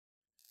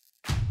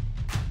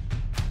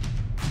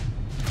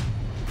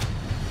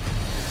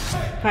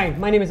Hi,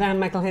 my name is Anne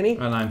McElhinney.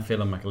 And I'm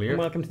Phelim McAleer. And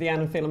welcome to the Anne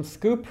and Phelim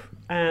Scoop.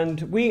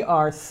 And we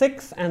are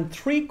 6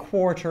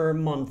 3/4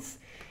 months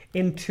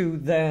into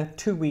the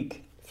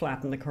 2-week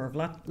flatten the curve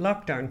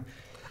lockdown.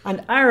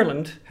 And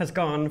Ireland has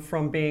gone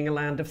from being a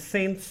land of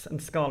saints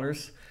and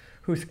scholars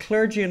whose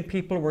clergy and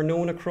people were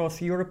known across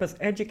Europe as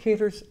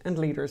educators and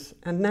leaders.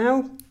 And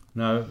now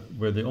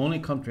we're the only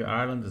country,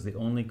 Ireland is the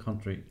only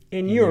country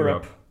in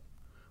Europe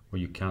where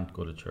you can't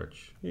go to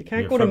church. You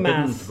can't go to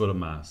mass. To go to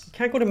mass. You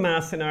can't go to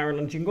mass in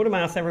Ireland. You can go to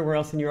mass everywhere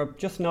else in Europe,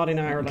 just not in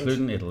Ireland.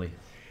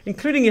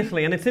 Including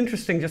Italy. And it's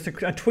interesting, just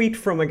a tweet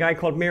from a guy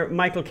called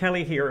Michael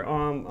Kelly here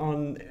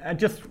on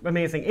just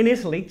amazing. In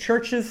Italy,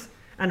 churches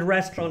and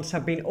restaurants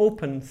have been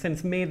open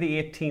since May the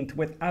 18th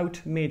without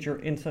major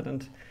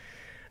incident.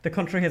 The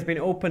country has been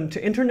open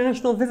to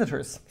international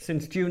visitors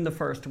since June the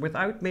 1st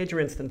without major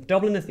incident.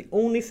 Dublin is the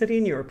only city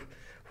in Europe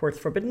where it's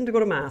forbidden to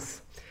go to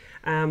mass.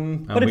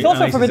 But it's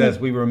also forbidden. Says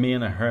we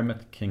remain a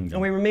hermit kingdom.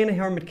 And we remain a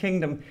hermit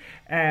kingdom.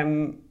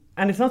 And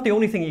it's not the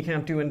only thing you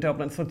can't do in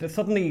Dublin. So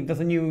suddenly there's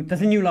a new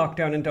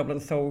lockdown in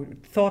Dublin. So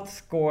thoughts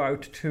go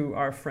out to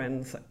our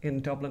friends in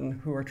Dublin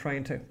who are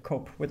trying to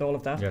cope with all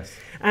of that. Yes.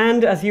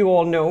 And as you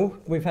all know,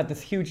 we've had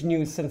this huge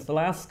news since the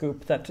last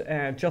scoop that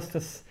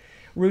Justice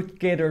Ruth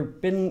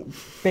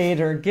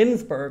Bader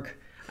Ginsburg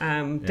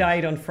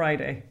died on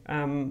Friday.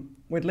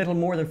 With little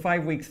more than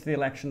 5 weeks to the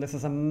election. This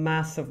is a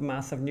massive,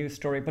 massive news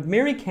story. But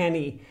Mary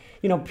Kenny,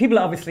 people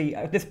obviously,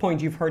 at this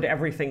point, you've heard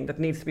everything that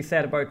needs to be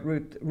said about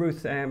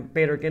Ruth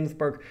Bader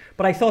Ginsburg.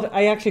 But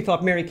I actually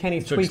thought Mary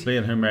Kenny's tweet... To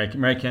explain who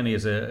Mary Kenny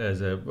is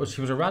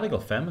she was a radical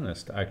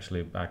feminist,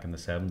 actually, back in the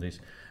 70s.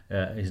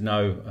 Is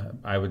now,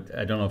 I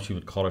don't know if she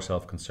would call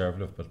herself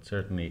conservative, but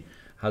certainly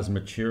has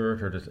matured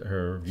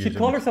her views. She'd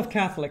call herself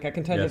Catholic, I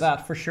can tell you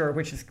that for sure,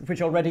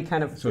 which already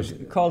kind of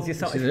calls you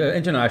something. She's an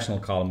international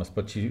columnist,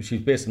 but she's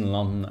based in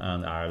London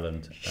and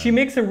Ireland. She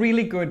makes a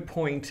really good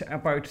point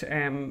about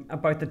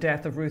the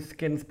death of Ruth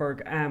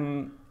Ginsburg.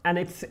 And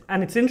it's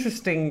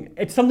interesting.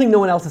 It's something no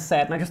one else has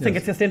said, and I just think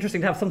it's just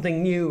interesting to have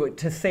something new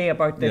to say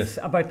about this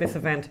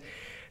event.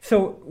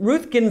 So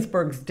Ruth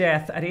Ginsburg's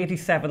death at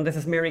 87, this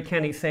is Mary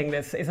Kenny saying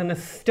this, is an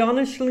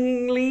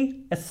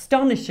astonishingly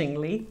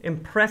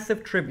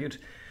impressive tribute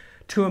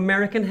to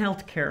American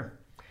healthcare.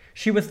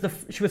 She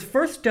was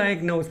first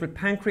diagnosed with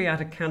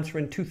pancreatic cancer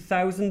in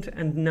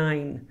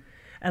 2009.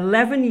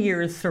 11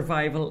 years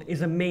survival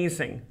is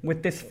amazing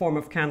with this form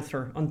of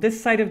cancer. On this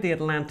side of the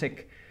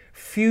Atlantic,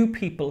 few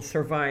people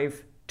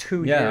survive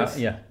 2 years.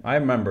 Yeah. I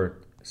remember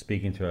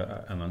speaking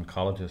to an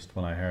oncologist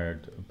when I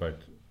heard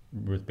about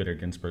Ruth Bader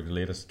Ginsburg's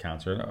latest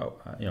cancer,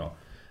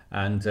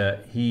 and I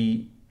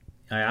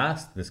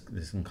asked this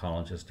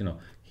oncologist,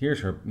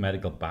 here's her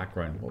medical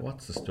background. Well,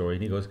 what's the story?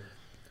 And he goes,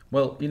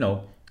 well,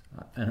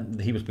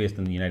 and he was based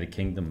in the United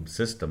Kingdom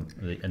system,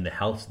 in the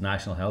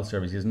National Health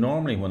Service. He says,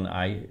 normally when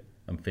I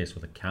am faced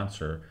with a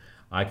cancer,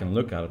 I can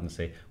look at it and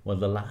say, well,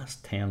 the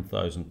last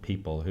 10,000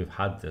 people who've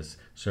had this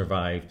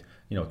survived,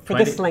 for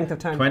this length of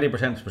time.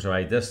 20%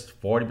 survived this,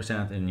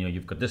 40%, and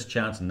you've got this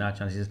chance and that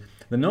chance. He says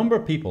the number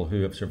of people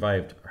who have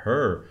survived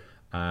her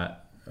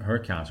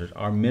cancers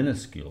are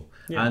minuscule,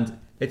 and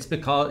it's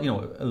because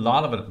a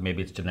lot of it,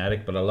 maybe it's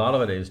genetic, but a lot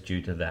of it is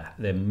due to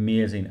the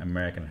amazing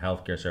American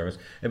healthcare service.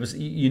 It was,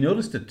 you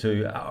noticed it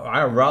too,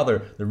 or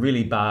rather the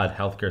really bad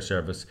healthcare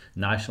service,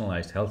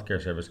 nationalised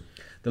healthcare service,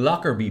 the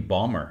Lockerbie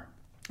bomber.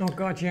 Oh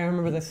God, yeah, I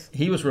remember this.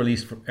 He was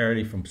released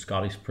early from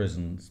Scottish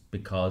prisons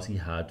because he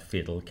had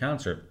fatal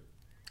cancer.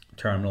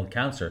 Terminal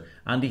cancer,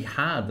 and he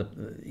had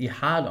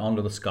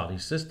under the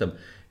Scottish system.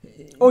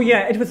 Oh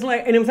yeah, it was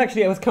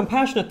actually a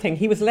compassionate thing.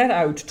 He was let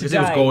out to die. He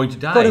was going to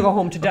die. Going to go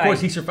home to die. Of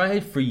course, he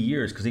survived for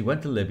years because he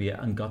went to Libya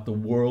and got the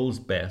world's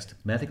best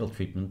medical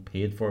treatment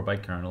paid for by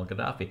Colonel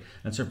Gaddafi,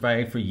 and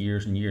survived for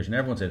years and years. And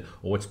everyone said,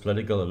 "Oh, it's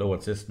political. Oh,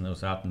 it's this and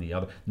it's that and the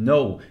other."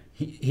 No,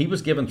 he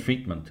was given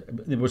treatment.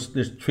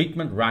 There's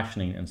treatment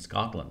rationing in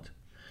Scotland.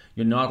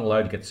 You're not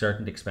allowed to get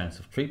certain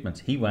expensive treatments.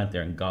 He went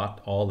there and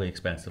got all the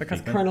expensive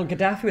treatment. Because Colonel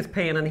Gaddafi was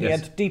paying and he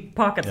had deep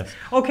pockets. Yes.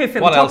 Okay,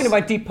 Phil, talking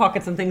about deep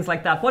pockets and things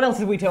like that, what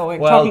else are we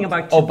talking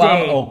about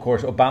today? Of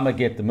course,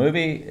 ObamaGate, the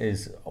movie,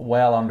 is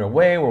well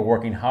underway. We're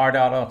working hard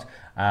at it.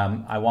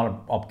 I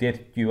want to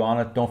update you on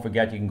it. Don't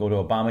forget, you can go to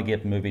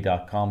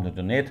ObamaGateMovie.com to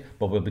donate.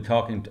 But we'll be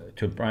talking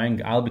to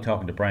Brian. I'll be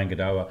talking to Brian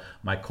Godawa,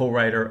 my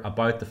co-writer,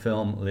 about the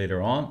film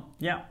later on.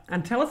 Yeah,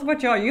 and tell us about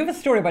Josh. You have a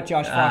story about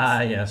Josh Fox.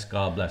 Ah, yes,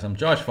 God bless him.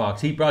 Josh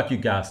Fox. He brought you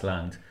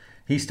Gasland.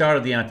 He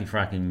started the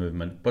anti-fracking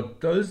movement.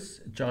 But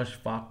does Josh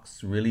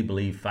Fox really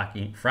believe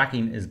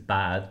fracking is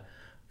bad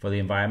for the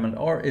environment,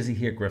 or is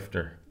he a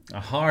grifter? A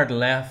hard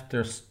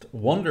leftist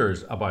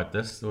wonders about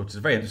this, which is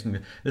very interesting.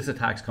 This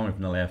attack's coming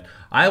from the left.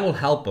 We will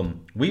help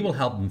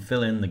him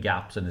fill in the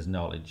gaps in his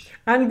knowledge.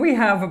 And we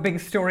have a big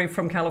story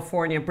from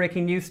California,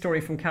 breaking news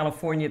story from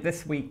California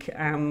this week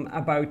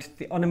about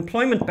the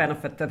unemployment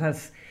benefit that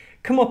has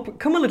come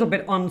a little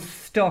bit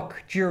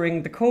unstuck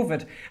during the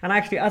COVID. And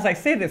actually, as I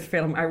say this,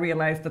 Phelim, I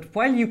realised that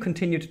while you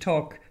continue to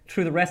talk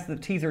through the rest of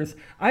the teasers.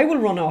 I will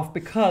run off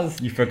because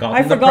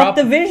I forgot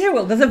the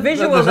visual. There's a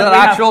visual. There's an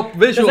actual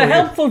visual. There's a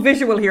helpful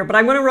visual here, but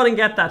I'm going to run and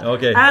get that.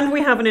 Okay. And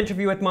we have an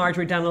interview with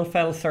Marjorie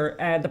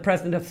Dannenfelser, the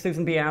president of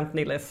Susan B.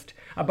 Anthony List,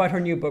 about her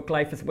new book,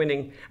 Life is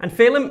Winning. And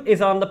Phelim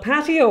is on the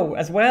patio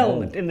as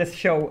well in this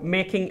show,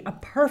 making a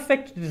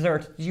perfect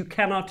dessert you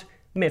cannot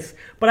miss.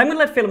 But I'm going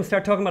to let Phelim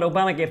start talking about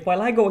ObamaGate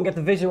while I go and get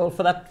the visual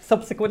for that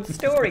subsequent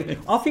story.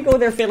 Off you go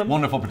there, Phelim.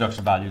 Wonderful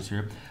production values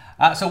here.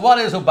 So what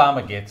is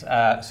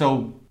ObamaGate?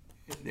 So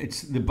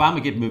it's the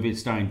ObamaGate movie. It's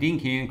starring Dean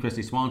Cain,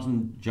 Christy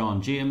Swanson,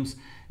 John James.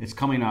 It's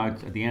coming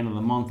out at the end of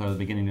the month or the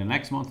beginning of the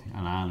next month,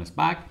 and Anne is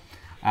back.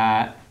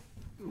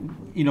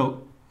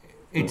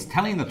 It's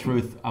telling the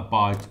truth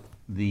about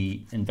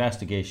the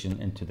investigation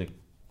into the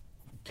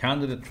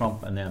candidate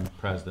Trump and then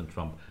President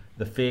Trump,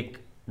 the fake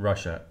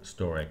Russia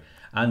story.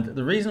 And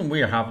the reason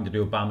we are having to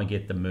do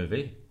ObamaGate the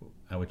movie,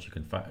 which you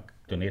can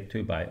donate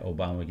to by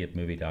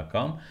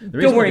ObamaGateMovie.com.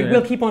 Don't worry,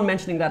 we'll keep on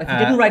mentioning that if you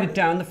didn't write it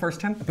down the first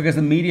time. Because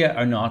the media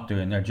are not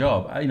doing their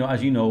job.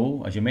 As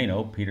you may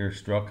know, Peter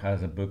Strzok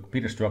has a book.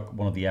 Peter Strzok,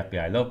 one of the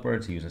FBI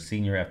lovebirds, he was a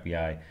senior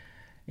FBI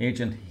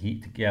agent. He,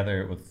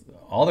 together with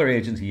other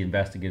agents, he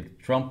investigated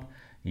Trump.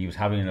 He was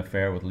having an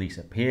affair with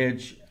Lisa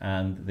Page,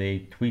 and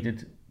they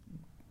tweeted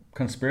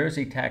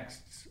conspiracy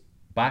texts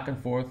back and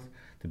forth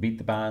to beat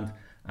the band.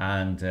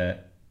 And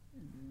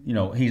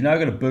he's now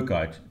got a book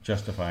out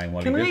justifying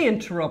what he did. Can I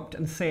interrupt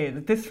and say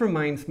that this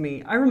reminds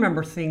me? I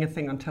remember seeing a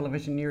thing on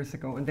television years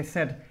ago, and they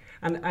said,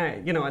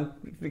 and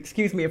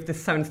excuse me if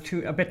this sounds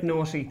a bit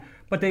naughty,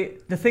 but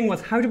the thing was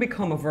how to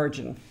become a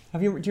virgin. Do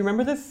you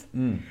remember this?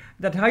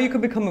 That how you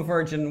could become a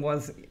virgin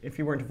was, if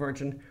you weren't a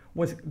virgin,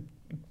 was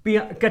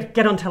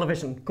get on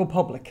television, go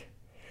public.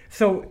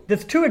 So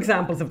there's two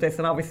examples of this,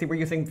 and obviously we're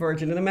using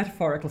virgin in a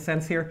metaphorical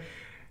sense here.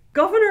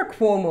 Governor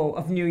Cuomo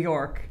of New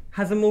York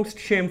has a most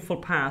shameful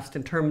past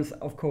in terms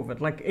of COVID.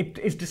 Like, it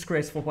is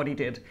disgraceful what he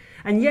did.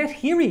 And yet,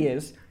 here he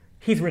is.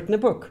 He's written a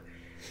book.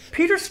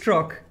 Peter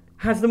Strzok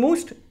has the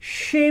most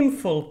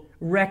shameful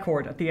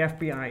record at the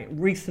FBI,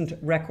 recent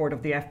record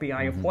of the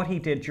FBI of what he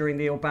did during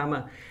the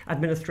Obama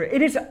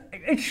administration.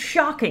 It's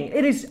shocking.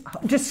 It is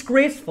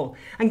disgraceful.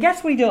 And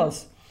guess what he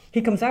does? He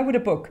comes out with a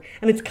book,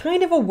 and it's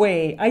kind of a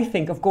way, I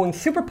think, of going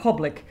super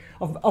public,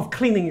 of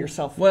cleaning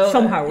yourself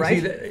somehow,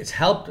 right? See, it's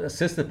helped,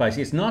 assisted by.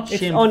 See, it's not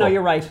shameful. Oh no,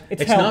 you're right.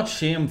 It's not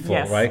shameful,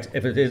 yes. Right?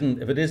 If it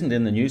isn't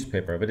in the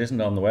newspaper, if it isn't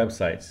on the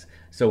websites.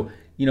 So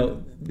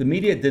the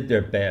media did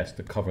their best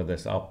to cover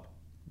this up,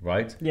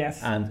 right?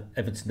 Yes. And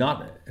if it's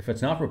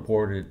not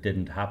reported, it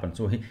didn't happen.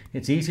 So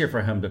it's easier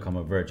for him to become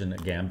a virgin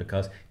again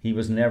because he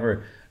was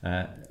never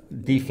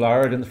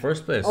deflowered in the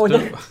first place. Oh,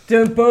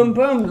 boom,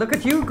 boom! Look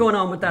at you going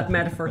on with that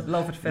metaphor.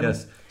 Love it, Phil.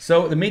 Yes.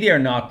 So the media are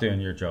not doing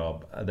their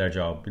job,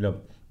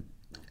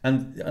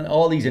 and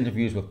all these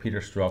interviews with Peter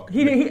Strzok.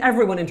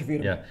 Everyone interviewed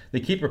him. Yeah, they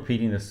keep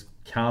repeating this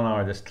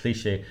canard, this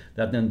cliche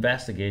that an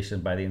investigation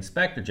by the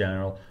Inspector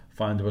General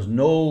found there was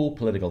no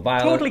political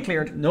violence. Totally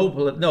cleared.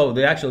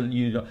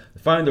 They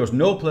found there was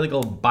no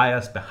political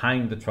bias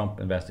behind the Trump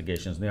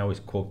investigations, and they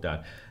always quote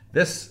that.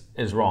 This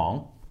is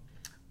wrong.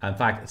 In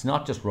fact, it's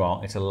not just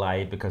wrong, it's a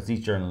lie because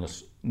these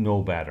journalists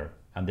know better,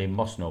 and they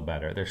must know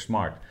better. They're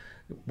smart.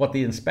 What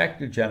the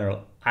Inspector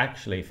General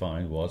actually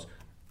found was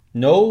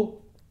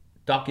no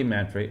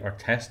documentary or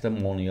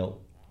testimonial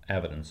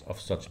evidence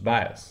of such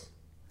bias,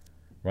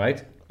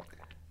 right?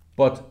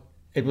 But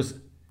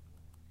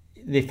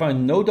they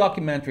found no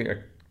documentary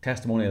or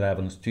testimonial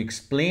evidence to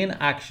explain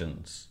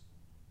actions,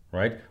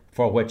 right,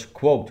 for which,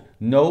 quote,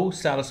 no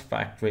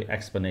satisfactory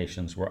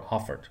explanations were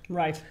offered.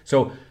 Right.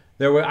 So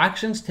there were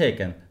actions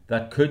taken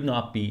that could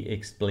not be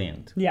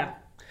explained. Yeah.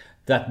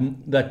 That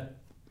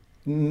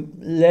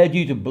led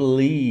you to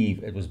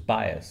believe it was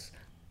bias.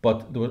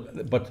 But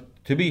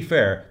to be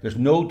fair, there's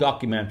no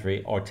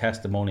documentary or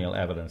testimonial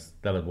evidence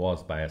that it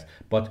was bias.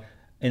 But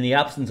in the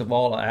absence of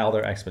all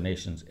other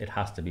explanations, it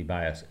has to be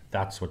bias.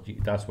 That's what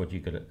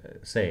you could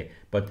say.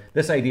 But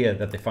this idea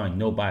that they found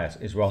no bias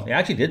is wrong. They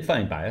actually did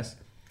find bias,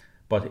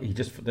 but he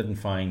just didn't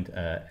find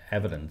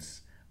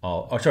evidence.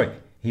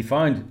 He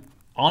found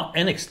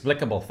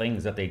inexplicable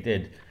things that they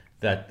did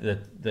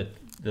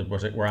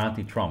that were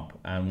anti-Trump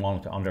and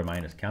wanted to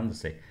undermine his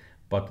candidacy.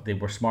 But they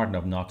were smart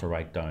enough not to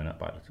write down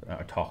about it,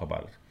 or talk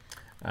about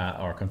it,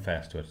 or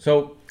confess to it.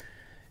 So,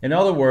 in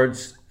other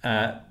words,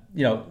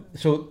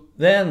 so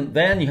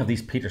then you have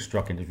these Peter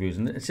Strzok interviews,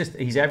 and it's just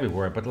he's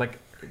everywhere. But like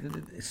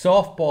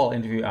softball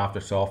interview after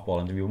softball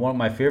interview. One of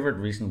my favorite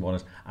recent one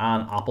is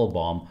Anne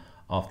Applebaum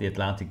of the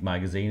Atlantic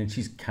magazine, and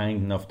she's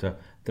kind enough to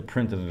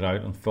printed it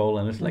out in full,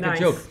 and it's like a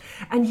joke.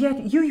 And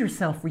yet you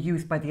yourself were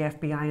used by the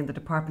FBI and the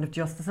Department of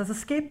Justice as a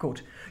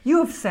scapegoat.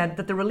 You have said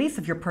that the release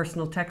of your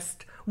personal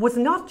text was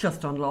not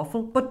just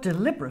unlawful, but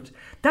deliberate.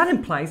 That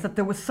implies that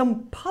there was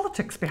some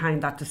politics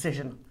behind that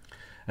decision.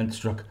 And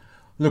Strzok,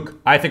 look,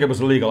 I think it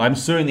was illegal. I'm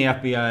suing the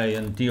FBI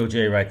and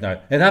DOJ right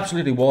now. It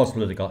absolutely was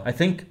political. I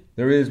think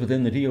there is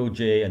within the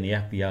DOJ and the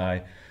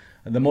FBI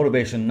the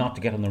motivation not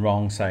to get on the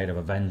wrong side of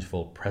a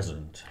vengeful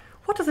president.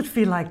 What does it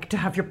feel like to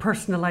have your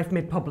personal life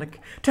made public?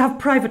 To have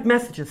private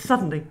messages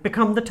suddenly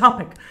become the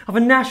topic of a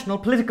national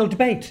political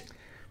debate?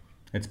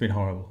 It's been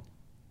horrible.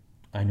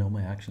 I know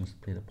my actions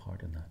played a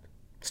part in that.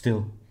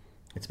 Still,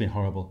 it's been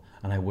horrible,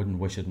 and I wouldn't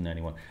wish it on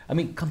anyone. I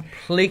mean,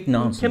 complete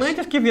nonsense. Can I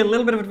just give you a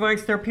little bit of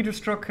advice there, Peter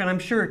Strzok? And I'm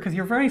sure, because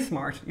you're very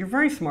smart. You're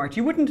very smart.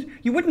 You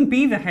wouldn't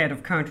be the head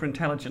of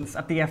counterintelligence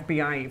at the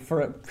FBI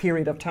for a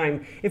period of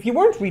time if you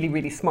weren't really,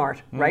 really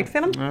smart, right,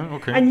 Phelim?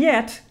 Okay. And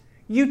yet,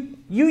 you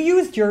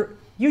used your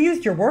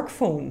work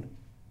phone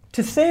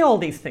to say all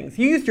these things.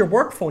 You used your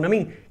work phone. I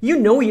mean, you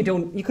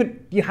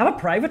have a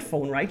private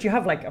phone, right? You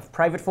have like a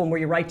private phone where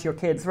you write to your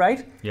kids,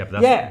 right?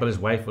 Yeah, but his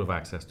wife would have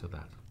access to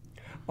that.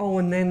 Oh,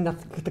 and then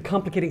that's the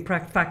complicating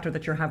factor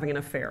that you're having an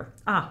affair.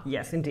 Ah,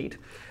 yes, indeed.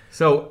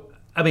 So,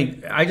 I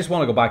mean, I just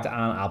want to go back to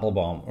Anne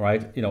Applebaum,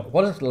 right? You know,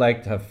 what is it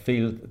like to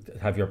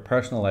have your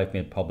personal life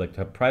made public, to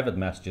have private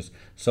messages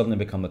suddenly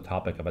become the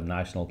topic of a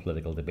national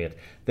political debate?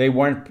 They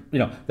weren't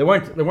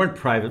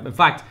private. In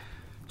fact,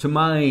 to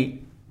my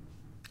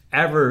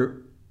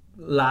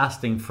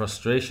everlasting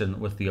frustration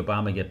with the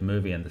ObamaGate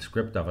movie and the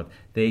script of it,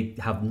 they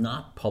have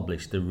not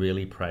published the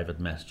really private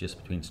messages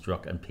between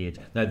Strzok and Page.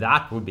 Now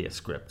that would be a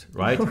script,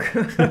 right?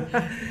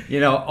 You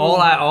know,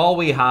 all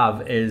we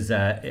have is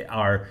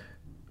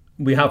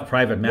we have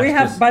private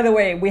messages. By the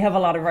way, we have a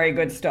lot of very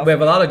good stuff. We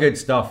have a lot of good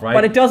stuff, right?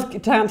 But it does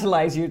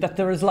tantalize you that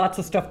there is lots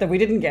of stuff that we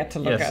didn't get to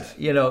look at.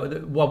 You know,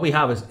 what we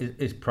have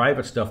is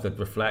private stuff that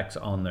reflects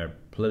on their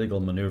political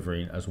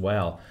maneuvering as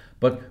well.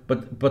 But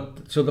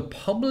so the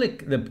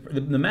public, the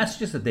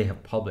messages that they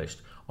have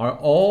published are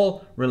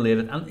all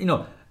related. And, you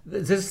know,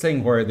 this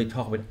thing where they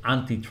talk about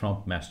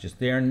anti-Trump messages.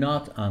 They are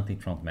not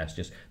anti-Trump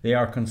messages. They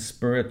are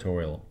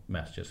conspiratorial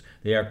messages.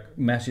 They are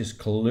messages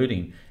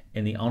colluding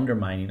in the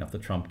undermining of the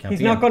Trump campaign.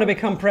 He's not going to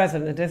become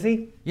president, is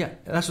he? Yeah,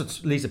 that's what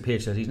Lisa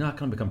Page says. He's not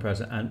going to become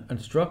president. And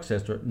Strzok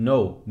says to her,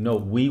 no,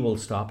 we will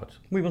stop it.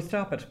 We will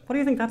stop it. What do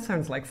you think that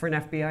sounds like for an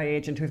FBI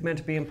agent who's meant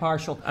to be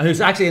impartial? And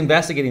who's actually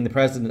investigating the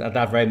president at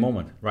that very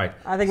moment, right?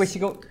 I think we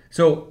should go...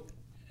 So,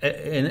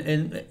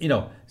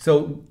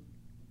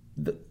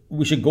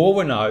 we should go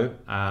over now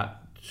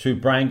to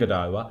Brian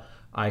Godawa.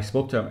 I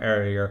spoke to him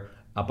earlier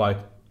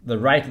about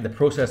the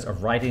process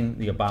of writing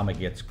the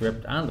ObamaGate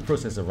script and the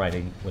process of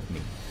writing with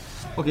me.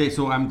 Okay,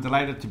 so I'm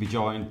delighted to be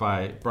joined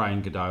by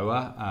Brian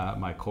Godawa,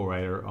 my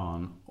co-writer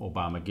on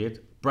ObamaGate.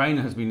 Brian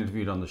has been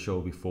interviewed on the show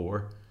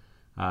before.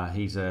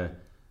 He's a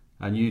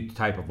new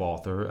type of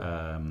author,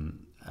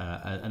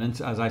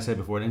 as I said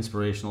before, an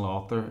inspirational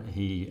author.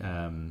 He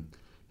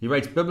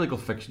writes biblical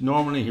fiction.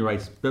 Normally, he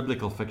writes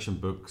biblical fiction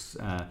books,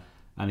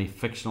 and he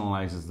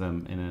fictionalizes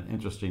them in an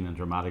interesting and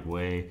dramatic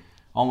way,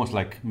 almost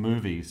like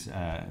movies.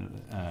 And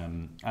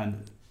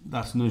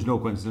there's no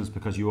coincidence,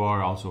 because you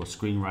are also a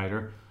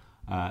screenwriter.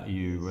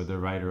 You were the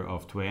writer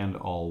of To End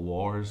All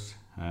Wars,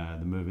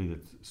 the movie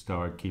that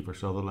starred Kiefer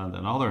Sutherland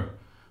and other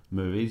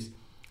movies.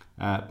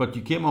 But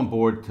you came on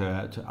board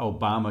to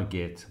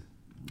ObamaGate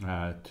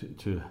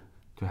to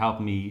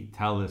help me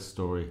tell this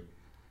story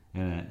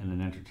in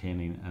an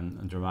entertaining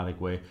and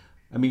dramatic way.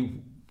 I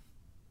mean,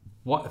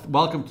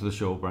 welcome to the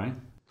show,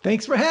 Brian.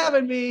 Thanks for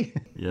having me.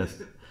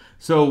 Yes.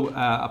 So,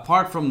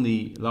 apart from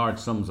the large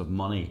sums of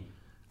money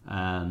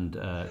and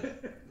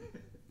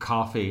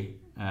coffee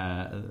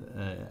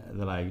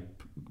that I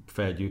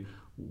fed you,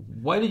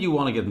 why did you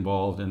want to get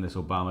involved in this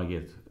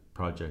ObamaGate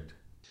project?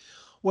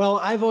 Well,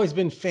 I've always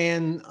been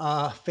fan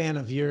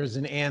of yours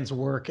and Anne's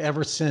work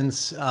ever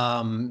since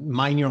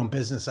Mind Your Own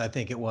Business, I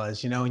think it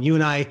was. You know, and you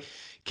and I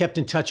kept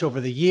in touch over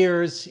the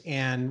years,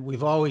 and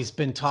we've always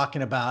been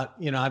talking about,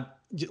 I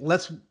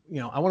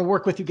want to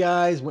work with you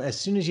guys as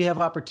soon as you have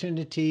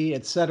opportunity,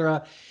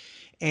 etc.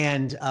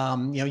 And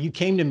you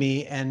came to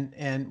me,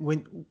 and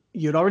when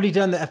you'd already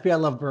done the FBI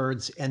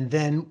Lovebirds, and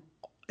then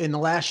in the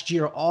last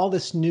year, all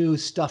this new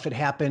stuff had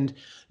happened,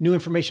 new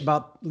information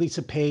about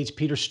Lisa Page,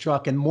 Peter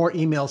Strzok, and more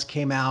emails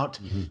came out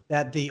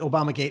that the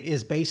ObamaGate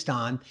is based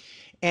on.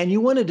 And you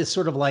wanted to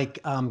sort of like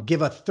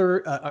give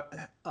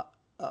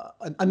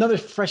another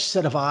fresh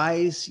set of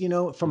eyes,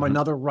 from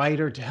another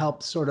writer to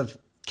help sort of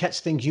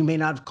catch things you may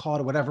not have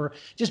caught or whatever,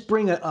 just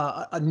bring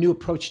a new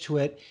approach to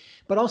it.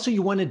 But also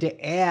you wanted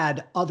to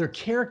add other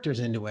characters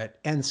into it.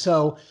 And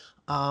so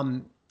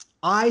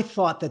I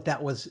thought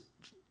that was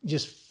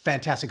just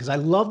fantastic, because I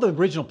love the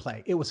original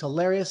play. It was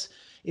hilarious.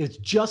 It was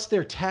just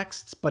their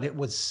texts, but it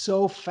was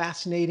so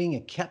fascinating.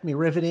 It kept me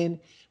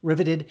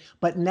riveted.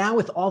 But now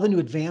with all the new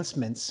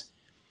advancements,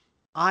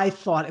 I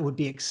thought it would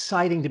be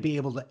exciting to be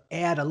able to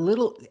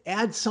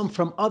add some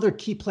from other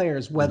key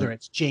players, whether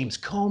it's James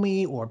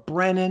Comey or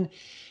Brennan,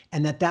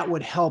 and that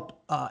would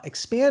help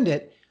expand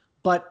it.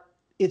 But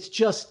it's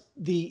just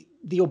the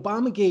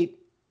ObamaGate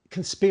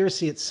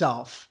conspiracy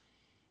itself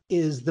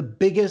is the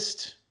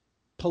biggest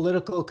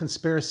political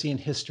conspiracy in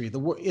history.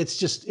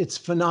 It's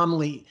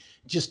phenomenally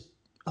just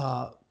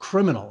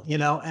criminal,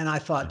 and I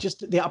thought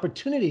just the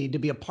opportunity to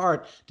be a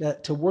part,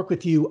 to work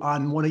with you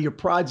on one of your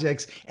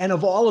projects, and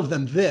of all of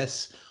them,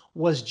 this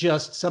was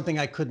just something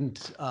I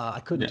couldn't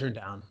turn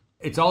down.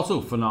 it's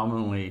also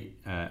phenomenally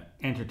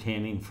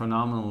entertaining,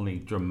 phenomenally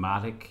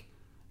dramatic.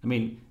 I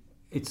mean,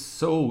 it's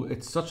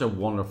such a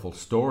wonderful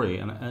story,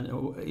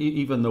 and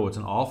even though it's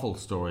an awful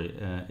story,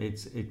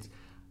 it's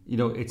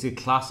a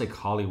classic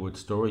Hollywood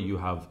story. You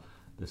have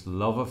this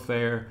love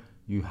affair,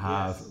 you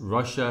have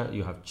Russia,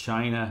 you have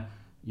China,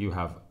 you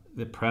have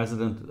the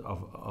president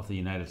of the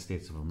United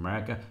States of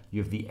America,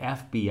 you have the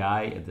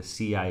FBI and the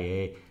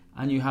CIA,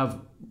 and you have,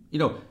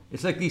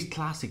 it's like these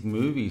classic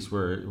movies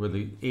where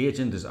the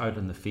agent is out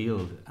in the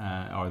field,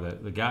 or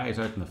the guy is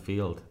out in the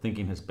field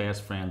thinking his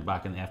best friend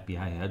back in the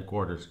FBI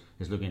headquarters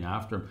is looking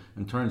after him,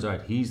 and turns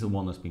out he's the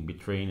one that's been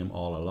betraying him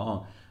all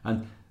along.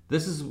 And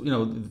this is,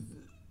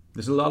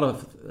 there's a lot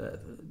of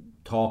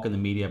talk in the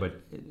media about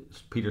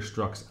Peter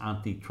Strzok's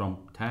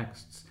anti-Trump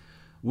texts.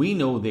 We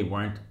know they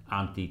weren't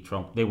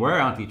anti-Trump. They were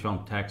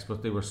anti-Trump texts,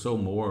 but they were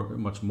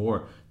much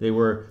more. They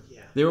were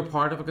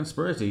part of a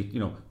conspiracy.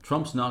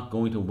 Trump's not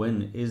going to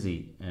win, is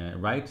he?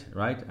 Right?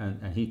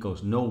 And he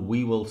goes, no,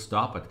 we will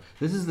stop it.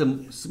 This is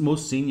the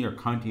most senior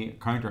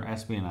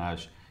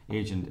counter-espionage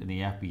agent in the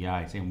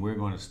FBI saying we're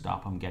going to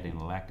stop him getting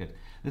elected.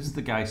 This is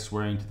the guy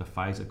swearing to the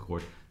FISA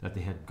court that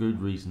they had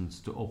good reasons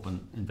to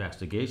open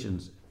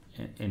investigations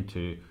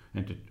into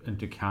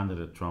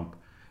candidate Trump.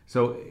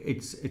 So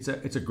it's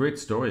a great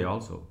story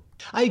also.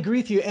 I agree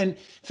with you. And in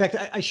fact,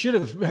 I should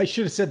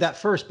have said that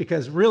first,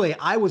 because really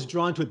I was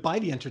drawn to it by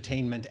the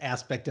entertainment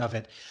aspect of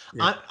it.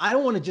 Yeah. I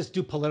don't want to just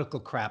do political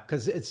crap,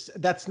 because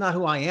that's not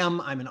who I am.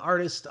 I'm an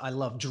artist. I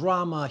love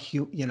drama,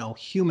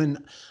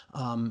 human,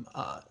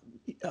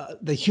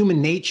 the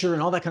human nature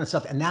and all that kind of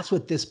stuff. And that's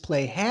what this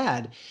play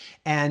had.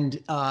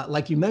 And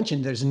like you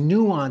mentioned, there's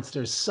nuance,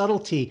 there's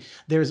subtlety,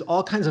 there's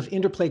all kinds of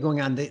interplay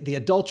going on, the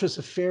adulterous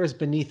affairs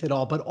beneath it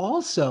all. But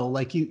also,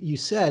 like you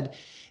said,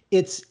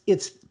 it's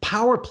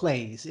power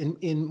plays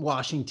in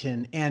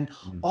Washington, and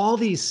all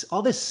this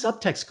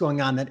subtext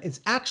going on that it's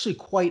actually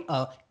quite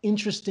a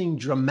interesting,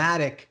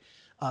 dramatic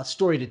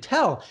story to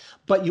tell.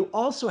 But you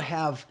also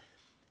have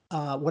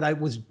what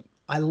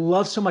I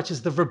love so much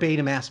is the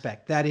verbatim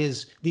aspect. That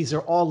is, these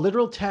are all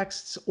literal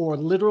texts or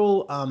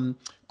literal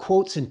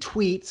quotes and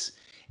tweets,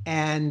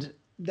 and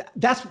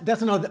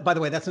that's another. By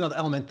the way, that's another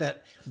element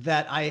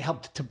that I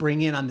helped to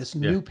bring in on this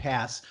new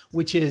pass,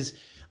 which is.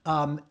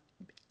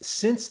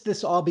 Since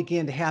this all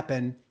began to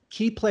happen,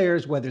 key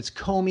players, whether it's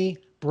Comey,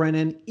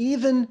 Brennan,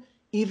 even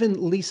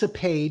Lisa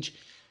Page,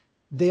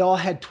 they all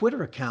had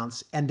Twitter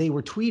accounts, and they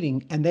were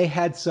tweeting, and they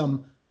had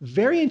some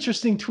very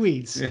interesting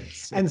tweets.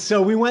 Yes. And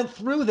so we went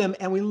through them,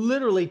 and we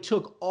literally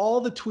took all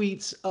the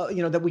tweets,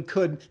 that we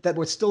could, that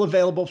were still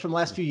available from the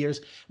last few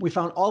years. We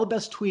found all the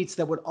best tweets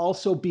that would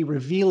also be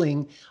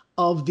revealing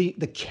of the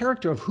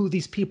character of who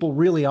these people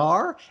really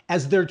are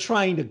as they're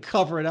trying to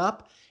cover it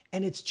up.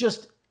 And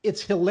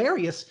it's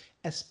hilarious.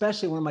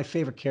 Especially one of my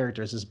favorite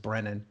characters is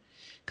Brennan,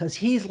 because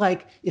he's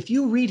like, if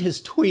you read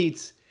his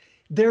tweets,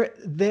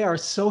 they are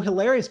so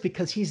hilarious,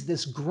 because he's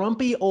this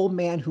grumpy old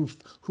man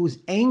who's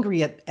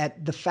angry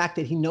at the fact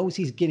that he knows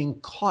he's getting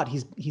caught,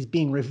 he's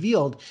being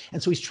revealed,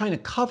 and so he's trying to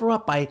cover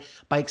up by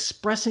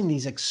expressing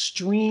these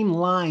extreme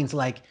lines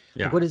like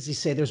what does he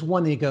say? There's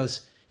one that he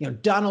goes,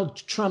 Donald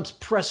Trump's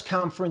press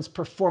conference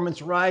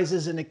performance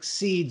rises and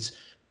exceeds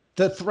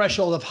the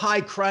threshold of high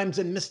crimes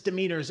and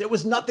misdemeanors. It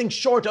was nothing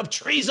short of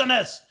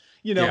treasonous.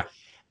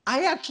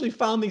 I actually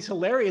found these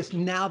hilarious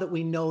now that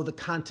we know the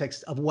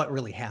context of what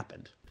really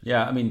happened.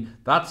 Yeah, I mean,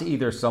 that's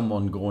either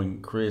someone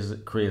going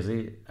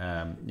crazy,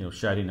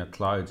 shouting at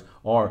clouds,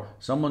 or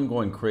someone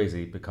going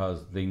crazy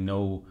because they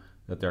know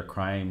that their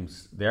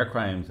crimes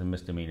and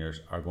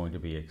misdemeanors are going to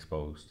be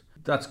exposed.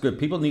 That's good.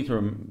 People need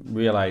to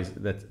realize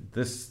that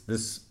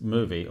this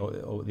movie,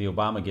 the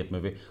ObamaGate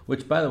movie,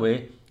 which, by the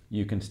way,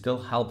 you can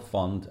still help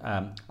fund.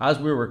 As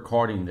we're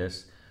recording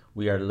this,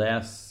 we are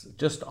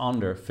just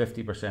under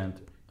 50%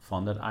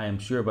 funded. I am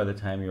sure by the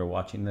time you're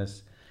watching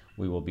this,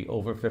 we will be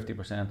over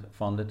 50%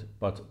 funded.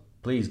 But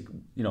please,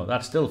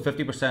 that's still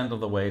 50% of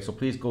the way. So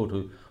please go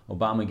to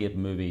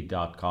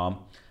ObamaGateMovie.com.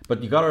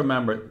 But you got to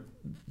remember,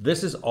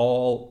 this is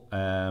all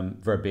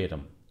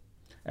verbatim.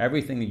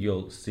 Everything that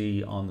you'll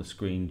see on the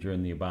screen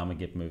during the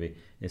ObamaGate movie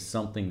is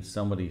something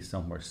somebody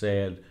somewhere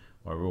said,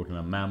 or wrote in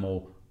a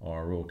memo,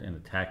 or wrote in a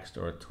text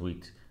or a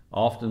tweet.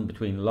 Often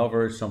between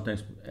lovers,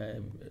 sometimes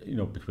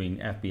between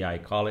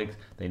FBI colleagues.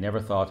 They never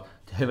thought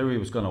Hillary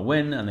was going to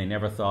win, and they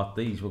never thought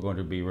these were going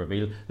to be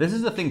revealed. This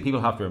is the thing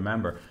people have to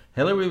remember.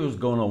 Hillary was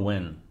going to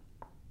win,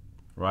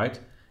 right?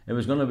 It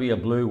was going to be a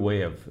blue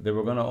wave. They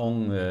were going to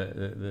own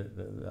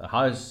the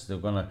House. They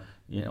were going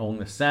to own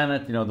the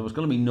Senate. There was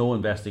going to be no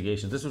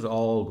investigations. This was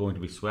all going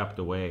to be swept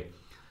away.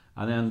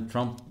 And then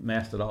Trump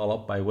messed it all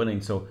up by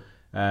winning. So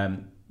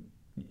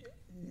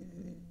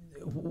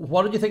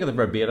what did you think of the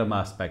verbatim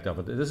aspect of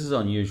it? This is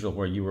unusual,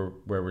 where you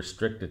were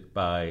restricted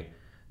by.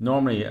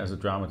 Normally, as a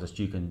dramatist,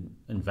 you can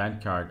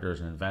invent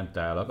characters and invent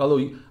dialogue.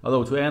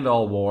 Although To End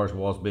All Wars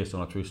was based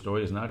on a true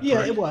story, isn't that correct?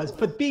 Yeah, it was.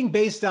 But being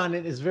based on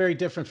it is very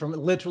different from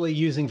literally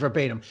using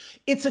verbatim.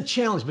 It's a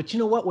challenge. But you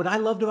know what? What I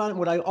loved about it,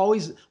 what I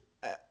always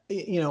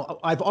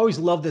I've always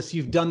loved this.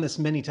 You've done this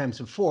many times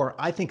before.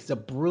 I think it's a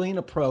brilliant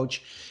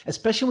approach,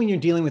 especially when you're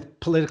dealing with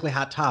politically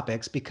hot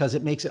topics, because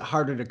it makes it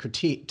harder to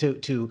critique,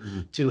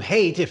 to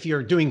hate if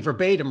you're doing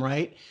verbatim,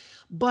 right?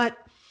 But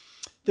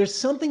there's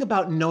something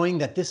about knowing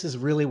that this is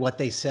really what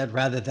they said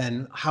rather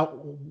than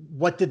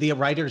what did the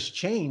writers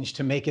change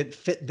to make it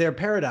fit their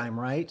paradigm,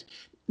 right?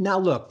 Now,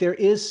 look, there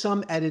is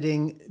some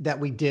editing that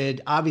we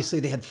did. Obviously,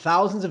 they had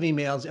thousands of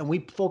emails, and we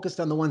focused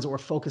on the ones that were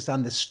focused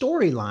on the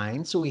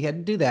storyline. So we had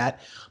to do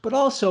that. But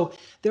also,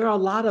 there are a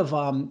lot of,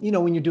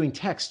 when you're doing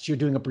text, you're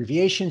doing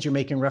abbreviations, you're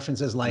making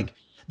references like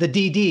the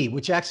DD,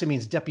 which actually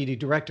means deputy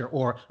director,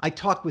 or I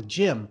talked with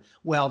Jim.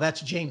 Well,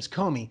 that's James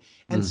Comey.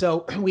 And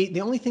so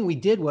the only thing we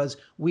did was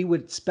we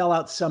would spell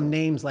out some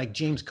names like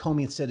James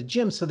Comey instead of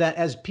Jim, so that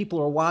as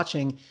people are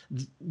watching,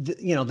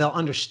 they'll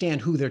understand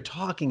who they're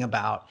talking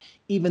about,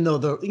 even though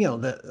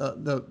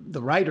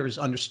the writers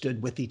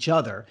understood with each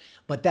other.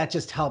 But that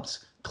just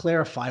helps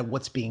clarify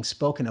what's being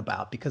spoken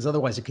about, because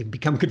otherwise it could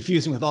become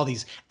confusing with all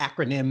these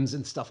acronyms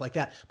and stuff like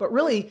that. But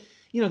really,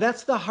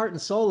 that's the heart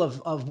and soul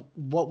of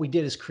what we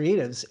did as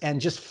creatives, and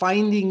just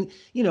finding,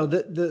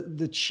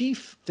 the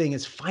chief thing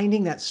is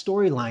finding that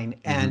storyline.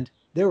 And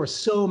there were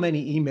so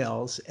many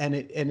emails, and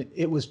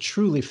it was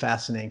truly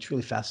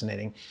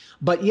fascinating.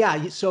 But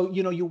yeah, so,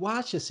 you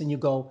watch this and you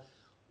go,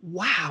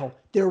 wow,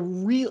 they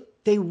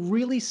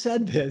really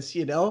said this,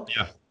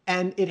 Yeah.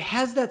 and it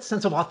has that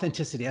sense of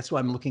authenticity. That's what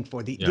I'm looking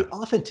for, the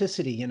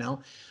authenticity,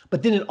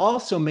 but then it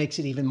also makes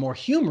it even more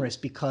humorous,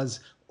 because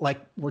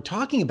like we're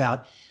talking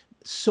about,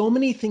 so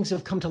many things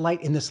have come to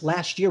light in this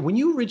last year. When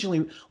you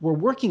originally were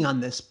working on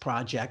this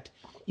project,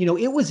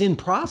 it was in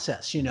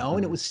process,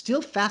 and it was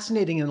still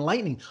fascinating and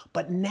enlightening.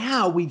 But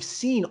now we've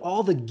seen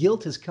all the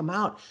guilt has come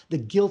out, the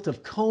guilt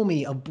of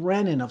Comey, of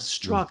Brennan, of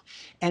Strzok,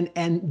 and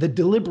the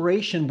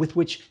deliberation with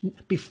which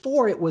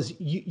before it was,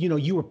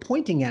 you were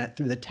pointing at it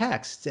through the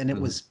texts, and it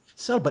was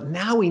subtle, but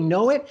now we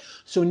know it.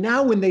 So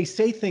now when they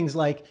say things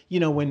like,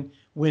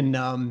 when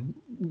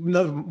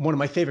one of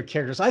my favorite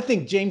characters, I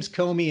think James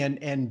Comey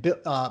and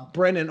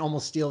Brennan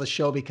almost steal the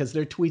show because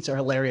their tweets are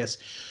hilarious.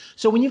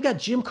 So when you've got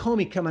Jim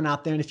Comey coming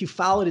out there, and if you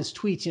followed his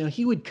tweets,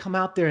 he would come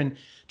out there and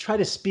try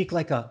to speak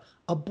like a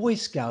Boy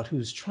Scout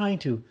who's trying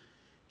to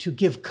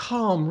give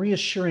calm,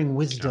 reassuring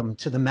wisdom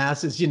to the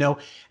masses,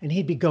 and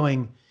he'd be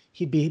doing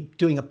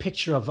a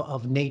picture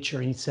of nature,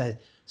 and he said,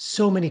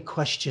 so many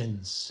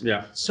questions,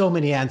 so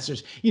many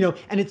answers,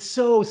 and it's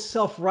so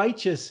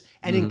self-righteous,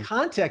 and in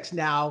context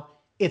now,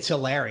 it's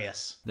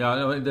hilarious.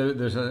 Yeah,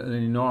 there's an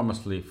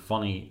enormously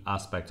funny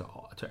aspect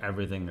to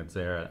everything that's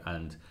there,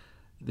 and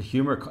the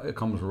humor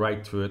comes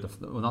right through it.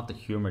 Well, not the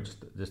humor,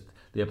 just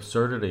the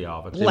absurdity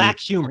of it. Black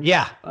humor,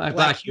 yeah.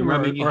 Black humor. I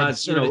mean, you had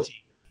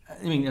absurdity.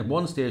 I mean, at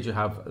one stage you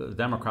have a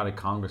Democratic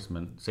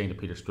congressman saying to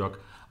Peter Strzok,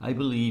 "I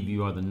believe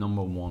you are the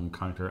 #1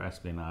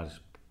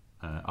 counter-espionage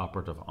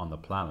operative on the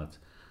planet."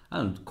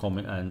 And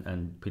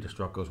Peter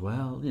Strzok goes,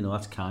 "Well,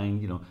 that's kind,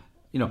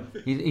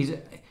 he's."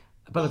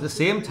 But at the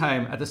same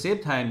time,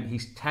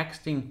 he's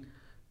texting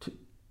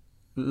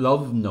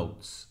love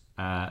notes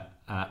and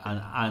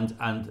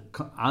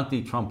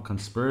anti-Trump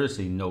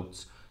conspiracy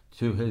notes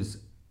to his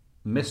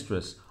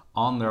mistress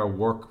on their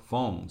work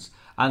phones.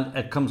 And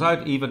it comes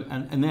out even,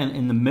 and then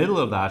in the middle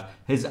of that,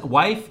 his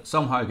wife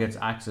somehow gets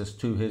access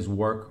to his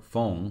work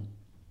phone,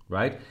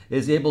 right?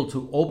 Is able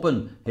to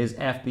open his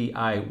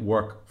FBI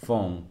work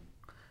phone,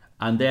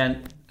 and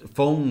then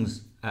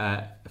phones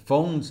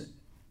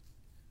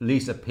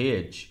Lisa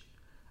Page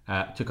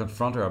to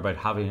confront her about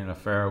having an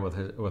affair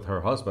with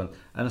her husband.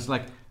 And it's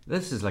like,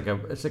 this is like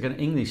an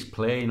English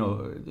play,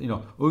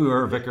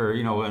 ooh, vicar,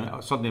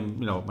 and suddenly,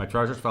 my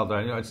trousers fell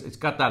down. It's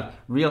got that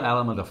real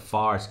element of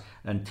farce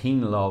and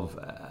teen love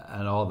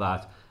and all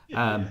that.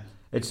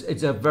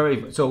 It's a very,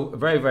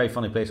 very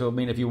funny play. So I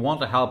mean, if you want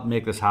to help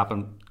make this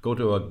happen, go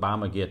to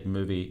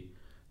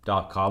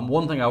ObamaGateMovie.com.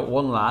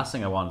 One last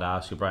thing I wanted to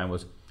ask you, Brian,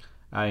 was,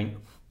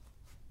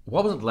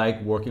 what was it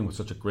like working with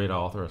such a great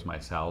author as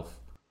myself?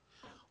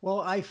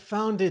 Well, I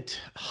found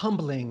it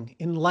humbling,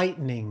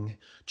 enlightening,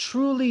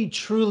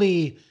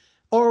 truly,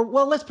 or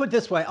well, let's put it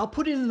this way. I'll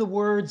put it in the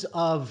words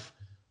of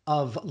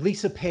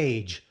Lisa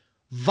Page: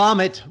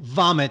 vomit,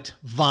 vomit,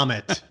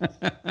 vomit.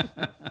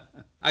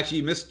 Actually,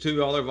 you missed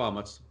 2 other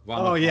vomits.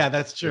 Vomit. Yeah,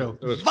 that's true.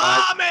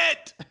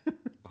 Vomit!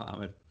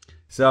 Vomit.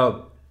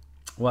 So,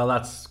 well,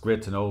 that's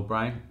great to know,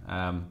 Brian.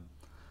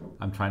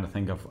 I'm trying to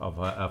think of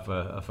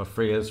a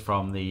phrase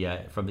from the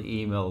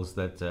emails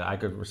that I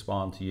could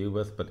respond to you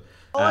with, but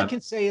all I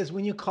can say is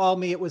when you called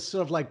me, it was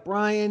sort of like,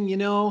 Brian,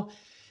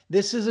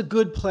 this is a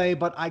good play,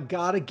 but I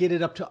gotta get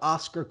it up to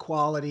Oscar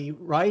quality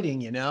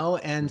writing,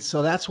 and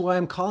so that's why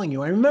I'm calling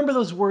you. I remember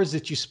those words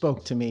that you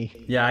spoke to me.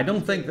 Yeah, I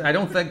don't think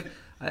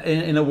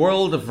in a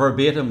world of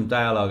verbatim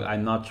dialogue,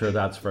 I'm not sure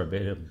that's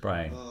verbatim,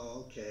 Brian.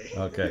 Oh, okay.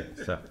 Okay,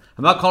 so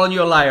I'm not calling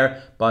you a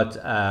liar, but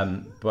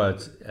I'm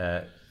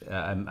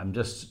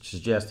just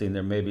suggesting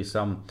there may be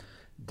some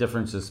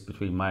differences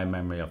between my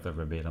memory of the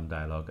verbatim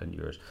dialogue and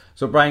yours.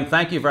 So Brian,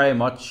 thank you very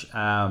much,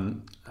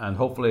 and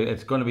hopefully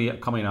it's going to be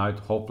coming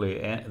out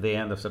the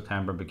end of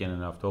September,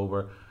 beginning of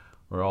October.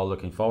 We're all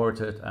looking forward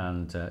to it,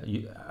 and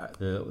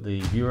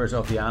the viewers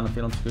of the Anna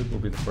Film Scoop will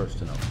be the first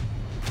to know.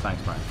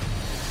 Thanks, Brian.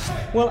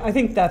 Well, I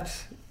think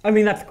that's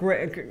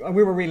great.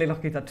 We were really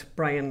lucky that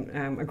Brian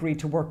agreed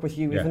to work with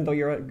you, even though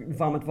you're a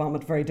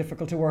vomit, very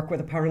difficult to work with,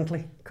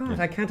 apparently. God,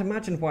 I can't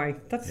imagine why.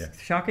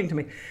 That's shocking to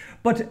me.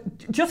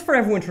 But just for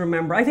everyone to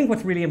remember, I think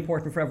what's really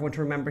important for everyone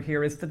to remember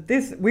here is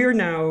that we're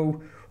now,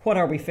 what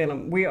are we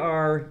filming? We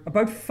are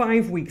about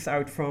 5 weeks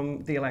out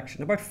from the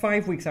election.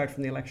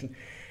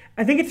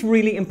 I think it's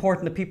really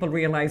important that people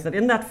realise that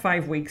in that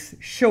 5 weeks,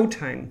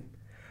 Showtime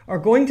are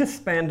going to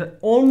spend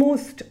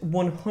almost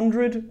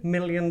 $100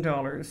 million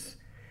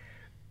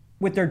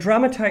with their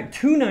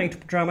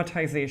two-night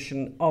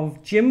dramatization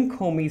of Jim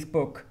Comey's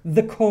book,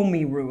 The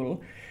Comey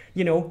Rule.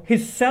 You know,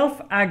 his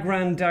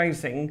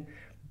self-aggrandizing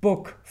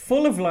book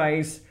full of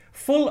lies,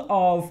 full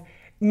of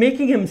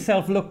making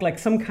himself look like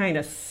some kind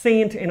of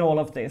saint in all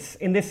of this,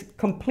 in this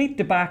complete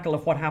debacle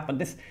of what happened,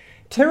 this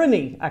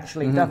tyranny,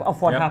 actually,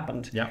 of what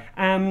happened. Yeah.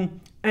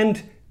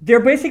 And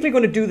they're basically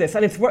going to do this,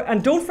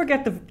 and don't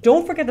forget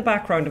the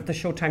background of the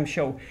Showtime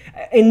show.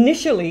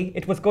 Initially,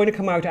 it was going to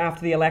come out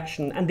after the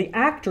election, and the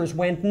actors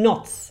went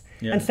nuts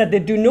and said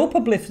they'd do no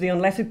publicity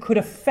unless it could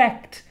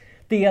affect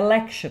the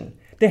election.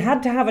 They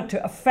had to have it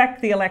to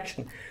affect the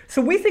election.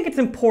 So we think it's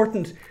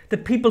important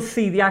that people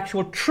see the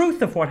actual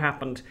truth of what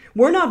happened.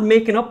 We're not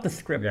making up the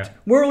script. Yeah.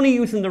 We're only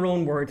using their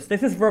own words.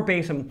 This is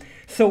verbatim.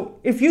 So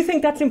if you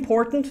think that's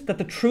important, that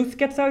the truth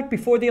gets out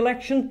before the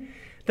election,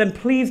 then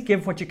please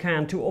give what you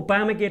can to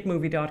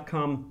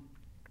ObamaGateMovie.com.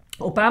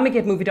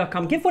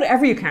 ObamaGateMovie.com. Give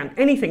whatever you can,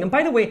 anything. And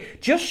by the way,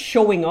 just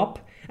showing up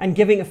and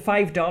giving a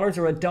 $5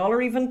 or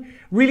 $1 even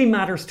really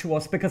matters to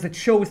us, because it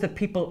shows that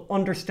people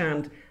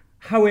understand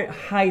how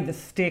high the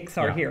stakes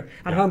are here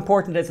and how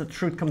important it is that the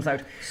truth comes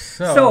out.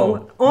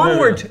 So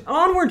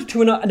onward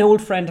to an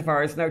old friend of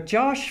ours now,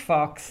 Josh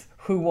Fox,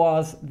 who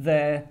was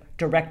the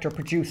director,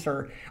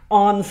 producer,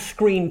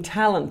 on-screen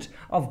talent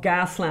of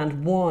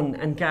Gasland 1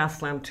 and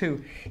Gasland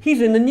 2.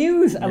 He's in the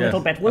news a little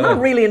bit. Well,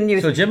 not really in the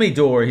news. So Jimmy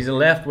Dore, he's a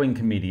left-wing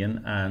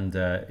comedian, and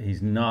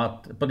he's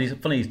not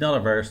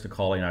averse to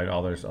calling out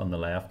others on the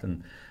left,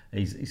 and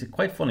he's a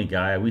quite funny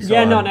guy. We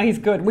saw he's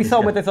good. We saw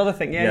him with this other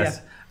thing.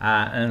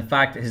 And in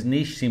fact, his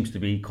niche seems to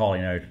be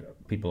calling out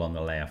people on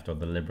the left, or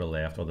the liberal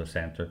left, or the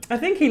centre. I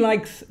think he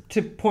likes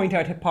to point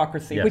out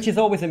hypocrisy, which is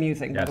always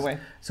amusing, by the way.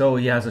 So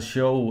he has a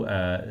show,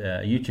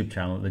 a YouTube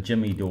channel, the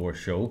Jimmy Dore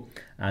Show,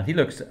 and he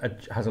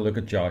has a look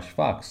at Josh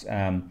Fox.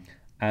 And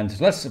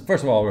let's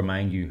first of all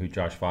remind you who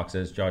Josh Fox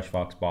is. Josh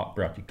Fox brought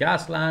you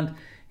Gasland.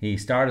 He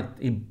started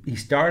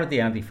the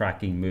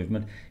anti-fracking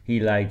movement. He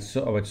lied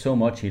about so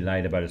much. He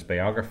lied about his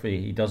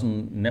biography.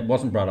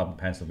 Wasn't brought up in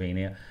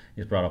Pennsylvania.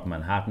 He was brought up in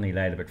Manhattan. He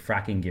lied about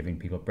fracking giving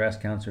people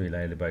breast cancer. He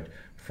lied about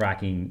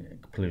fracking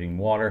polluting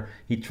water.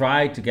 He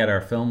tried to get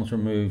our films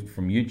removed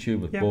from YouTube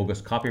with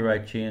bogus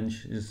copyright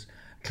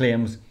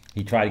claims.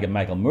 He tried to get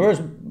Michael Moore's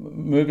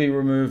movie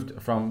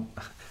removed from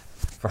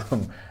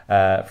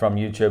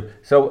YouTube.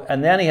 So,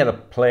 and then he had a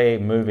play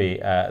movie,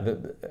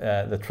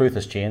 The Truth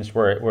Has Changed,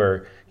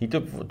 where he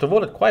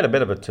devoted quite a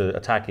bit of it to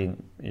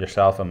attacking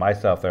yourself and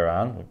myself there,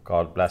 Anne.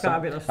 God bless him.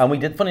 Fabulous. And we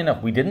did, funny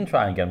enough, we didn't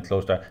try and get him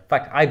close down. In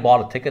fact, I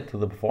bought a ticket to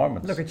the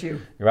performance. Look at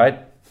you. Right?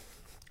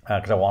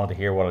 Because I wanted to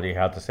hear what he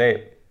had to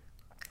say.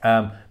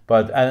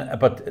 But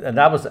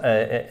that was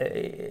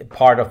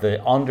part of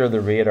the under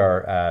the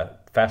radar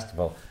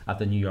festival at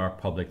the New York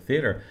Public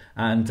Theatre.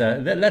 And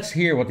let's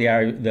hear what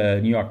the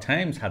New York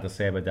Times had to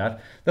say about that.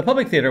 The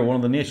Public Theatre, one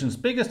of the nation's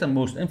biggest and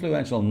most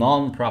influential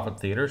non-profit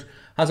theatres,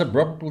 has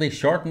abruptly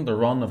shortened the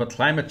run of a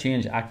climate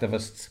change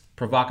activist's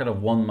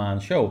provocative one-man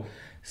show,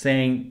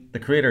 saying the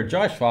creator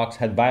Josh Fox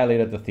had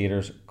violated the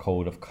theatre's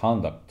code of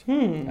conduct.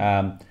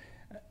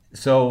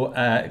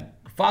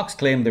 Fox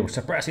claimed they were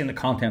suppressing the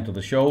content of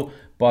the show,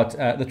 but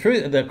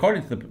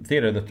according to the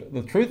theatre,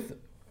 the truth,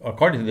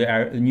 according to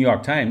the New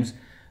York Times,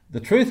 The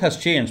Truth Has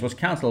Changed was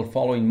cancelled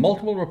following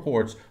multiple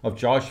reports of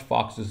Josh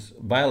Fox's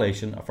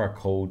violation of our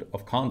code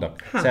of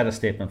conduct, said a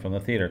statement from the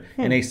theatre.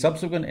 In a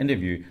subsequent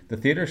interview, the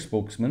theatre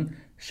spokesman,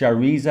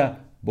 Shariza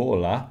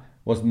Bola,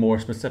 was more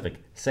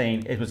specific,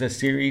 saying it was a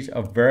series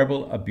of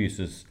verbal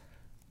abuses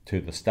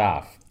to the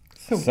staff.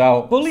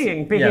 So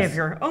bullying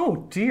behaviour. Yes.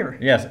 Oh dear.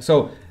 Yes.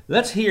 So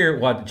let's hear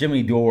what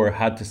Jimmy Dore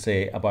had to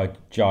say about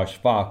Josh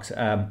Fox.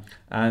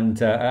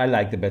 I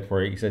like the bit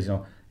where he says,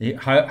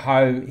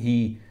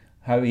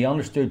 how he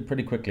understood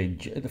pretty quickly.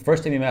 The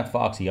first time he met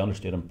Fox, he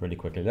understood him pretty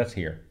quickly. Let's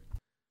hear.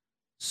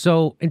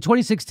 So in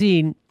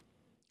 2016,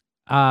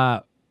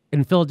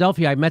 in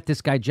Philadelphia, I met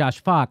this guy,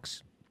 Josh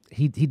Fox.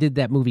 He did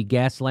that movie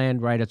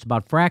Gasland, right? It's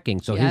about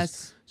fracking. So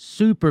he's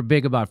super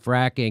big about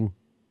fracking.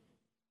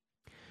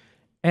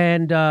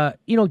 And,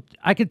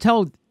 I could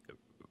tell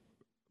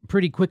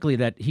pretty quickly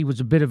that he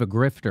was a bit of a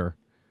grifter,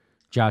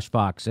 Josh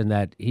Fox, and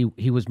that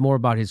he was more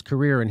about his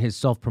career and his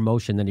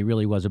self-promotion than he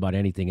really was about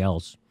anything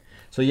else.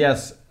 So,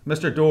 yes,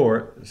 Mr.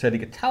 Dore said he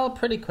could tell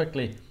pretty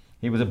quickly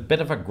he was a bit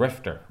of a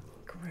grifter.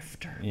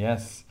 Grifter.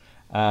 Yes.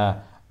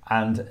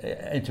 And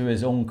into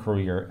his own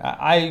career.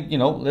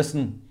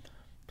 Listen,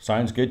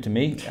 Sounds good to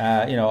me.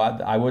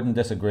 I wouldn't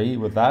disagree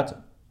with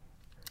that.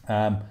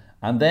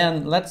 And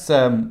then let's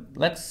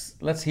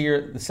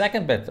hear the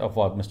second bit of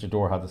what Mr.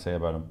 Dorr had to say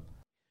about him.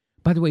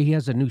 By the way, he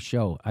has a new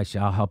show.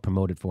 I'll help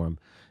promote it for him.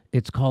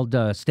 It's called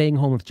Staying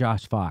Home with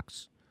Josh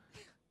Fox.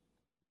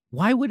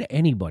 Why would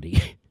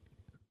anybody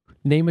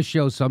name a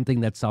show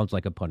something that sounds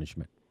like a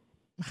punishment?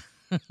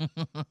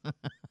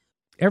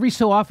 Every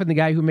so often, the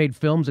guy who made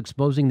films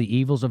exposing the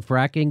evils of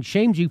fracking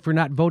shames you for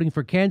not voting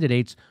for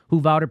candidates who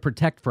vow to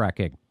protect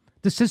fracking.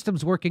 The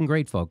system's working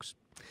great, folks.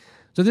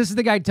 So this is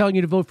the guy telling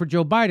you to vote for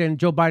Joe Biden.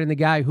 Joe Biden, the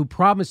guy who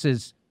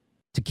promises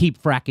to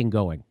keep fracking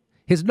going.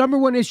 His number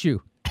one issue.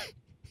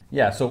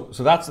 Yeah, so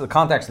that's the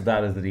context of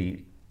that is that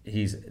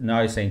he's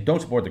now saying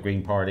don't support the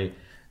Green Party,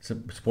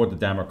 support the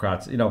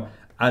Democrats,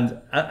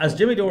 And as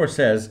Jimmy Dore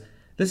says,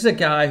 this is a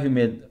guy who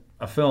made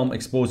a film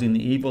exposing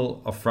the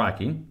evil of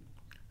fracking,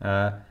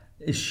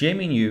 is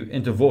shaming you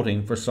into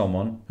voting for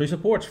someone who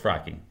supports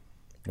fracking,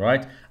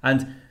 right?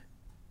 And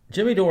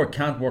Jimmy Dore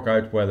can't work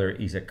out whether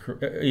he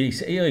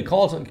accuses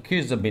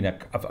of being a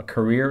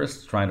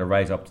careerist trying to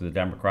rise up to the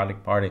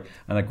Democratic Party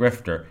and a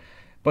grifter.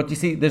 But you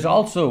see, there's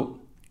also,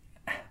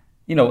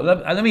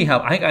 let me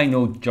help. I think I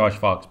know Josh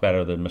Fox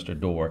better than Mr.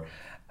 Dore.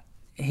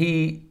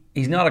 He's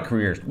not a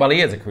careerist. Well,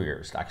 he is a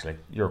careerist, actually.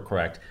 You're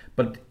correct.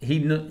 But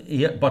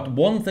but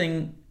one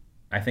thing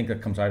I think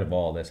that comes out of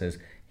all this is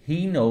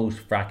he knows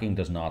fracking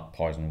does not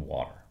poison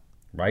water,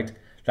 right?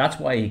 That's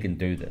why he can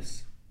do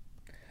this.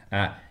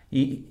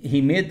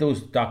 He made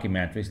those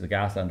documentaries, the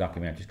Gasland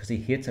documentaries, because he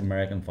hates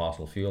American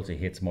fossil fuels. He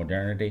hates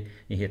modernity.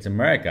 He hates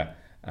America.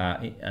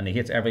 And he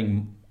hates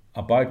everything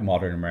about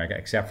modern America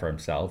except for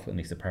himself, and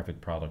he's the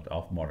perfect product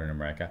of modern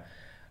America.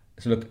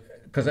 So look,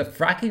 because if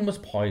fracking was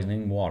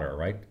poisoning water,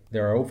 right?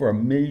 There are over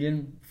 1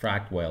 million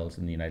fracked wells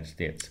in the United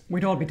States.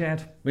 We'd all be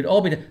dead. We'd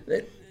all be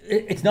dead.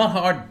 It's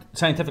not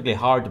scientifically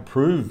hard to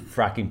prove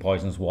fracking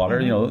poisons water,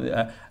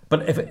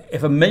 but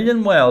if 1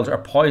 million wells are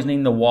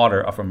poisoning the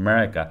water of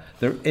America,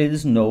 there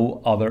is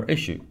no other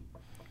issue,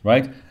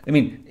 right? I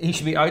mean, he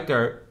should be out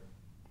there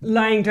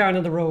lying down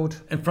on the road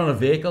in front of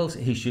vehicles.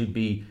 He should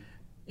be,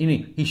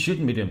 he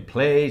shouldn't be doing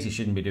plays. He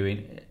shouldn't be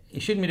doing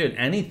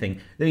anything.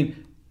 I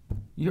mean,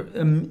 you're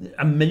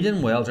 1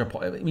 million wells are.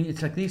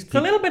 It's like these. It's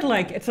a little bit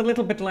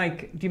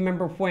like. Do you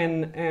remember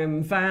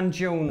when Van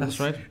Jones? That's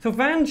right. So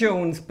Van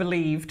Jones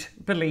believed,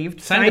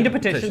 signed a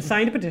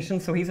petition.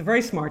 So he's a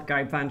very smart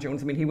guy, Van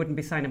Jones. I mean, he wouldn't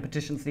be signing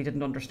petitions that he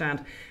didn't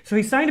understand. So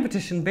he signed a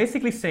petition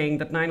basically saying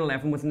that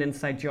 9/11 was an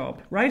inside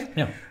job, right?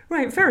 Yeah.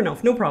 Right. Fair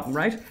enough. No problem.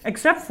 Right.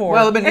 Except for.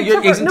 Well,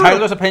 he's entitled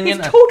to his opinion.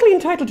 He's totally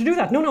entitled to do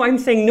that. No, I'm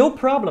saying no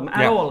problem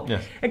at all.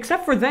 Yes.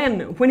 Except for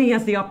then, when he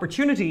has the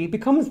opportunity,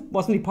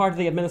 wasn't he part of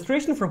the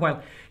administration for a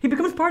while? He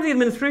becomes part of the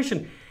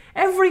administration.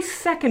 Every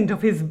second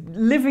of his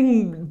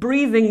living,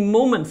 breathing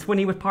moments when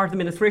he was part of the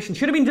administration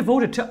should have been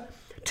devoted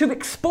to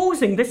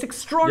exposing this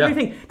extraordinary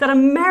thing that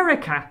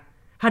America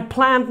had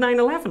planned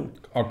 9/11.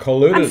 Or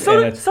colluded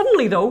in it.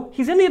 Suddenly, though,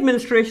 he's in the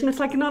administration. It's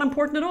like not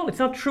important at all. It's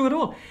not true at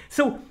all.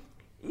 So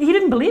he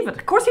didn't believe it.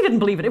 Of course he didn't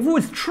believe it. If it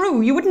was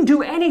true, you wouldn't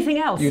do anything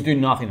else. You do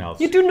nothing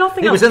else. You do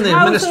nothing else. He was in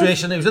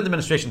the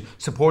administration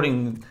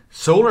supporting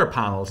solar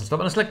panels and stuff.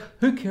 And it's like,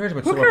 who cares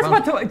about solar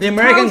panels? The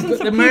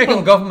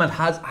American government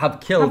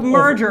have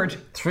murdered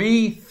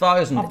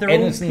 3,000 of their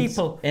innocent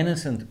people.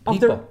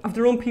 Of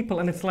their own people.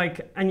 And it's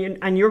like,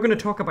 and you're going to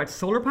talk about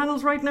solar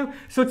panels right now?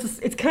 So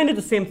it's kind of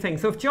the same thing.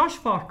 So if Josh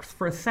Fox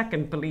for a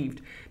second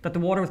believed that the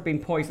water was being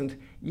poisoned,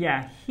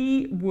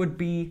 he would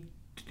be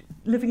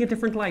living a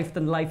different life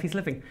than the life he's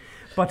living.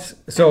 But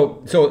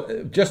so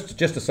just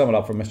to sum it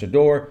up for Mr.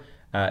 Dore,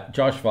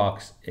 Josh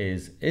Fox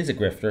is a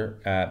grifter,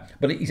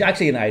 but he's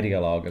actually an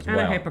ideologue as well.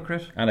 And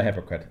a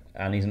hypocrite.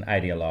 And he's an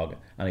ideologue.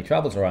 And he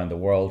travels around the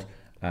world.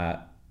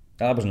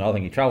 That was another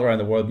thing. He travelled around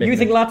the world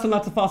using lots and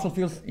lots of fossil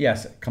fuels.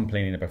 Yes,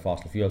 complaining about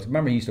fossil fuels.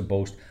 Remember, he used to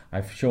boast,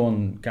 I've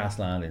shown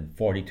Gasland in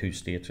 42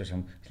 states or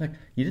something. It's like,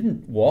 you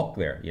didn't walk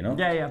there,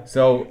 Yeah.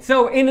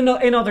 So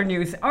in other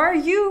news, are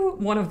you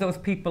one of those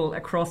people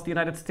across the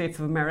United States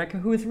of America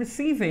who is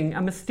receiving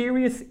a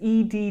mysterious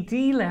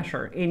EDD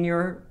letter into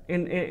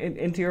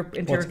your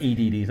What's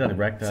EDD? Is that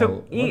erectile?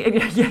 So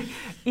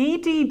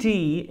EDD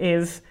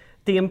is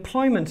the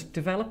Employment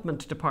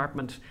Development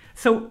Department.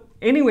 So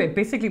anyway,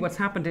 basically what's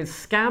happened is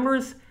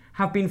scammers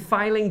have been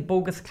filing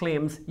bogus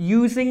claims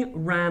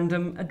using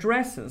random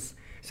addresses.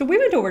 So we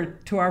went over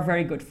to our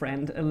very good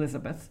friend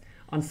Elizabeth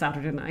on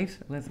Saturday night,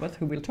 Elizabeth,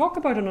 who we'll talk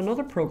about in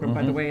another program,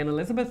 by the way, and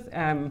Elizabeth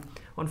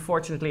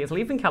unfortunately is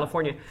leaving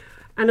California.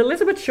 And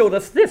Elizabeth showed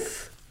us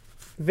this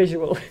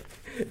visual.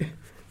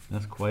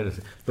 That's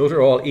those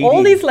are all EDD.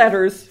 All these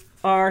letters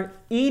are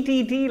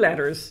EDD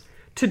letters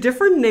to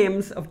different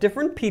names of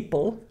different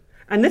people.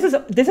 And this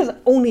is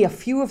only a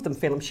few of them,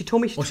 Phelim. She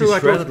told me she threw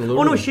out loads.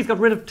 Oh no, she's got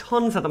rid of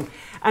tons of them.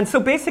 And so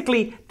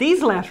basically,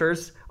 these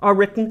letters are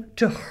written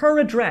to her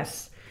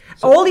address.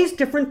 So all these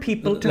different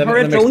people to her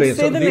address. Don't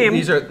say the name.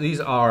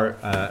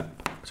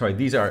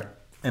 These are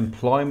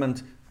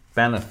employment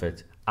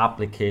benefit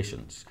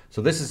applications.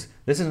 So this is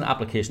an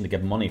application to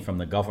get money from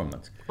the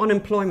government.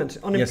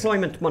 Unemployment money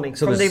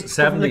so from there's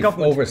the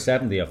government. over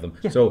 70 of them.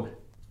 Yeah. So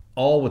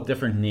all with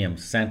different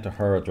names sent to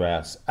her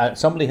address.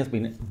 Somebody has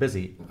been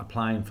busy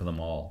applying for them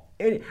all.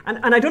 And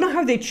I don't know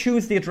how they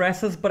choose the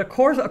addresses, but of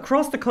course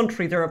across the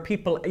country there are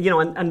people,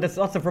 and there's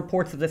lots of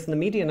reports of this in the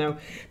media now,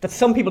 that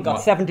some people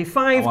got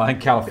 75. Well, I think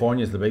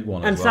California is the big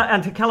one as well.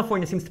 And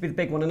California seems to be the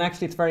big one. And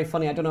actually it's very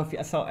funny. I don't know if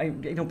you saw,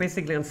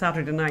 basically on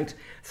Saturday night,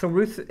 so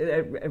Ruth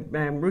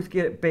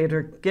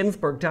Bader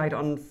Ginsburg died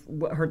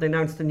they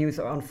announced the news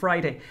on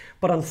Friday.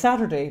 But on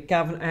Saturday,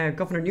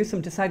 Governor Newsom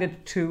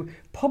decided to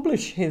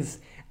publish his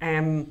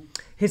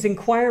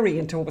inquiry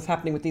into what was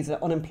happening with these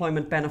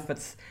unemployment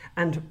benefits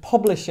and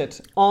publish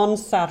it on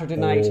Saturday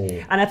night.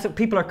 And that's what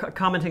people are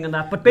commenting on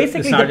that. But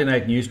basically, the Saturday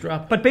night news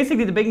drop. But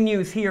basically the big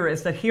news here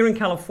is that here in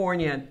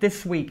California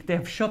this week they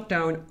have shut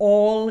down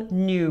all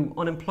new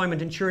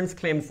unemployment insurance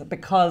claims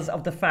because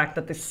of the fact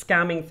that this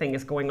scamming thing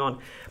is going on.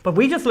 But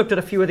we just looked at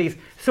a few of these.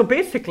 So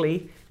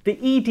basically, the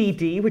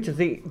EDD, which is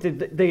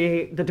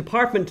the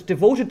department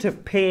devoted to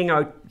paying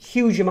out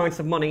huge amounts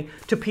of money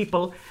to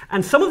people,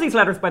 and some of these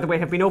letters, by the way,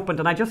 have been opened,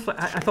 and I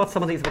thought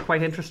some of these were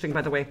quite interesting,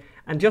 by the way,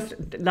 and just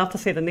not to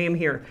say the name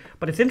here,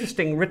 but it's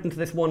interesting, written to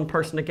this one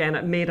person, again,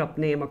 a made-up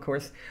name, of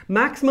course.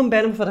 Maximum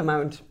benefit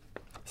amount,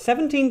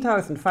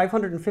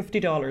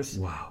 $17,550.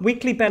 Wow.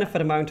 Weekly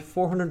benefit amount,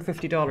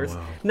 $450.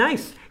 Wow.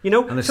 Nice, And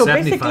there's so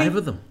 75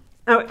 of them.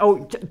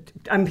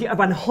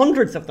 And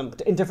hundreds of them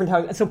in different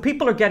houses. So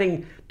people are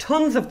getting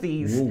tons of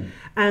these,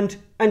 and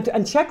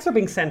checks are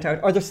being sent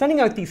out, or they're sending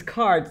out these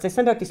cards. They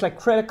send out these like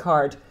credit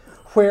card,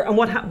 and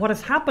what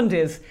has happened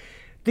is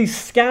these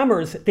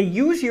scammers, they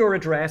use your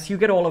address, you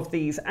get all of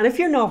these, and if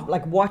you're not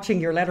like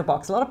watching your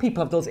letterbox, a lot of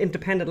people have those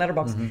independent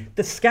letterboxes.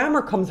 The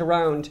scammer comes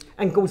around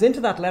and goes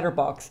into that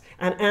letterbox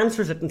and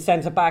answers it and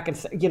sends it back, and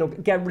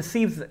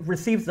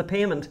receives the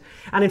payment.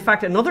 And in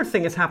fact, another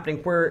thing is happening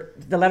where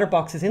the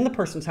letterbox is in the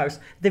person's house.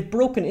 They've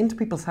broken into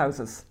people's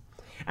houses.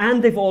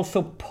 And they've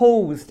also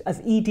posed as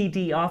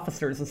EDD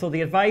officers. And so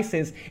the advice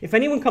is, if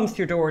anyone comes to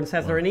your door and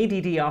says they're an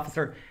EDD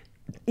officer,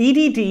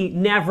 EDD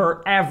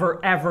never,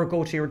 ever, ever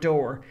go to your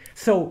door.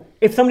 So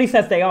if somebody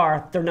says they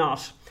are, they're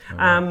not.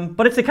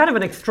 But it's a kind of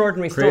an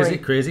extraordinary story.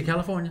 Crazy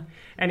California.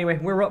 Anyway,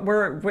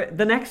 we're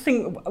the next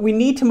thing, we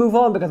need to move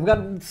on because we've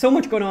got so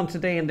much going on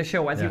today in the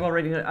show, as you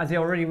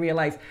already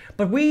realised.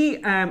 But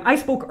I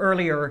spoke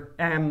earlier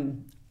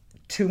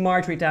to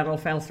Marjorie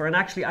Dannenfelser, and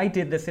actually I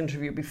did this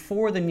interview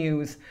before the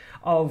news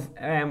of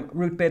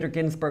Ruth Bader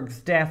Ginsburg's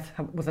death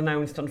was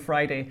announced on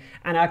Friday.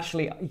 And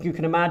actually, you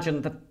can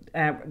imagine that.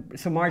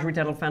 So Marjorie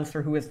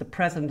Dannenfelser, who is the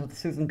president of the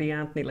Susan B.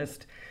 Anthony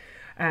list,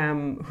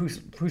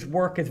 whose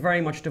work is very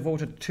much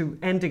devoted to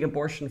ending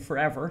abortion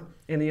forever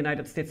in the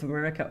United States of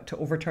America, to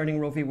overturning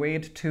Roe v.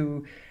 Wade,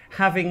 to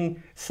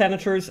having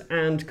senators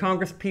and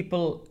Congress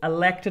people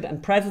elected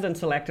and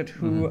presidents elected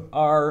who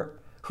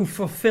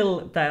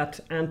fulfill that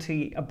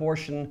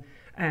anti-abortion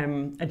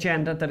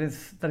agenda that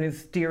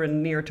is dear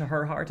and near to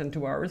her heart and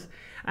to ours.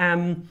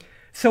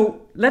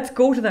 So let's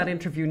go to that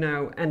interview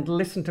now and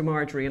listen to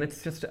Marjorie, and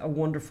it's just a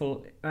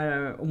wonderful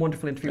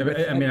interview.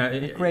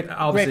 Great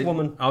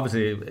woman.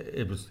 Obviously,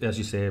 it was, as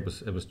you say, it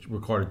was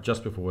recorded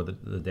just before the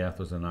death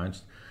was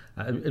announced.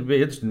 It'll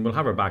be interesting. We'll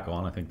have her back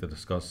on, I think, to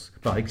discuss.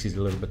 But I think she's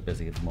a little bit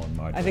busy at the moment,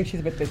 Marjorie. I think she's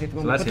a bit busy at the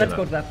moment. But let's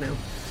go to that now.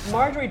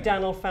 Marjorie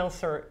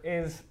Dannenfelser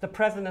is the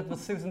president of the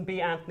Susan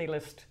B. Anthony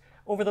list.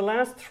 Over the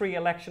last 3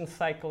 election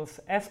cycles,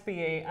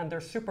 SBA and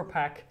their super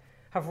PAC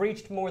have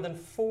reached more than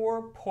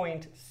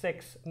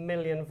 4.6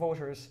 million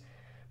voters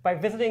by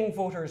visiting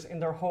voters in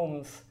their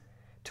homes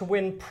to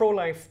win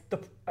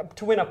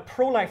a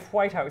pro-life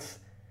White House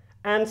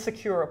and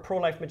secure a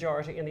pro-life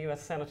majority in the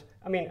US Senate.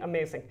 I mean,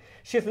 amazing.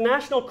 She is the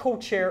national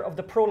co-chair of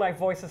the Pro-Life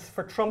Voices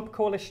for Trump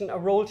coalition, a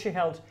role she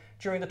held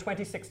during the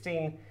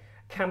 2016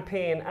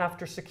 campaign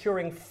after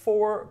securing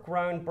 4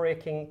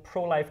 groundbreaking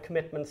pro-life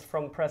commitments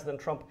from President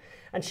Trump.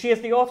 And she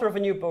is the author of a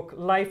new book,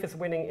 Life is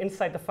Winning: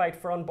 Inside the Fight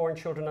for Unborn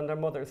Children and Their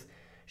Mothers.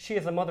 She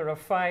is a mother of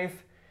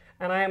 5,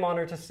 and I am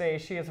honoured to say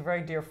she is a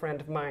very dear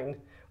friend of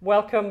mine.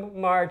 Welcome,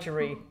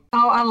 Marjorie.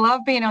 Oh, I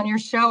love being on your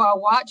show. I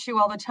watch you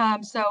all the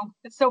time. So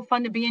it's so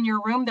fun to be in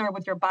your room there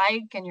with your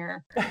bike and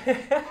your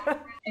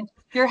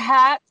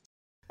hat.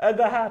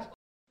 The hat.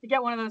 You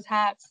get one of those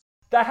hats.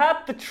 The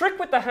hat. The trick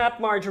with the hat,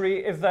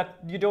 Marjorie, is that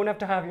you don't have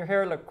to have your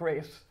hair look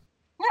great.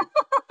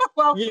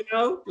 Well,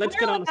 let's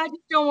get on.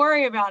 Don't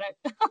worry about it.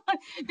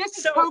 This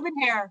is COVID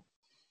hair.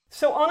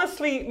 So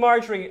honestly,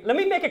 Marjorie, let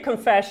me make a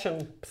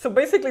confession. So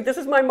basically, this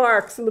is my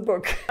marks in the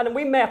book. And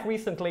we met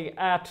recently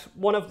at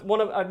one of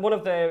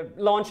the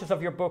launches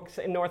of your books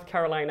in North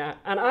Carolina.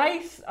 And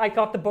I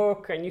got the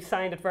book and you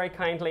signed it very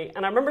kindly.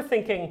 And I remember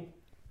thinking,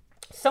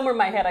 somewhere in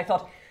my head, I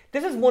thought,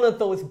 this is one of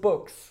those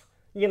books,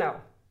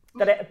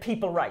 that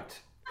people write,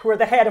 who are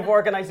the head of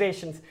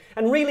organizations.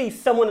 And really,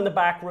 someone in the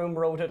back room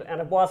wrote it,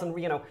 and it wasn't,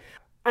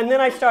 And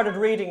then I started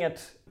reading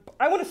it.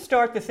 I want to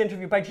start this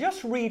interview by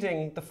just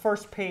reading the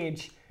first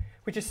page,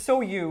 which is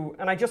so you,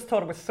 and I just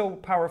thought it was so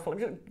powerful.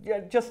 I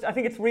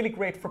think it's really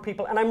great for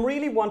people, and I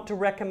really want to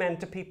recommend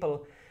to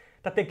people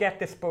that they get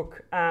this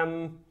book.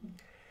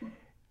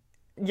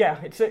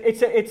 It's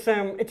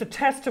a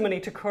testimony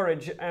to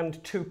courage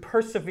and to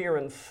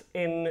perseverance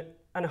in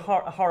a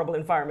horrible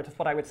environment, is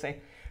what I would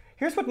say.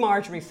 Here's what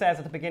Marjorie says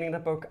at the beginning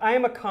of the book. I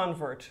am a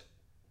convert.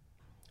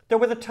 There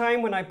was a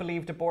time when I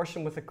believed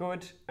abortion was a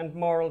good and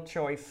moral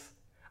choice.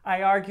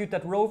 I argued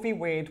that Roe v.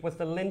 Wade was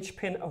the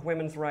linchpin of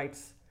women's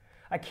rights.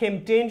 I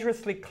came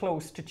dangerously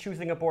close to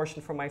choosing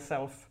abortion for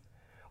myself.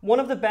 One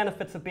of the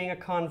benefits of being a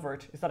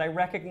convert is that I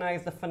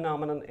recognize the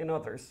phenomenon in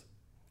others.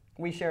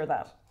 We share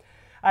that.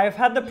 I have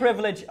had the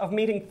privilege of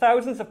meeting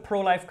thousands of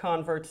pro-life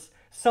converts.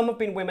 Some have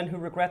been women who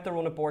regret their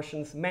own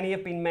abortions. Many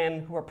have been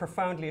men who are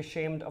profoundly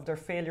ashamed of their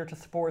failure to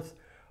support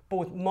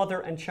both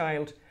mother and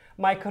child.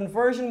 My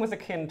conversion was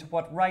akin to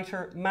what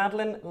writer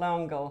Madeleine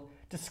L'Engle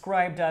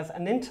described as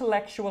an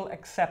intellectual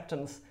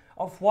acceptance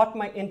of what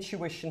my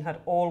intuition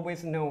had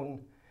always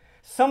known.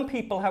 Some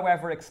people,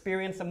 however,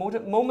 experience a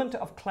moment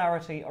of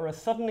clarity or a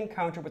sudden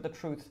encounter with the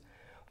truth.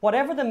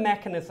 Whatever the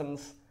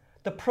mechanisms,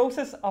 the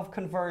process of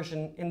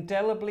conversion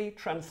indelibly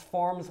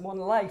transforms one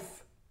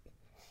life.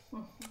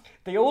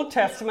 The Old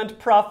Testament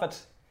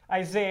prophet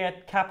Isaiah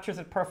captures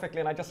it perfectly,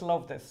 and I just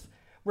love this.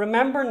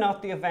 Remember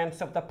not the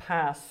events of the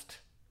past,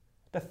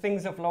 the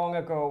things of long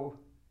ago.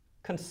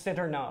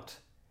 Consider not.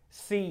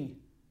 See,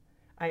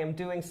 I am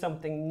doing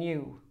something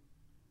new.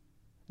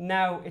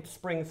 Now it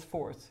springs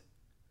forth.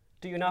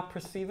 Do you not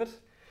perceive it?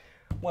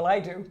 Well, I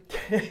do.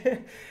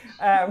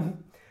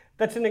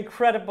 That's an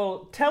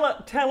incredible... Tell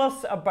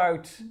us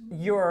about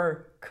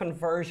your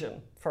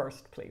conversion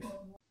first, please.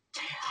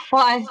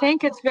 Well, I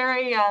think it's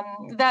very...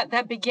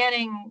 that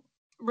beginning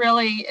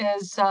really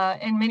is,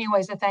 in many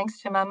ways, a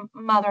thanks to my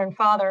mother and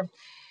father,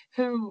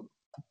 who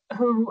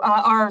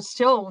are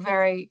still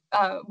very,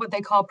 what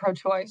they call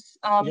pro-choice.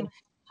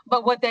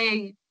 But what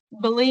they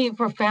believe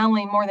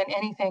profoundly more than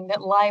anything,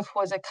 that life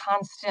was a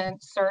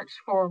constant search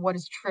for what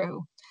is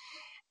true.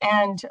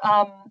 And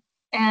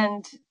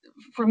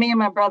for me and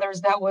my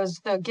brothers, that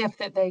was the gift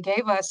that they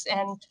gave us.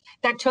 And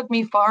that took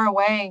me far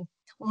away,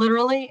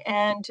 literally,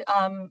 and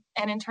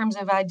in terms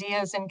of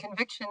ideas and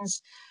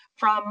convictions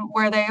from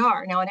where they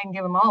are. Now, I didn't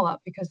give them all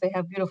up because they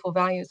have beautiful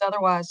values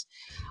otherwise.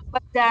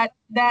 But that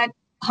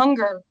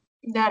hunger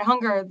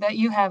that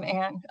you have,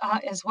 Anne,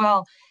 as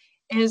well,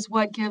 is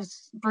what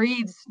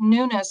breathes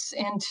newness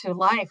into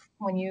life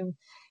when you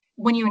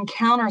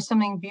encounter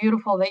something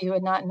beautiful that you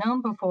had not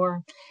known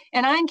before.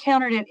 And I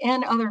encountered it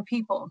in other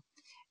people.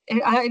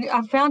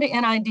 I found it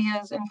in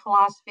ideas and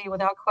philosophy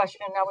without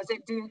question. I was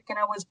at Duke and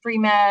I was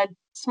pre-med,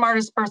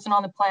 smartest person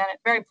on the planet,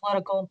 very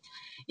political,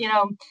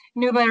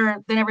 knew better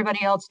than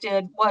everybody else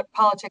did what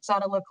politics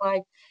ought to look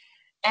like.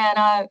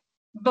 And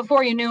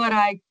before you knew it,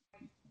 I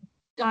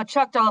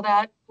chucked all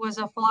that, was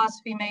a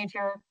philosophy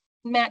major,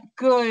 met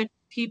good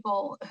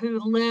people who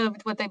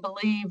lived what they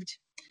believed,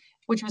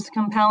 which was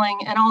compelling,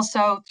 and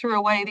also threw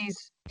away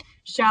these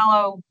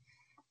shallow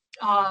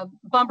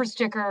bumper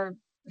sticker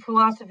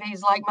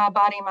philosophies like my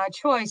body, my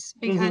choice,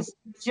 because it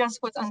just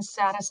was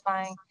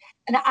unsatisfying.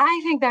 And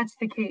I think that's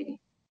the key.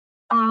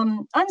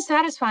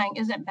 Unsatisfying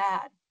isn't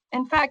bad.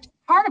 In fact,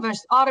 part of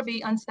us ought to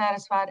be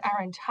unsatisfied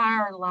our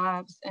entire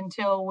lives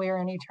until we're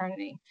in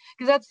eternity,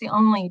 because that's the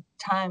only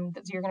time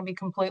that you're going to be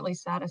completely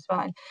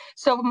satisfied.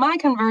 So my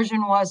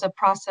conversion was a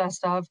process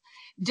of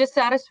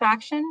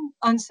dissatisfaction,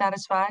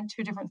 unsatisfied,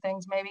 two different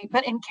things maybe,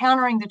 but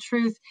encountering the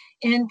truth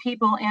in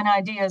people and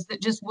ideas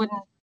that just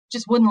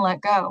wouldn't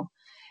let go.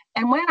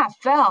 And when I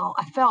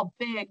fell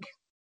big,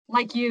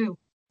 like you,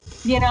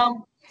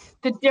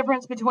 the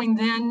difference between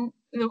then,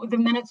 the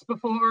minutes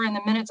before and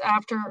the minutes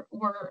after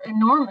were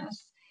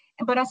enormous,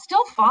 but I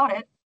still fought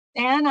it.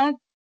 And I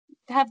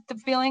have the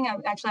feeling, I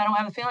don't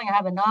have a feeling, I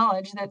have a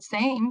knowledge that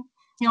same,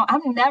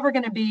 I'm never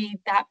going to be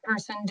that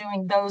person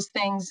doing those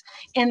things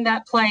in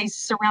that place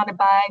surrounded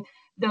by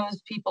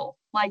those people.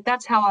 Like,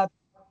 that's how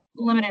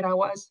limited I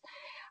was.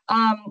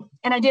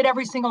 And I did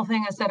every single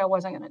thing I said I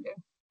wasn't going to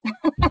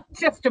do.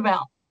 Just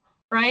about,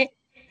 right?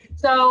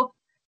 So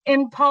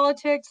in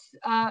politics,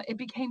 it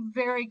became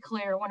very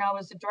clear when I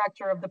was the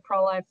director of the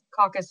pro-life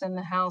caucus in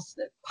the House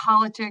that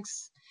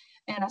politics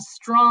and a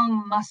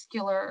strong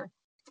muscular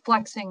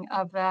flexing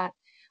of that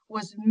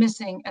was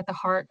missing at the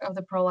heart of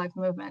the pro-life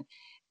movement.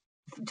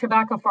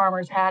 Tobacco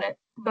farmers had it,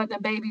 but the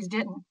babies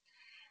didn't.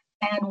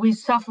 And we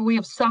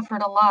have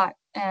suffered a lot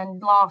and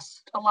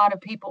lost a lot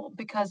of people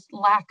because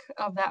lack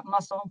of that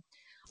muscle.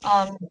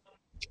 I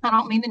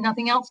don't mean that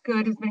nothing else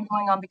good has been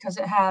going on, because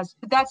it has,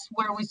 but that's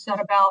where we set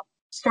about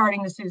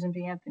starting the Susan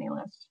B. Anthony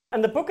list.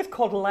 And the book is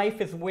called Life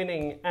is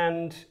Winning,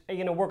 and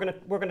we're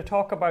gonna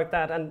talk about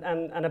that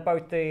and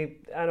about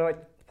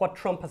what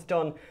Trump has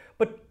done.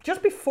 But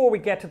just before we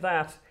get to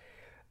that,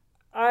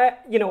 I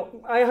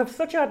have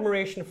such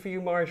admiration for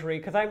you, Marjorie,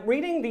 because I'm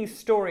reading these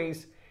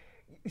stories.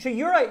 So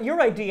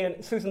your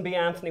idea, Susan B.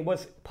 Anthony,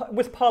 was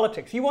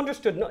politics. You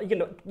understood,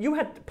 you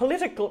had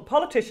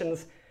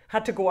politicians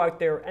had to go out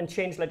there and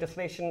change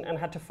legislation and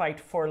had to fight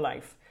for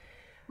life.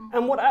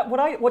 And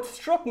what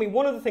struck me,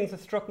 one of the things that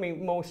struck me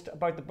most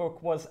about the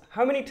book was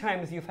how many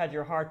times you've had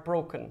your heart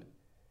broken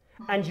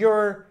and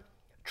your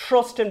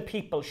trust in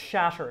people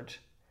shattered.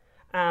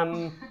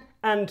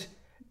 And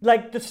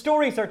like the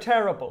stories are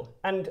terrible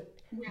and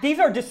these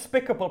are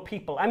despicable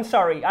people. I'm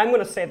sorry, I'm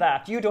going to say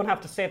that. You don't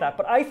have to say that.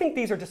 But I think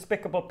these are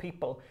despicable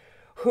people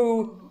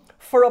who,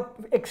 for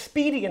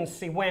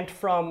expediency, went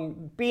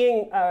from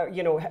being,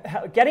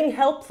 getting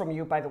help from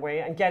you, by the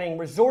way, and getting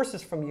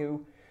resources from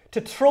you,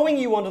 to throwing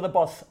you under the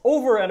bus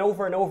over and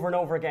over and over and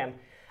over again.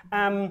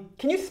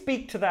 Can you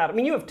speak to that? I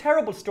mean, you have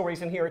terrible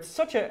stories in here. It's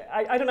such a,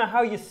 I don't know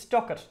how you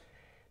stuck it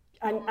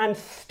and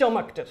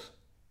stomached it.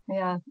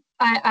 Yeah,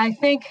 I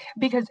think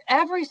because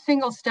every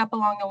single step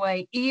along the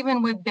way,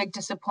 even with big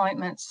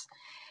disappointments,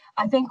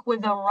 I think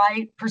with the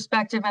right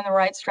perspective and the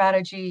right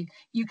strategy,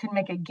 you can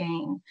make a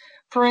gain.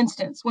 For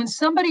instance, when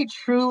somebody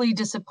truly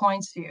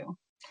disappoints you,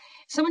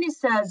 somebody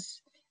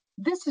says,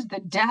 this is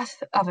the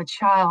death of a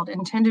child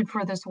intended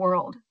for this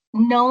world.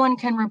 No one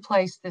can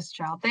replace this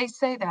child. They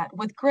say that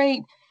with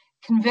great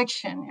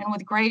conviction and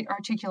with great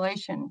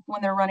articulation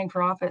when they're running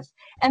for office.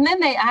 And then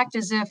they act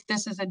as if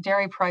this is a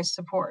dairy price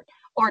support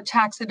or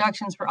tax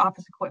deductions for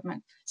office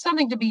equipment,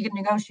 something to be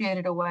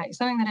negotiated away,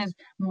 something that is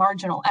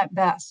marginal at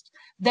best.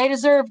 They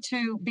deserve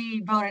to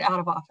be voted out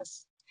of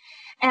office.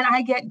 And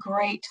I get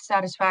great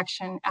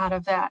satisfaction out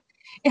of that.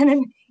 In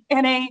a,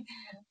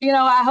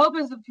 I hope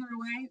it's a pure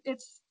way.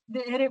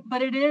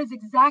 But it is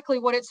exactly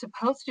what it's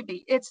supposed to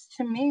be. It's,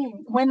 to me,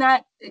 when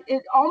that,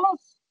 it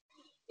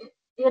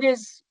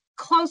is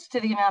close to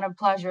the amount of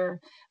pleasure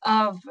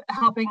of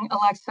helping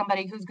elect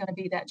somebody who's going to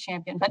be that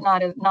champion, but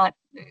not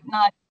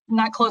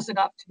close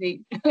enough to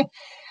be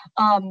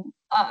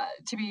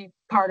to be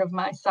part of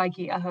my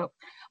psyche, I hope.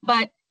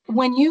 But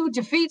when you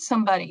defeat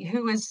somebody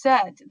who has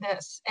said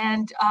this,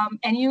 and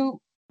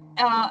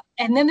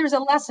then there's a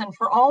lesson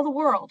for all the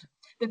world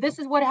that this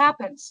is what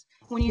happens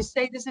when you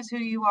say this is who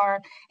you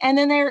are, and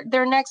then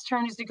their next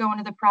turn is to go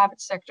into the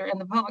private sector,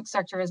 and the public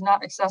sector is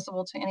not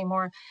accessible to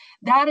anymore.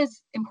 That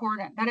is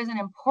important. That is an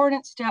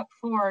important step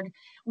forward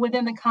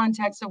within the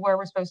context of where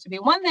we're supposed to be.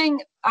 One thing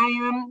I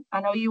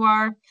know you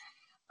are,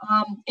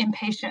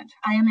 impatient.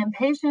 I am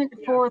impatient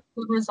for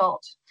the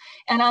result,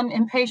 and I'm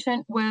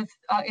impatient with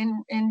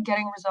in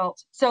getting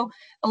results. So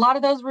a lot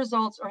of those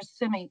results are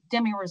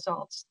demi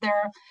results.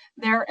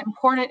 They're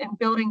important in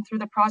building through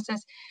the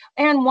process.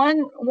 And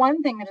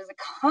one thing that is a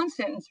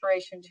constant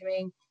inspiration to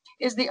me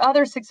is the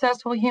other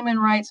successful human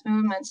rights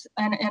movements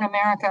in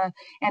America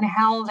and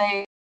how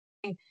they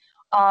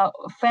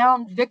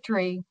found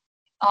victory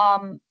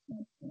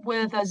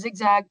with a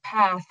zigzag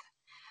path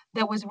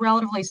that was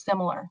relatively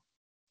similar.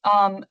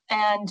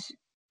 And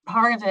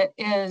part of it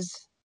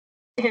is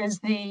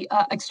the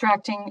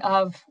extracting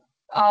of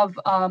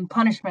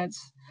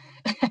punishments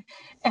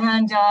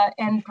and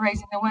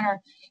praising the winner.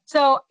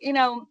 So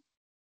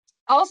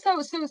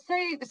also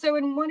so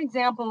in one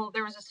example,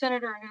 there was a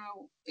senator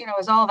who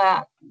is all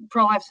that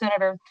pro-life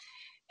senator,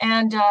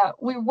 and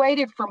we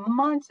waited for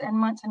months and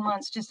months and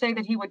months to say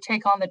that he would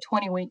take on the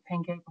 20-week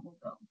pain-capable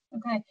bill.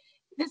 Okay,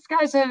 this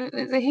guy's a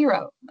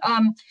hero.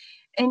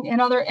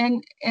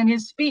 And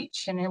his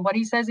speech and what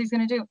he says he's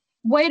going to do,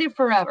 waited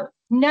forever,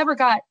 never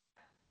got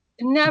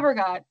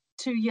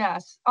to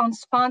yes on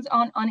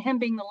him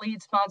being the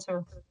lead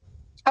sponsor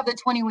of the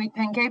 20-week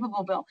pain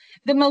capable bill.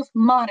 The most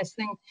modest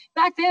thing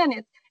back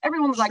then,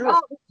 everyone was like, oh,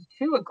 this is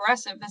too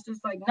aggressive. This is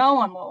like, no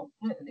one will,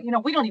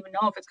 we don't even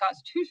know if it's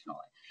constitutional.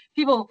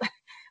 People,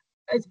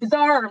 it's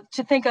bizarre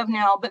to think of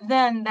now, but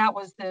then that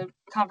was the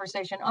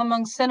conversation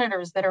among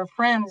senators that are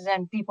friends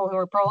and people who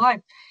are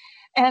pro-life.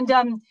 And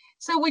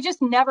so we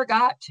just never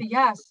got to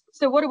yes.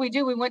 So what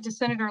do? We went to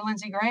Senator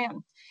Lindsey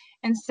Graham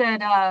and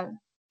said,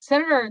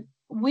 Senator,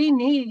 we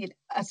need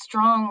a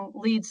strong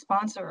lead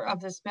sponsor of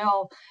this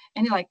bill.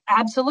 And he's like,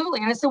 absolutely.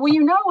 And I said, well,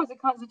 as a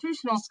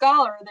constitutional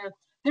scholar,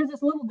 there's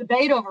this little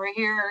debate over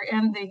here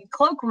in the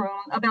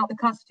cloakroom about the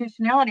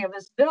constitutionality of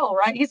this bill,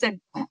 right? He said,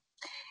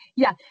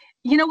 yeah,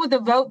 with the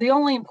vote, the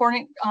only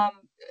important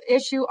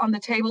issue on the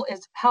table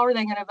is how are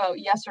they going to vote,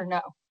 yes or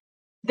no?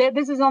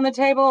 This is on the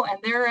table, and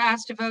they're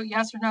asked to vote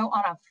yes or no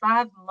on a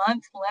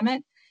 5-month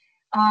limit.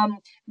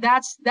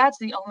 That's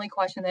the only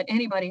question that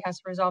anybody has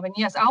to resolve. And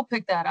yes, I'll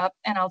pick that up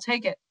and I'll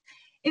take it.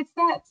 It's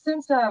that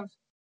sense of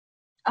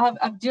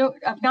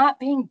not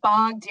being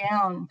bogged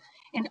down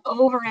in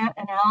over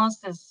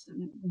analysis,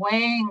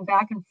 weighing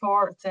back and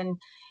forth, and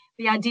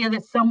the idea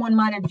that someone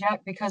might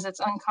object because it's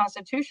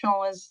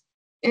unconstitutional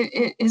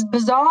is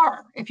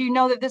bizarre. If you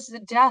know that this is a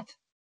death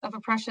of a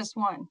precious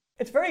one.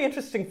 It's very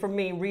interesting for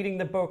me reading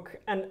the book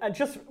and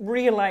just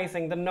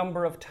realizing the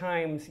number of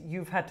times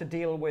you've had to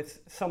deal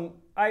with some,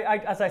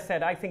 as I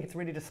said, I think it's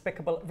really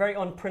despicable, very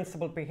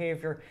unprincipled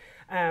behavior.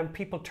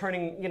 People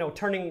turning,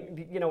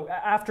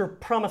 after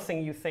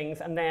promising you things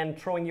and then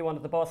throwing you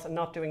under the bus and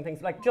not doing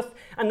things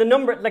and the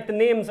number, the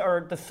names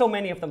there's so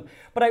many of them.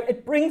 But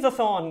it brings us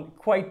on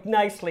quite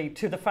nicely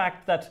to the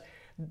fact that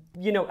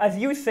you know, as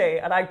you say,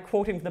 and I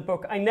quote him from the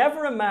book, I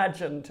never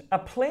imagined a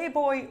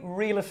playboy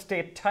real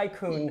estate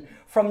tycoon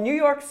from New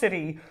York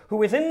City who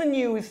was in the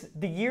news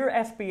the year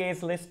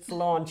SBA's lists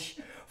launch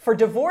for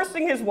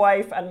divorcing his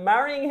wife and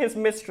marrying his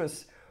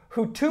mistress,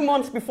 who 2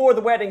 months before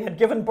the wedding had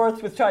given birth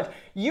to his child.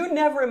 You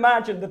never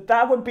imagined that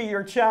that would be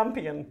your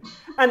champion.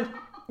 And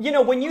you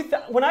know,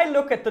 when I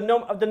look at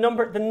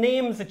the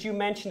names that you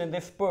mention in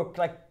this book,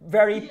 like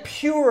very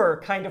pure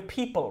kind of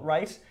people,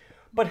 right?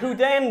 But who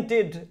then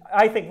did,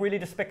 I think, really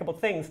despicable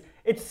things.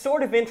 It's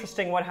sort of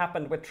interesting what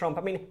happened with Trump.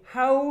 I mean,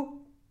 how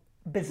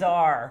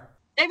bizarre.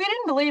 If you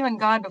didn't believe in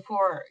God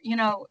before, you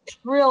know, it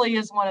really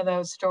is one of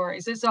those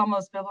stories. It's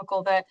almost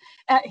biblical that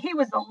he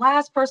was the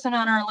last person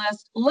on our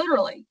list,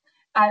 literally.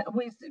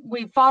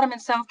 We fought him in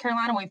South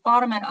Carolina. We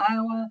fought him in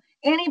Iowa.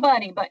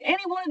 Anybody, but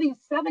any one of these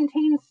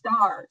 17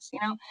 stars, you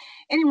know,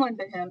 anyone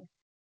but him.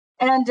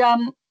 And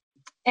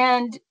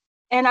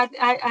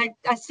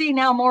I see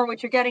now more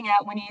what you're getting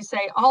at when you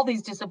say all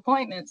these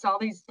disappointments, all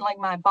these, like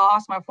my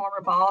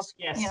former boss,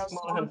 yes, you know,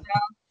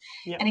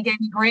 yep. And it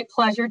gave me great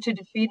pleasure to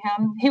defeat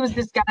him. He was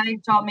this guy who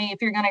taught me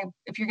if you're gonna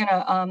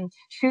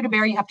shoot a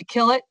bear, you have to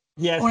kill it.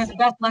 Yes. One of the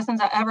best lessons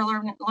I ever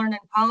learned in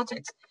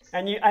politics.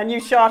 And you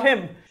shot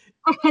him.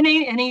 and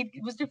he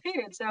was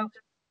defeated. So,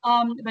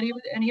 but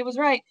he was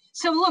right.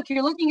 So look,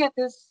 you're looking at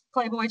this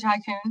Playboy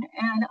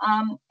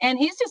tycoon, and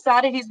he's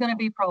decided he's going to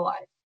be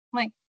pro-life. I'm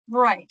like,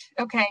 right,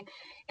 okay.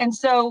 And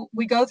so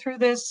we go through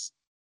this.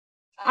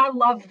 I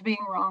loved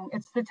being wrong.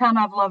 It's the time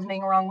I've loved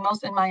being wrong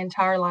most in my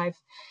entire life.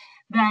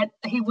 That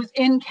he was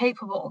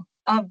incapable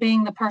of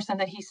being the person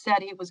that he said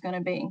he was going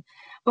to be.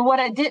 But what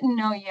I didn't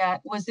know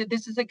yet was that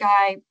this is a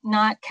guy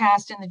not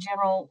cast in the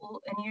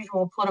general and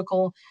usual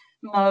political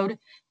mode.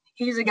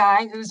 He's a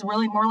guy who's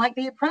really more like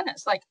The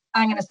Apprentice. Like,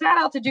 I'm going to set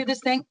out to do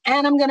this thing,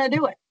 and I'm going to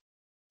do it.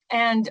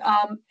 And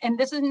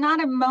this is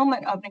not a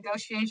moment of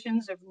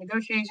negotiations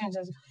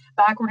as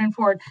backward and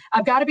forward.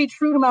 I've got to be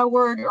true to my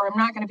word, or I'm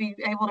not going to be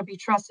able to be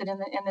trusted in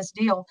this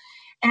deal.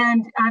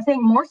 And I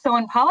think more so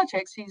in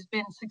politics, he's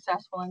been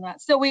successful in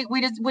that. So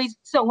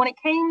so when it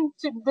came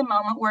to the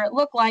moment where it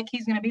looked like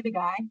he's going to be the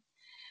guy,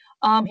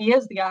 he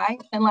is the guy,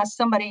 unless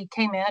somebody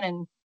came in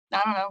and,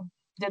 I don't know,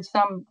 did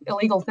some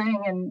illegal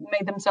thing and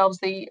made themselves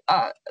the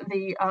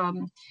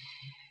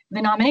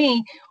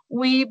nominee.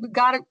 We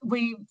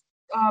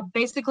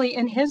basically,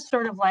 in his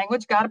sort of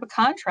language, got up a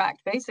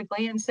contract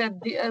basically and said,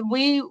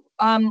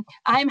 I'm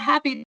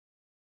happy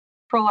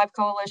pro-life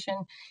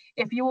coalition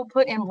if you will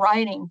put in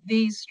writing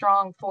these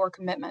strong 4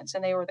 commitments.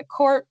 And they were the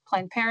court,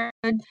 Planned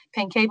Parenthood,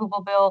 Pain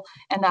Capable Bill,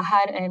 and the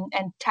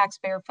and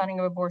taxpayer funding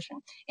of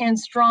abortion in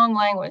strong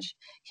language.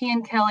 He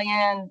and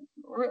Kellyanne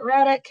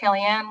read it.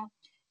 Kellyanne,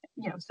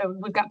 you know, so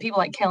we've got people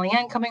like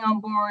Kellyanne coming on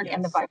board, yes,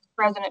 and the Vice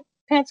President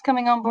Pence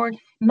coming on board,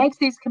 makes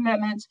these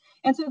commitments.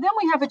 And so then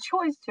we have a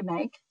choice to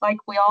make, like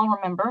we all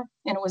remember,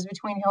 and it was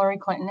between Hillary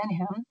Clinton and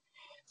him.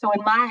 So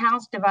in my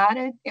house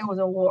divided, it was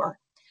a war.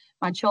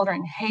 My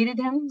children hated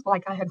him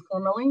like I had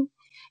formerly,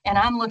 and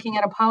I'm looking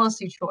at a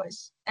policy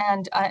choice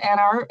and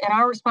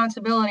our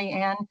responsibility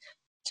and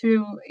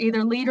to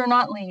either lead or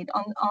not lead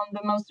on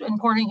the most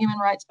important human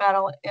rights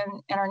battle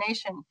in our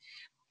nation.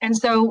 And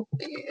so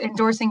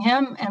endorsing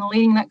him and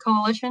leading that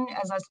coalition,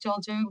 as I still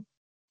do,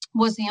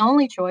 was the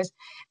only choice.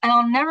 And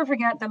I'll never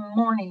forget the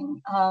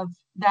morning of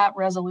that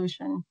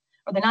resolution,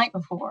 or the night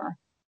before.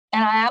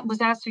 And I was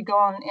asked to go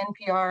on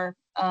NPR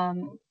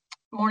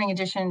Morning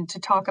Edition to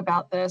talk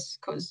about this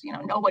because, you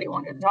know, nobody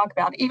wanted to talk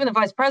about it. Even the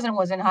vice president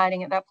was in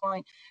hiding at that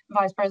point, the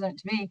vice president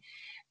to be.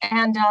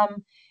 And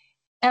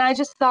I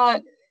just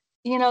thought,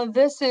 you know,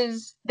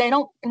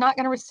 not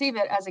going to receive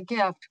it as a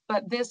gift,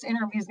 but this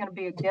interview is going to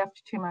be a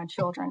gift to my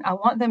children. I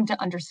want them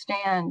to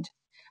understand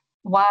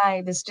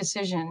why this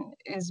decision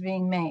is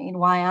being made,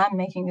 why I'm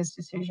making this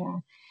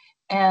decision,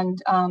 and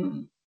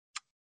why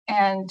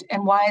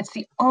it's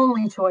the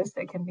only choice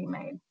that can be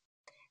made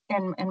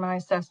in my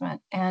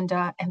assessment. And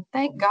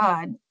thank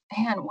God,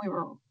 man, we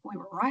were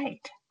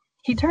right.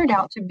 He turned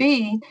out to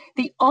be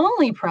the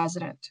only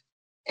president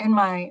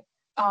the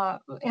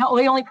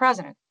only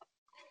president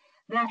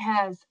that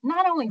has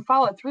not only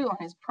followed through on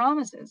his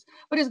promises,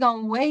 but has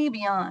gone way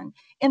beyond.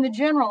 In the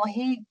general,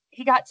 he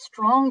got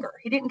stronger.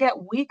 He didn't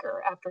get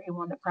weaker after he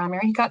won the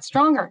primary. He got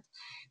stronger.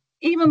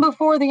 Even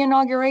before the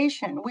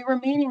inauguration, we were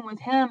meeting with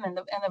him and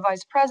the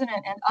vice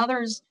president and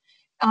others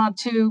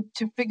to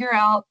figure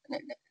out,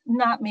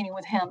 not meeting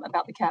with him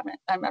about the cabinet,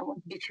 I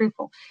want to be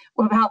truthful,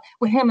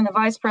 with him and the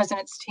vice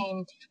president's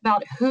team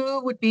about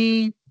who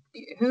the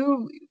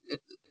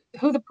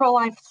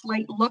pro-life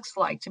slate looks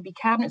like to be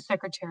cabinet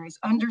secretaries,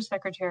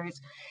 undersecretaries,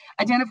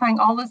 identifying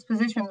all those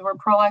positions where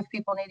pro-life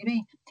people need to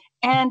be,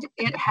 and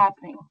it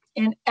happening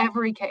in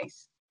every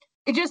case.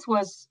 It just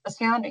was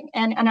astounding.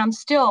 And I'm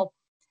still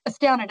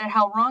astounded at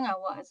how wrong I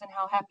was and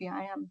how happy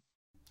I am.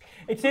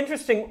 It's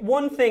interesting.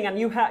 One thing, and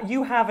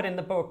you have it in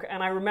the book,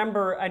 and I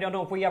remember, I don't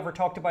know if we ever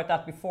talked about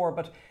that before,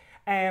 but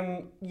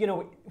you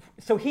know,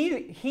 so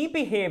he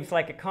behaves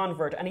like a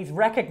convert and he's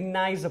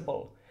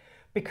recognizable.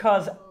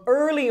 because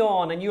early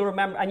on, and you'll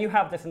remember, and you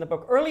have this in the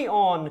book, early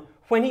on,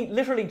 when he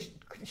literally,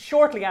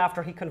 shortly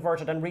after he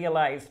converted and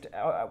realized,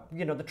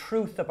 the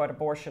truth about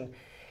abortion,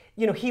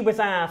 he was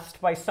asked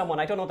by someone,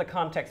 I don't know the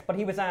context, but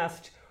he was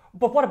asked,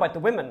 but what about the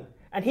women?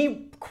 And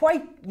he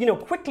quite,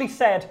 quickly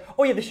said,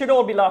 oh yeah, they should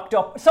all be locked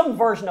up, some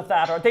version of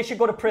that, or they should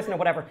go to prison or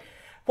whatever.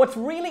 What's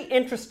really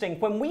interesting,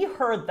 when we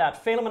heard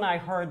that, Phelim and I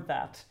heard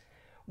that,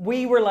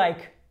 we were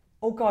like,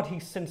 oh God,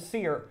 he's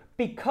sincere.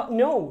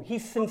 No,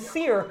 he's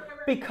sincere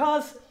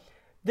because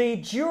the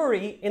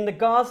jury in the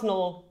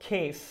Gosnell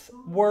case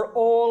were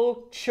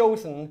all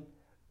chosen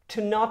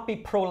to not be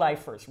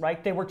pro-lifers,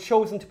 right? They were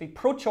chosen to be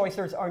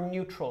pro-choicers or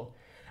neutral.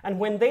 And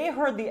when they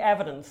heard the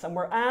evidence and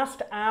were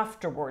asked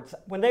afterwards,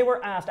 when they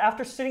were asked,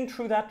 after sitting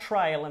through that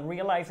trial and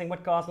realizing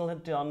what Gosnell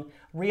had done,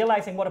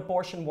 realizing what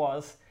abortion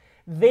was,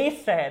 they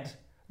said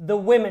the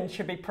women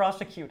should be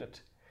prosecuted.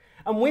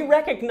 And we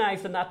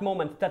recognized in that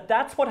moment that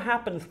that's what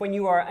happens when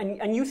you are,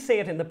 and you say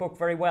it in the book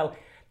very well,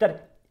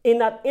 that in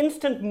that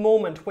instant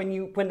moment when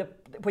you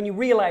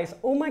realize,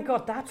 oh my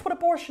God, that's what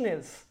abortion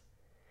is.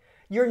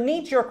 Your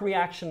knee-jerk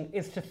reaction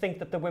is to think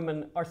that the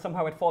women are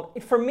somehow at fault.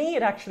 For me,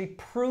 it actually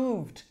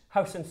proved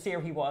how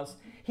sincere he was.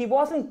 He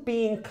wasn't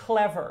being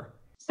clever.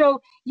 So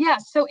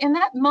in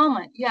that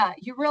moment,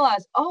 you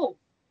realize, oh,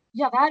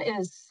 yeah, that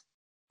is,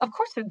 of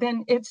course,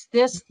 then it's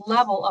this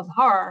level of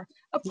horror.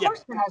 Of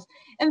course it has.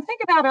 And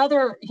think about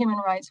other human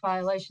rights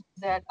violations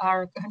that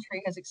our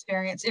country has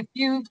experienced. If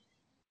you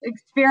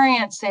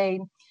experience the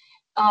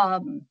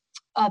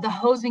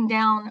hosing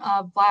down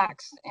of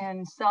Blacks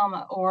in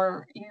Selma,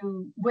 or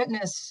you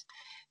witness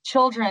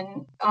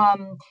children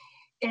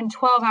in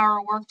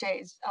 12-hour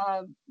workdays,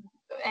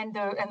 and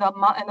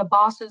the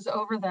bosses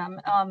over them,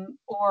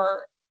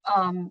 or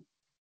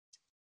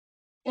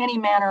any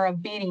manner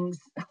of beatings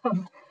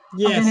of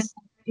innocent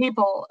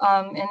people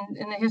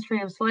in the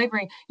history of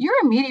slavery, your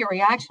immediate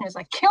reaction is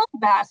like, kill the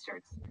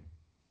bastards,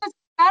 get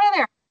out of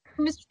there.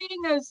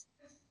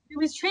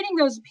 Mistreating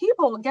those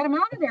people, get them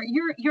out of there.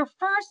 Your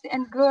first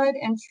and good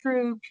and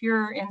true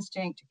pure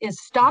instinct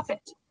is stop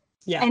it,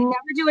 and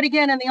never do it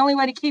again. And the only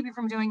way to keep you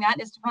from doing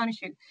that is to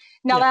punish you.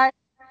 Now that's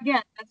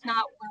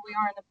not where we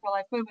are in the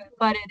pro-life movement,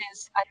 but it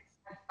is.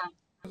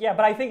 Yeah,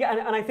 but I think,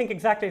 and I think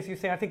exactly as you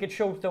say, I think it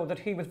shows though that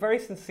he was very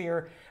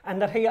sincere,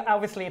 and that he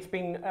obviously, it's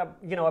been a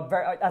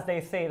very, as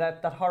they say,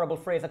 that horrible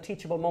phrase, a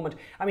teachable moment.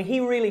 I mean, he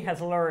really has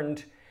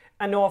learned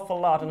an awful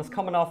lot and has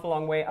come an awful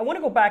long way. I want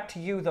to go back to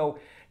you though.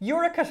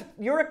 You're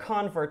a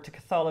convert to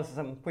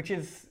Catholicism, which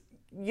is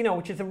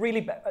a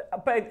really,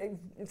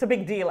 it's a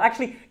big deal.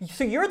 Actually,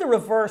 so you're the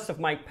reverse of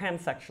Mike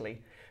Pence,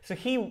 actually. So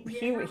he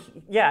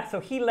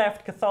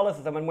left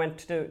Catholicism and went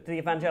to the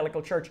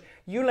evangelical church.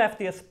 You left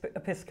the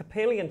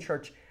Episcopalian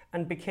church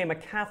and became a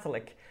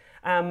Catholic.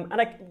 By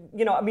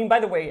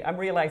the way, I'm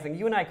realizing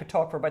you and I could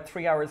talk for about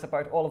 3 hours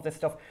about all of this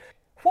stuff.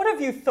 What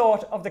have you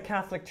thought of the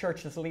Catholic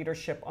Church's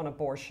leadership on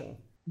abortion?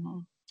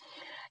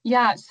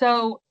 Yeah,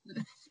 so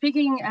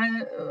speaking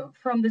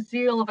from the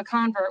zeal of a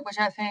convert, which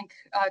I think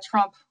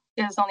Trump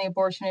is on the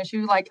abortion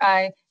issue, like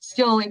I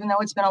still, even though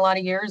it's been a lot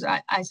of years,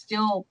 I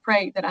still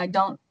pray that I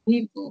don't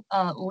leave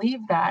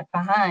that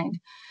behind.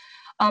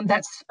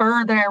 That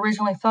spur that I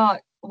originally thought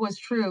was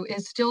true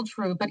is still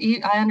true, but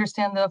I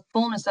understand the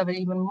fullness of it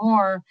even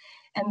more.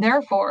 And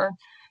therefore,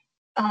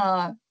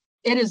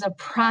 it is a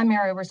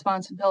primary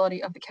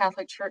responsibility of the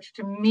Catholic Church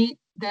to meet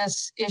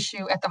this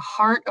issue at the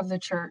heart of the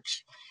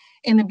church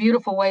in the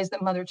beautiful ways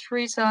that Mother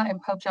Teresa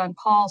and Pope John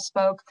Paul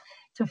spoke,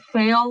 to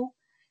fail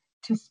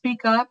to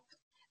speak up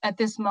at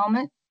this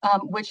moment,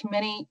 which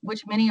many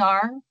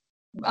are.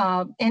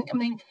 And I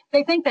mean,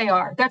 they think they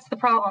are. That's the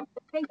problem.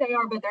 They think they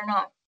are, but they're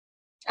not.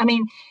 I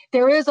mean,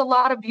 there is a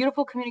lot of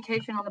beautiful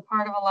communication on the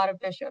part of a lot of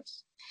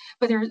bishops,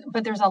 but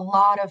there's a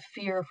lot of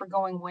fear for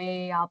going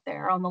way out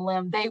there on the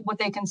limb. What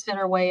they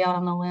consider way out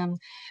on the limb,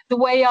 the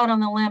way out on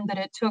the limb that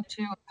it took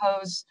to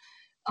oppose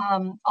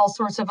all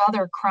sorts of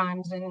other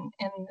crimes in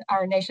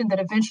our nation that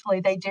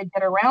eventually they did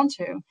get around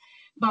to.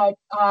 But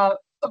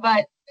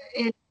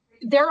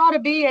there ought to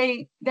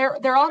be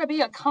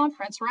a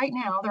conference right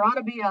now. There ought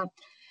to be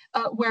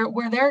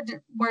where they're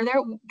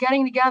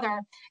getting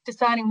together,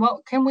 deciding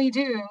what can we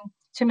do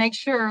to make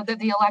sure that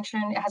the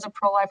election has a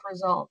pro-life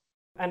result.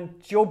 And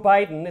Joe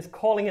Biden is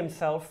calling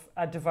himself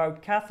a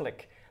devout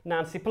Catholic.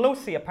 Nancy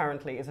Pelosi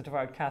apparently is a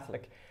devout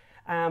Catholic.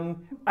 Go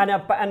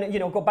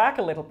back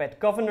a little bit.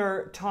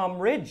 Governor Tom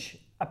Ridge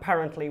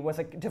apparently was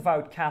a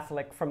devout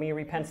Catholic from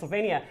Erie,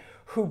 Pennsylvania,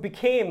 who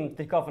became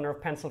the governor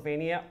of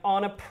Pennsylvania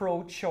on a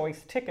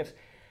pro-choice ticket.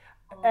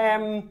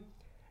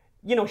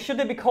 Should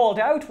they be called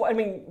out? I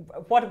mean,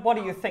 what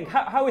do you think?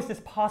 How is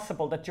this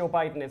possible that Joe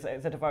Biden is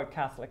a devout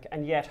Catholic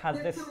and yet has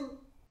this?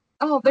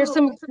 There's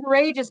some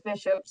courageous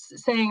bishops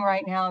saying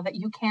right now that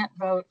you can't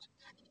vote.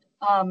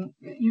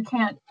 You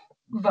can't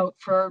vote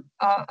for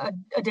a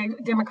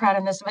Democrat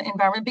in this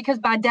environment because,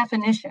 by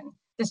definition,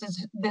 this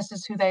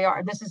is who they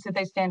are. This is who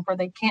they stand for.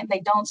 They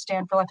don't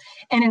stand for life.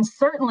 And in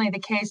certainly the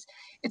case,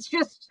 it's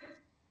just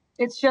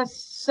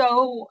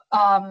so.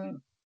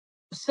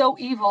 so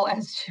evil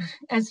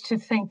as to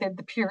think that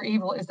the pure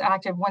evil is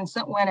active when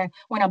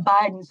a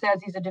Biden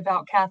says he's a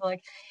devout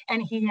Catholic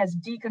and he has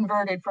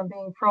deconverted from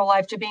being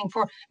pro-life to being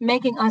for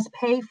making us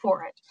pay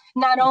for it.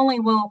 Not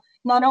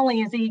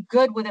only is he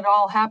good with it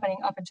all happening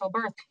up until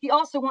birth, he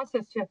also wants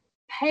us to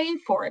pay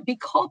for it, be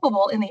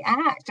culpable in the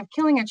act of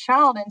killing a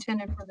child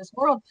intended for this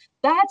world.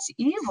 That's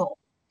evil.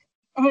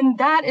 And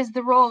that is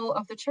the role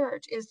of the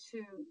church, is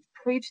to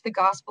preach the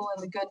gospel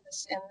and the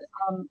goodness,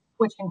 and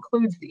which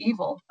includes the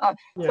evil.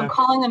 So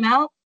calling them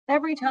out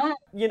every time.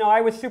 You know,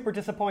 I was super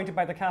disappointed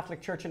by the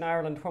Catholic Church in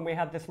Ireland when we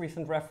had this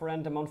recent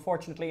referendum.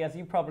 Unfortunately, as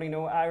you probably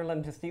know,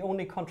 Ireland is the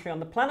only country on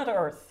the planet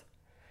Earth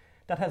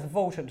that has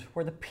voted,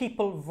 where the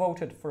people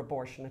voted for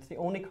abortion. It's the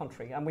only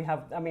country. And we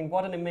have, I mean,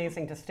 what an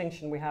amazing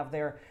distinction we have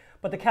there.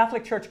 But the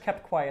Catholic Church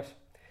kept quiet.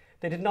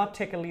 They did not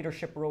take a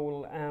leadership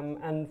role,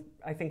 and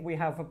I think we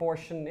have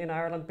abortion in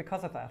Ireland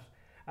because of that.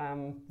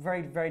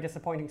 Very, very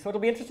disappointing. So it'll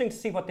be interesting to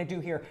see what they do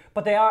here.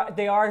 But they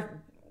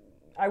are,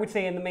 I would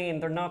say in the main,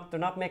 they're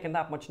not making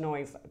that much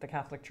noise, the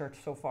Catholic Church,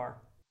 so far.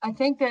 I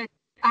think that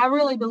I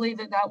really believe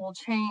that will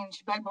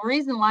change, but the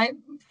reason,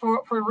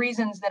 for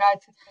reasons that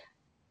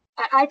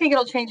I think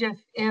it'll change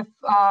if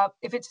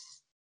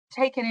it's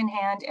taken in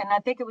hand, and I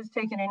think it was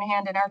taken in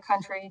hand in our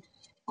country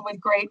with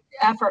great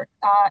effort.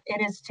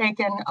 It has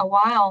taken a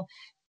while.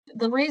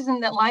 The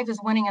reason that life is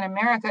winning in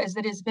America is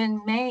that it's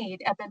been made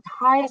at the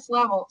highest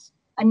levels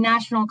a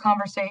national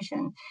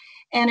conversation,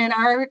 and in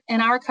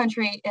our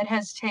country, it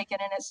has taken,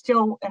 and it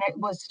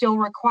still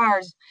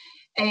requires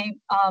a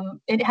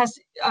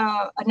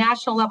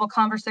national level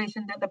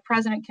conversation that the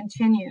president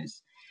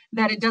continues,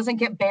 that it doesn't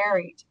get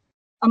buried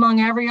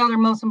among every other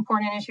most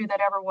important issue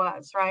that ever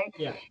was, right?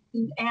 Yeah.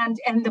 And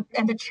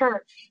the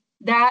church,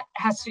 that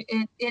has to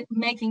it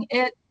making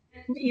it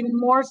even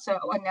more so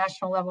a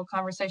national level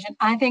conversation.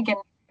 I think in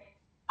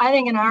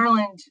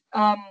Ireland,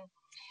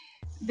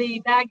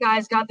 the bad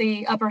guys got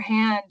the upper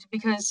hand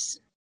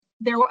because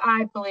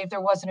I believe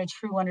there wasn't a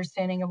true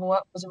understanding of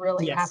what was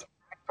really happening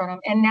in front of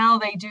them, and now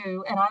they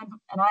do, and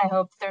I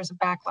hope there's a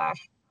backlash.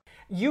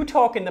 You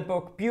talk in the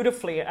book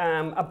beautifully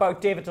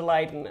about David de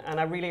Leiden, and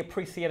I really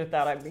appreciated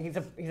that. He's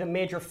a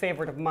major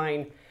favourite of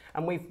mine,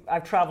 and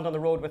I've travelled on the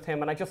road with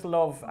him, and I just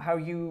love how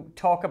you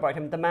talk about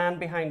him, the man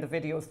behind the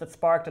videos that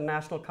sparked a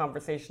national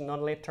conversation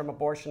on late-term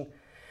abortion.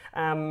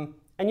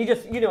 And you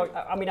just,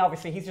 I mean,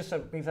 obviously he's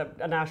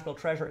a national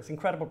treasure. It's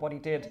incredible what he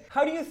did.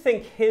 How do you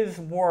think his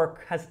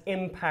work has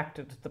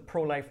impacted the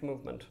pro-life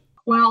movement?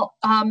 Well,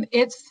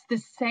 it's the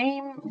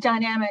same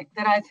dynamic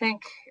that I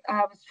think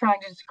I was trying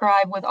to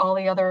describe with all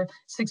the other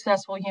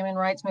successful human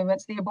rights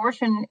movements. The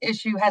abortion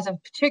issue has a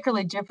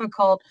particularly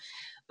difficult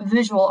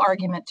visual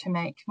argument to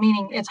make,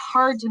 meaning it's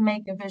hard to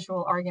make a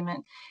visual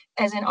argument,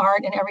 as in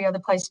art and every other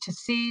place. To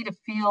see, to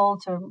feel,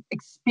 to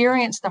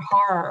experience the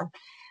horror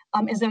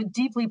is a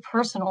deeply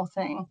personal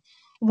thing.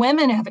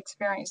 Women have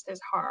experienced this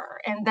horror,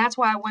 and that's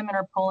why women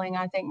are polling,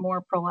 I think,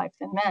 more pro-life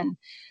than men.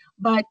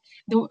 But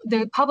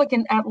the public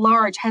at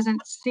large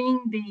hasn't seen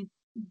the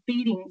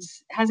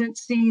beatings, hasn't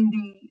seen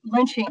the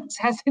lynchings,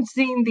 hasn't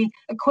seen the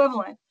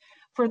equivalent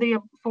for the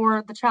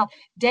child.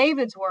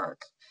 David's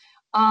work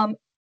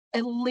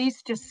at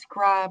least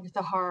described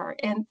the horror,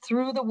 and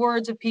through the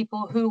words of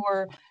people who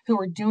were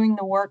doing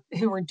the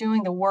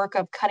work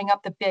of cutting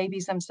up the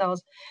babies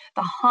themselves,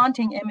 the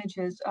haunting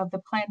images of the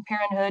Planned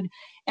Parenthood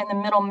and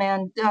the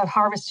middleman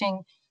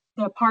harvesting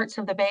the parts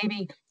of the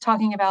baby,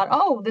 talking about,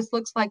 oh, this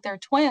looks like they're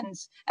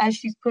twins, as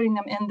she's putting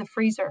them in the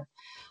freezer.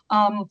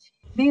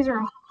 These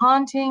are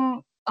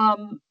haunting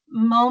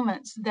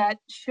moments that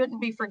shouldn't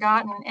be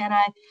forgotten.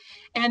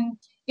 And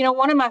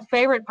one of my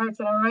favorite parts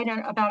that I write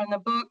about in the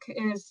book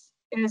is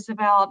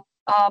about,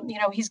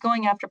 he's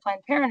going after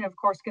Planned Parenthood, of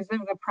course, because they're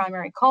the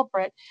primary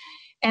culprit.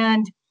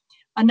 And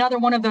another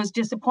one of those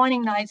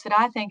disappointing nights that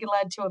I think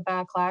led to a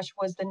backlash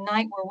was the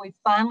night where we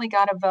finally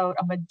got a vote,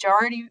 a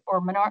majority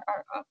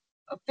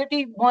a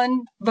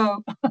 51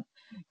 vote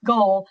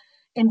goal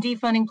in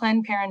defunding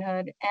Planned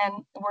Parenthood,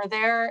 and we're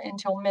there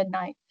until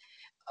midnight.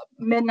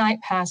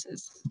 Midnight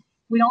passes.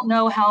 We don't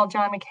know how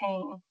John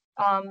McCain,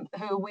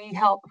 who we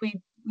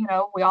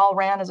all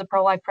ran as a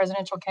pro-life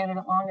presidential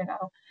candidate long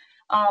ago,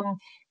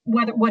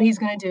 what he's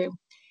going to do.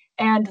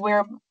 And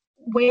we're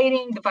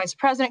waiting. The vice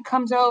president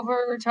comes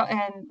over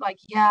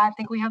I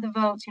think we have the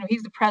votes.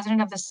 He's the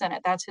president of the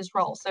Senate. That's his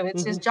role. So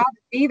it's his job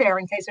to be there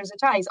in case there's a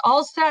tie. He's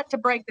all set to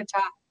break the tie.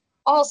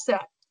 All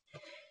set.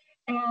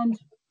 And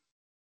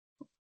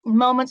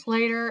moments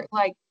later,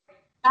 like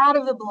out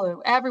of the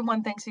blue,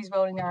 everyone thinks he's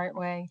voting the right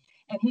way.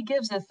 And he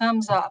gives a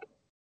thumbs up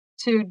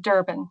to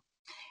Durbin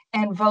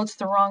and votes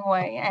the wrong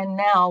way. And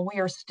now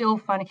we are still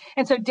funding.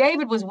 And so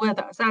David was with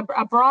us.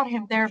 I brought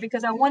him there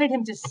because I wanted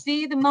him to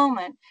see the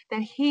moment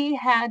that he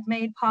had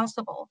made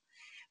possible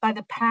by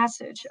the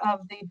passage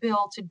of the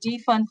bill to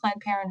defund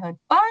Planned Parenthood,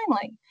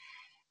 finally.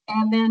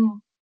 And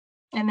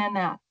then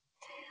that.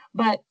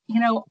 But,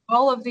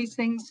 all of these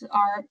things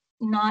are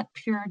not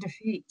pure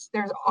defeats.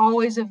 There's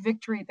always a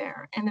victory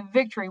there. And the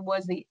victory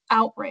was the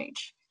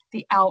outrage.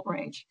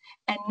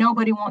 And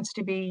nobody wants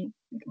to be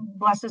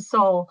bless his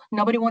soul,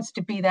 nobody wants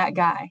to be that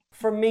guy.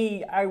 For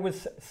me, I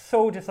was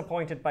so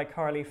disappointed by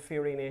Carly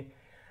Fiorina.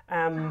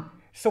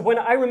 So when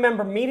I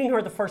remember meeting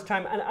her the first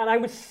time, and I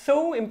was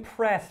so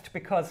impressed,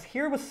 because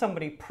here was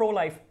somebody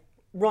pro-life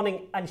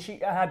running, and she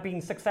had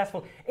been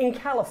successful in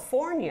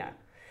California.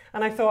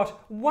 And I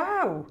thought,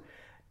 wow,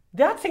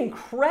 that's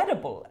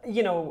incredible.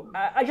 You know,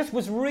 I just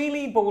was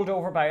really bowled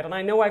over by it. And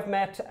I know I've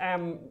met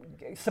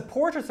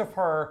supporters of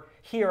her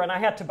here, and I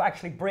had to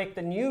actually break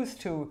the news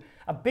to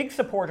a big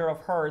supporter of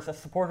hers, a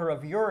supporter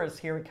of yours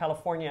here in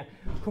California,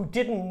 who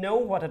didn't know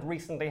what had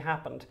recently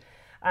happened.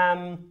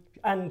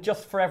 And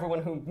just for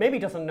everyone who maybe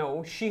doesn't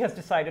know, she has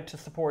decided to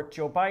support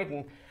Joe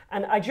Biden.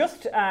 And I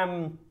just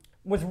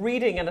was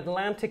reading an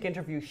Atlantic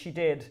interview she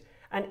did.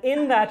 And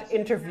in that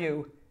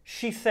interview,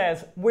 she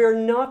says, "We're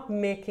not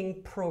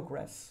making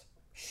progress,"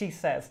 she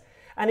says.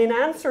 And in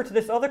answer to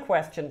this other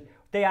question,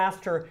 they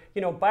asked her,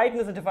 you know, Biden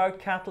is a devout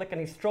Catholic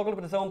and he's struggled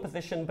with his own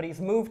position, but he's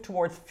moved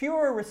towards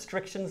fewer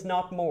restrictions,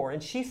 not more.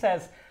 And she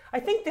says, "I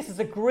think this is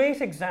a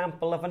great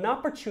example of an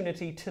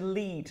opportunity to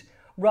lead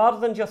rather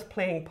than just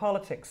playing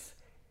politics."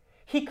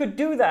 He could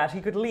do that. He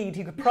could lead.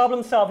 He could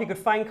problem solve. He could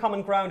find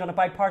common ground on a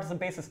bipartisan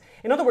basis.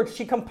 In other words,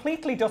 she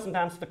completely doesn't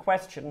answer the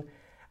question.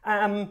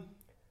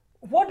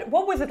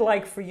 What was it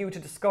like for you to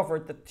discover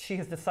that she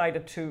has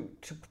decided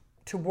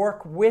to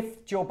work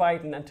with Joe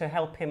Biden and to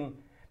help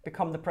him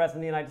become the president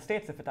of the United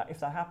States if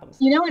that happens?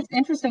 You know, it's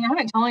interesting. I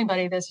haven't told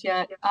anybody this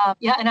yet.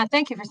 Yeah, and I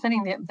thank you for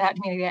sending that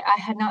to me today.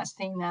 I had not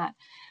seen that.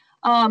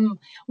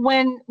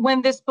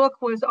 When this book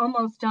was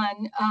almost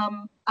done,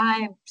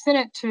 I sent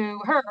it to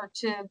her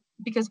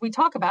because we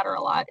talk about her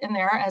a lot in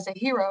there as a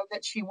hero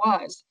that she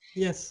was.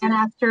 Yes. And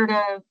asked her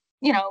to,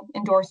 you know,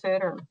 endorse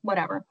it or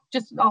whatever.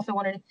 Just also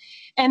wanted to,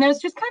 and it was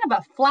just kind of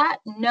a flat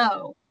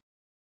no.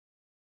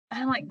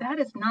 And I'm like, that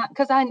is not,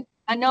 because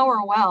I know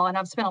her well and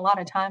I've spent a lot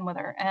of time with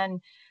her,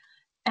 and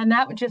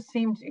that just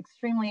seemed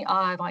extremely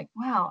odd. Like,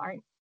 wow,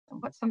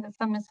 what's something's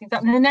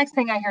up? And the next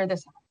thing I hear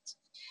this happens.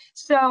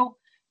 So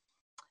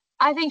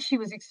I think she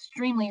was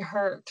extremely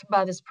hurt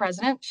by this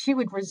president. She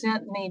would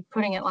resent me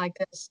putting it like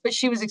this, but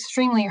she was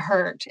extremely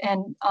hurt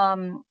and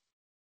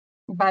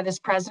by this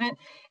president.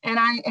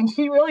 And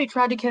he really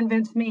tried to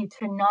convince me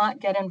to not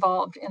get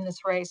involved in this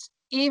race,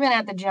 even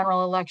at the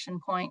general election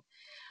point.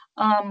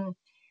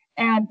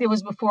 And it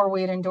was before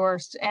we had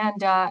endorsed,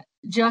 and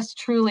just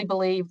truly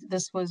believed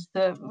this was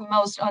the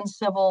most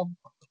uncivil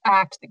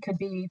act that could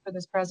be for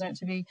this president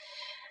to be,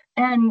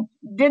 and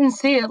didn't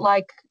see it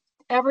like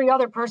every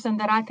other person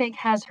that I think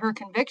has her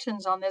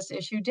convictions on this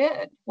issue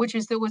did, which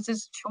is there was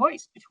this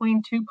choice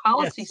between two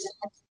policy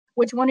sets.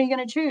 Which one are you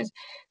going to choose?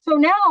 So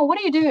now what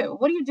do you do?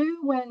 What do you do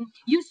when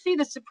you see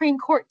the Supreme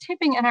Court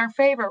tipping in our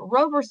favor,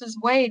 Roe versus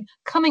Wade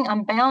coming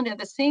unbound at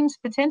the seams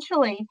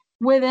potentially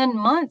within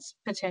months,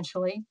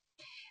 potentially,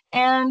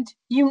 and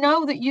you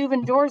know that you've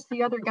endorsed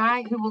the other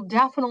guy who will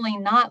definitely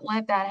not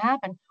let that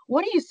happen?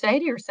 What do you say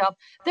to yourself?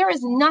 There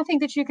is nothing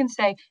that you can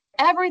say.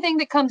 Everything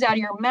that comes out of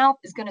your mouth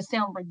is going to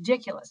sound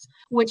ridiculous,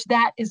 which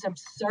that is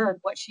absurd,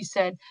 what she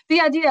said.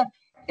 The idea,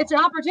 it's an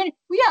opportunity.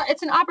 Well, yeah,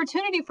 it's an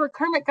opportunity for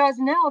Kermit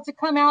Gosnell to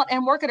come out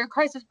and work at a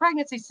crisis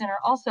pregnancy center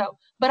also.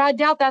 But I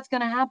doubt that's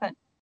going to happen.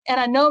 And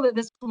I know that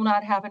this will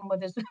not happen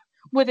with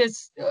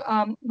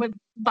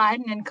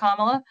Biden and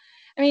Kamala.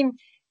 I mean,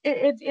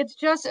 it's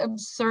just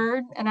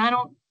absurd. And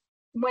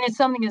when it's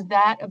something is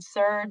that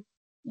absurd,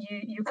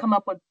 you come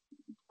up with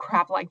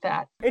crap like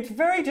that. It's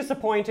very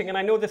disappointing, and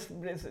I know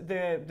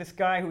this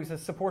guy who's a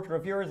supporter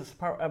of yours,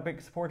 a big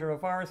supporter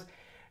of ours,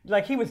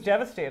 like, he was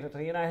devastated.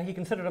 You know, he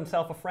considered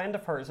himself a friend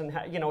of hers, and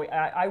you know,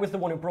 I was the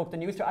one who broke the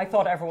news to her. I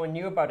thought everyone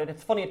knew about it.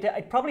 It's funny,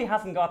 it probably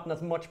hasn't gotten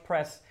as much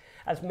press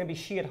as maybe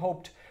she had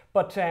hoped.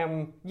 But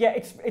yeah,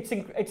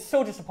 it's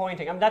so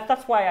disappointing. I mean,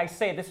 that's why I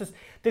say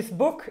this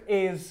book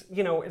is,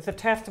 you know, it's a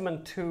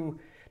testament to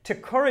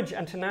courage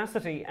and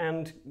tenacity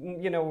and,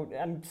 you know,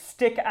 and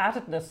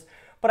stick-at-itness.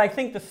 But I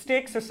think the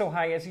stakes are so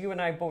high, as you and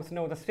I both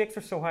know. The stakes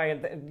are so high,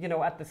 and you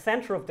know, at the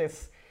center of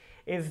this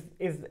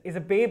is a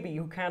baby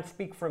who can't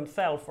speak for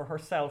himself or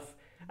herself,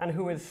 and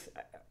who is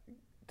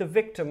the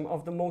victim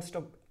of the most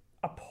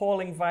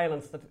appalling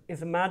violence that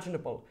is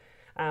imaginable.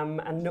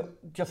 And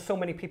just so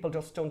many people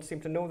just don't seem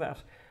to know that.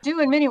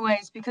 Do in many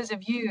ways because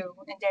of you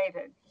and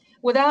David.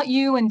 Without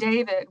you and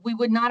David, we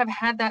would not have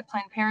had that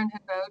Planned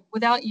Parenthood vote.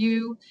 Without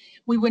you,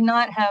 we would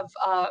not have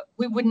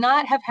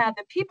had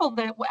the people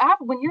that,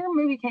 when your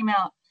movie came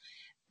out,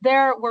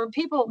 there were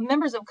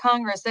members of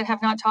Congress that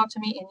have not talked to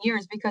me in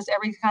years because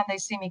every time they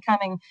see me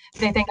coming,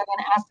 they think I'm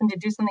going to ask them to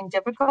do something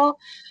difficult.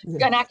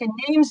 Yeah. And I can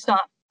name some.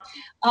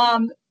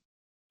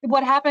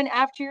 What happened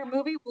after your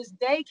movie was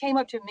they came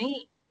up to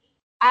me.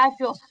 I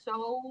feel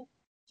so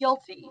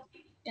guilty,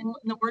 in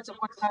the words of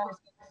one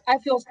Congressman, I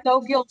feel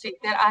so guilty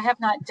that I have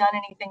not done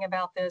anything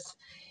about this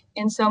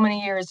in so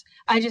many years.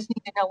 I just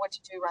need to know what to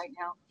do right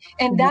now.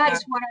 And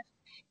that's what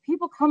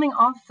people coming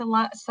off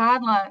the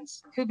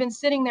sidelines who've been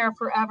sitting there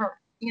forever,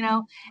 you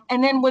know,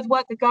 and then with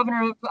what the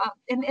governor of,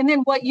 and then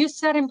what you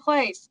set in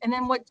place, and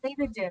then what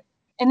David did,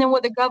 and then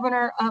what the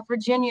governor of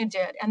Virginia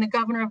did and the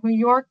governor of New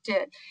York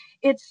did.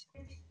 It's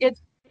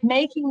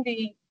making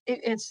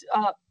it's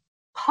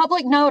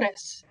public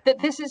notice that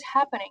this is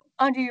happening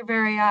under your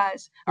very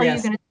eyes. Are you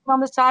going to sit on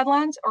the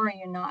sidelines or are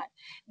you not?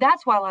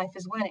 That's why life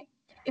is winning.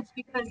 It's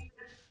because you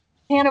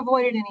can't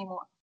avoid it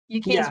anymore.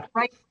 You can't, it's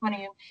right in front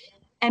of you.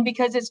 And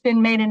because it's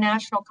been made a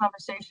national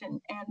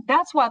conversation. And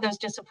that's why those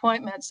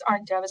disappointments are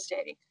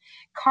devastating.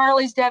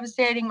 Carly's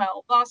devastating. My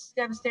old boss is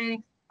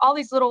devastating. All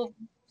these little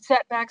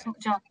setbacks.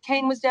 John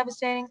McCain was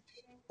devastating.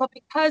 But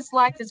because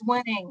life is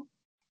winning,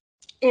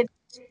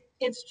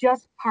 it's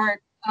just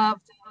part of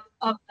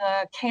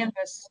the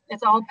canvas.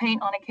 It's all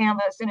paint on a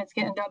canvas, and it's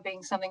going to end up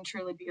being something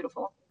truly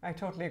beautiful. I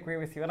totally agree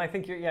with you, and I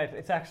think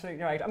it's actually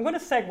right. I'm going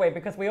to segue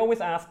because we always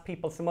ask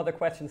people some other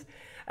questions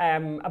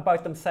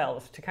about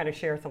themselves, to kind of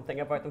share something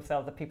about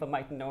themselves that people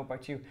mightn't know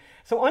about you.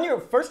 So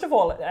first of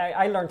all,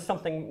 I learned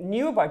something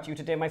new about you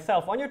today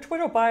myself. On your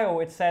Twitter bio,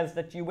 it says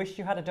that you wish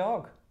you had a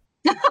dog.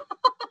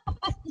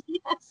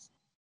 Yes.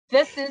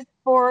 This is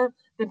for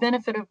the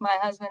benefit of my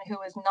husband,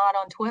 who is not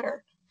on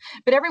Twitter.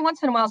 But every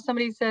once in a while,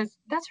 somebody says,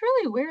 that's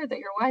really weird that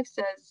your wife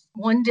says,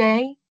 one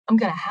day I'm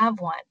going to have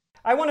one.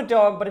 I want a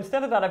dog, but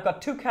instead of that, I've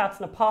got 2 cats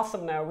and a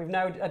possum now.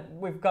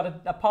 We've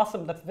got a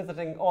possum that's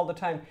visiting all the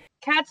time.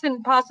 Cats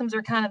and possums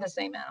are kind of the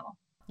same animal.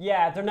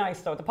 Yeah, they're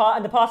nice though.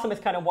 And the possum is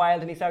kind of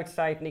wild, and he's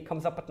outside, and he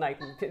comes up at night,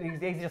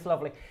 and he's just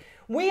lovely.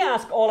 We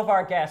ask all of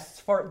our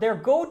guests for their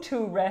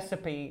go-to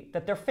recipe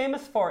that they're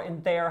famous for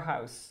in their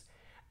house.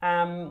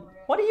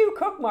 What do you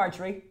cook,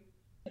 Marjorie?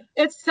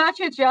 It's such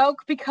a joke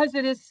because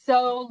it is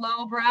so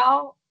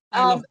lowbrow.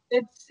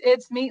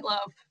 It's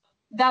meatloaf.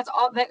 That's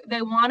all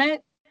they want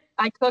it.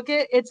 I cook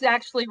it. It's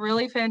actually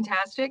really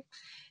fantastic.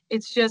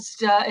 It's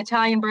just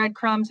Italian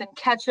breadcrumbs and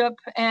ketchup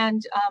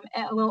and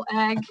a little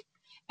egg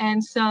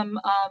and some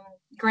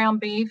ground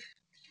beef.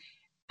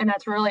 And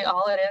that's really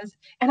all it is.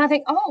 And I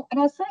think,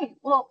 and I say,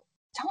 well,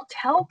 don't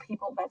tell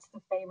people that's the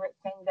favorite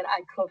thing that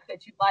I cook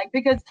that you like,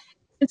 because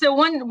so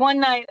one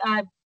night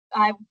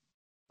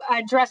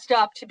I dressed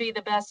up to be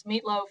the best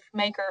meatloaf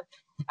maker.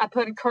 I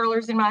put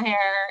curlers in my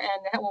hair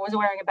and was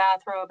wearing a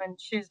bathrobe and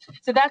shoes.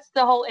 So that's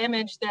the whole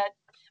image that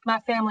my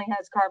family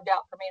has carved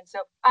out for me. And so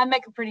I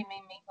make a pretty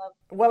mean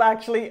meatloaf. Well,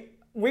 actually,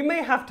 we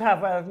may have to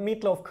have a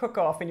meatloaf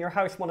cook-off in your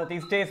house one of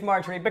these days,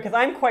 Marjorie, because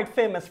I'm quite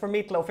famous for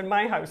meatloaf in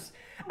my house.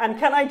 And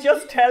can I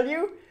just tell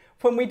you,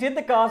 when we did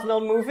the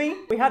Gosnell movie,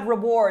 we had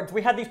rewards.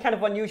 We had these kind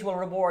of unusual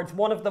rewards.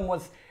 One of them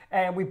was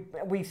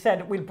we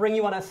said we'll bring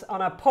you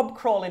on a pub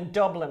crawl in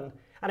Dublin.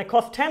 And it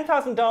cost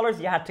 $10,000.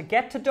 You had to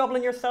get to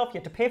Dublin yourself. You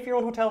had to pay for your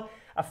own hotel.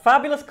 A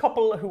fabulous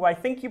couple who I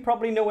think you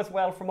probably know as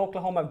well from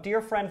Oklahoma, dear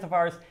friends of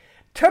ours,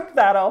 took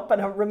that up and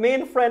have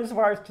remained friends of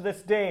ours to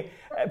this day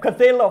because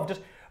they loved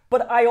it.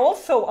 But I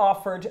also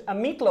offered a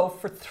meatloaf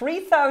for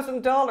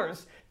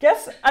 $3,000.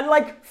 Guess, and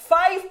like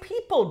 5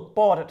 people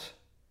bought it.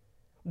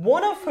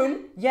 One of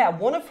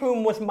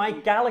whom was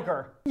Mike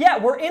Gallagher. Yeah,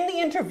 we're in the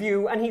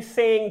interview and he's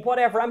saying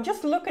whatever. I'm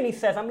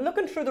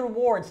looking through the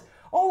rewards.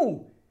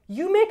 Oh,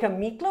 you make a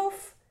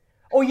meatloaf?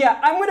 Oh yeah,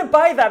 I'm going to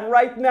buy that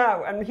right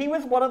now. And he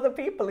was one of the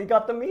people. He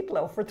got the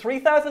meatloaf for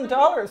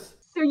 $3,000.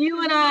 So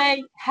you and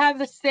I have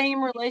the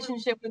same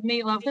relationship with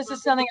meatloaf. This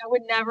is something I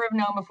would never have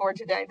known before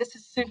today. This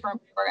is super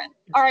important.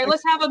 All right,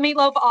 let's have a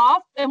meatloaf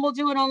off and we'll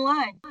do it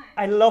online.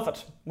 I love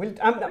it.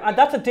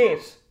 That's a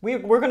date.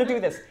 We're going to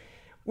do this.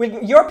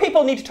 Your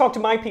people need to talk to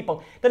my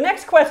people. The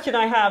next question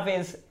I have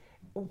is,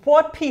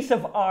 what piece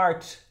of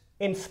art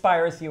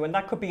inspires you? And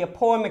that could be a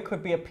poem, it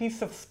could be a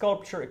piece of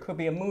sculpture, it could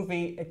be a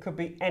movie, it could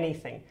be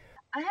anything.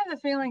 I have the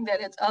feeling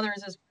that it's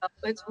others as well.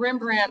 It's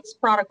Rembrandt's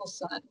Prodigal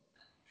Son.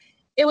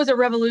 It was a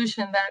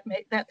revolution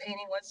that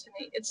painting was to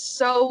me. It's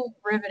so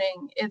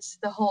riveting. It's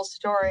the whole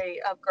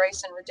story of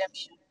grace and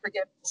redemption,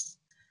 forgiveness.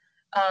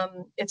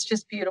 It's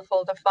just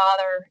beautiful. The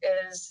father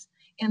is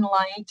in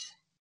light,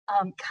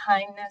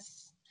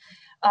 kindness.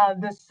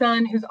 The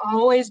son, who's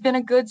always been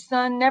a good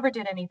son, never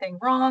did anything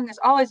wrong, has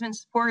always been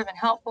supportive and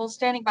helpful,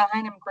 standing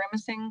behind him,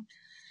 grimacing,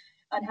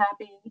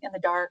 unhappy in the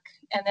dark.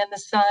 And then the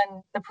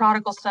son, the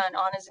prodigal son,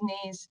 on his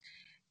knees,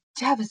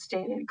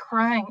 devastated,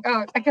 crying.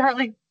 Oh, I can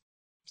hardly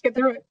get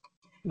through it.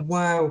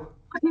 Wow.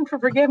 Looking for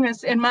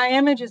forgiveness. And my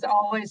image is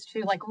always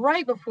too, like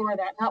right before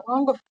that, not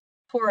long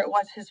before it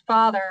was, his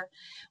father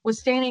was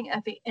standing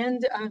at the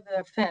end of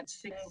the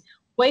fence,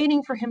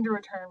 waiting for him to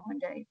return one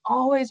day,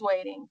 always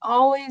waiting,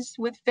 always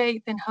with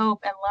faith and hope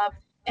and love.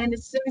 And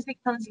as soon as he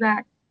comes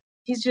back,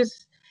 he's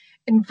just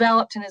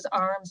enveloped in his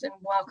arms and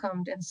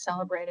welcomed and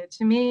celebrated.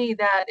 To me,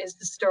 that is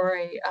the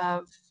story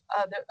of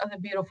the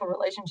beautiful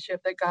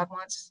relationship that God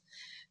wants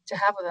to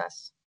have with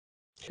us.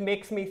 It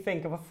makes me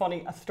think of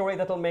a story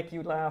that'll make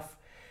you laugh.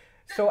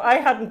 So I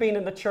hadn't been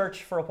in the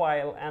church for a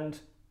while, and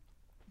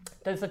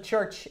there's a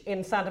church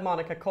in Santa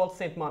Monica called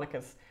St.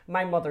 Monica's.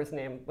 My mother's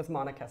name was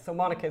Monica, so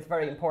Monica is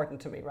very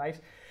important to me, right?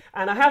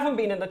 And I haven't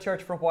been in the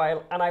church for a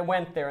while, and I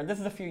went there, and this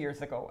is a few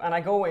years ago, and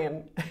I go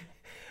in,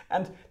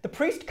 and the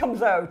priest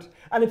comes out,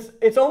 and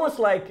it's almost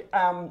like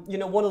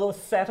one of those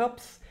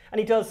setups, and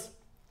he does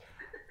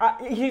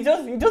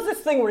this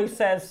thing where he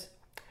says,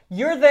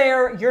 You're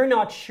there, you're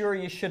not sure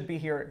you should be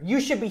here. You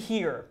should be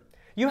here.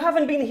 You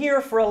haven't been here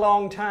for a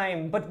long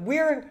time, but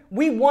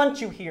we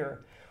want you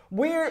here.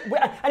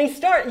 And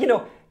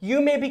you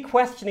may be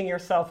questioning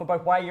yourself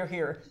about why you're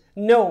here.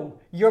 No,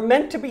 you're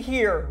meant to be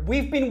here.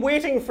 We've been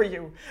waiting for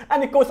you.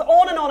 And it goes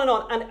on and on and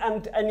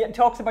on. And it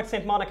talks about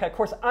St. Monica. Of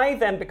course, I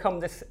then become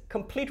this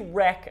complete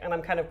wreck, and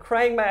I'm kind of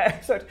crying my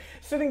eyes out,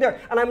 sitting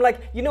there. And I'm like,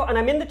 and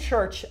I'm in the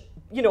church,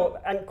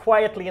 and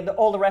quietly, and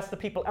all the rest of the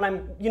people, and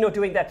I'm,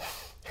 doing that.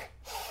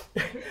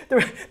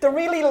 the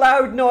really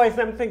loud noise,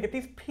 and I'm thinking,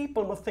 these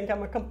people must think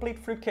I'm a complete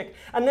fruitcake.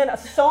 And then the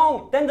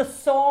song,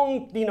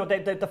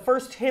 the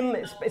first hymn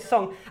is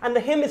sung, and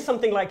the hymn is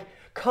something like,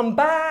 come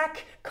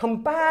back,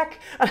 come back.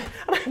 And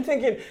I'm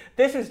thinking,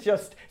 this is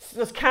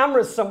there's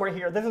cameras somewhere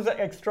here. This is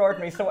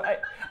extraordinary. So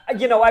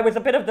I was a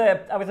bit of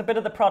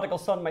the prodigal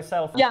son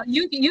myself. Yeah,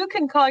 you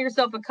can call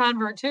yourself a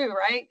convert too,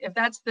 right? If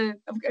that's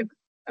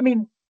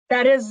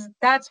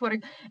that's what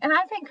and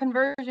I think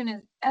conversion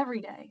is every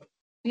day.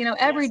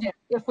 Every day,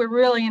 if we're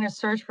really in a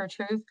search for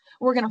truth,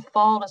 we're going to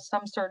fall to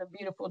some sort of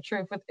beautiful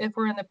truth. If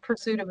we're in the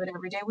pursuit of it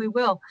every day, we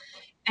will.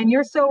 And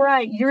you're so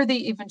right. You're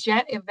the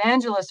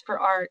evangelist for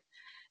art.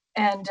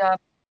 And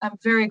I'm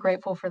very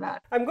grateful for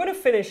that. I'm going to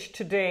finish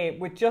today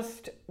with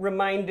just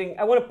reminding,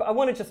 I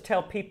want to just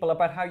tell people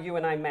about how you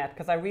and I met,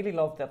 because I really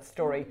love that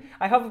story.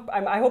 I hope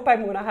I'm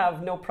going to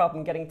have no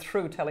problem getting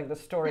through telling the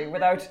story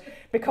without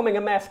becoming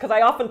a mess, because I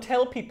often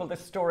tell people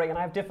this story and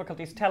I have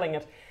difficulties telling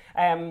it.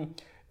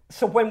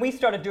 So when we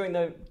started doing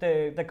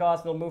the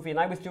Gosnell movie, and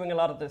I was doing a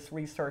lot of this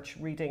research,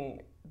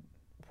 reading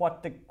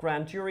what the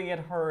grand jury had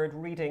heard,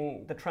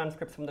 reading the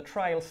transcripts from the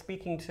trial,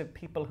 speaking to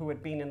people who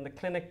had been in the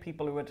clinic,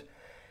 people who had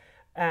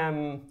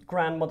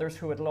grandmothers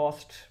who had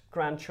lost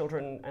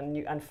grandchildren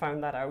and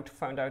found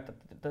out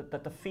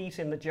that the feet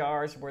in the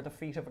jars were the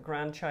feet of a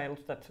grandchild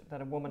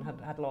that a woman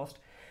had lost.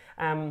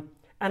 And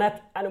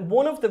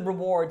one of the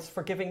rewards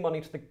for giving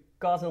money to the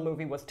Gosnell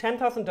movie was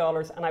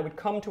 $10,000, and I would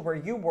come to where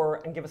you were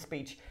and give a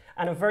speech.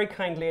 And a very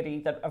kind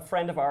lady, a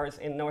friend of ours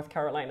in North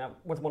Carolina,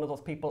 was one of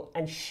those people,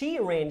 and she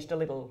arranged a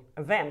little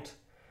event.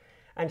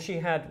 And she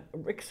had,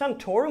 Rick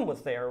Santorum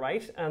was there,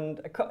 right?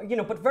 And,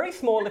 but very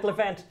small little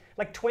event,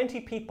 like 20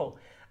 people.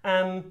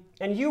 And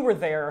you were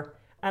there,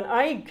 and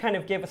I kind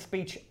of gave a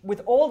speech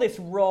with all this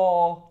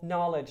raw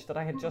knowledge that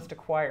I had just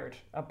acquired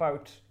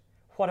about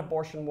what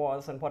abortion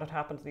was and what had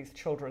happened to these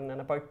children,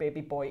 and about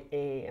baby boy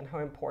A and how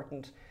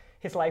important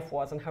his life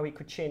was and how he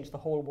could change the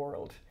whole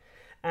world.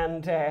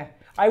 And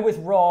I was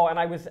raw,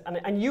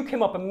 and you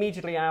came up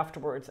immediately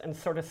afterwards and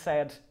sort of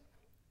said,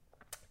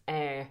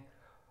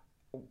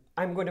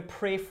 I'm going to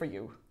pray for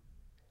you.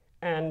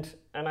 And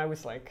I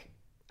was like,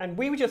 and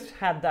we just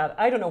had that.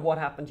 I don't know what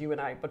happened, you and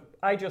I, but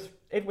I just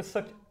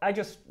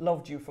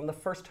loved you from the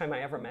first time I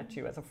ever met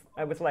you.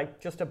 I was like,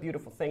 just a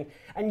beautiful thing.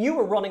 And you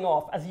were running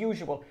off as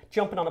usual,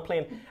 jumping on a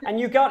plane, and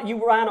you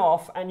ran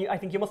off, and I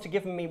think you must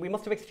have we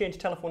must have exchanged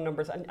telephone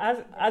numbers. And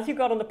as you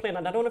got on the plane,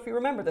 and I don't know if you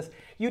remember this,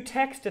 you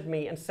texted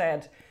me and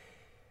said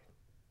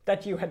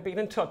that you had been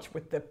in touch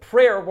with the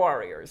prayer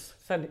warriors,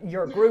 said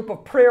your group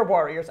of prayer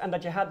warriors, and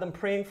that you had them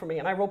praying for me.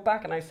 And I wrote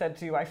back and I said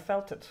to you, I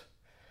felt it.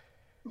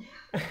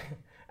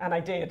 And I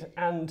did,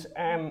 and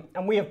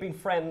we have been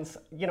friends,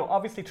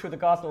 obviously through the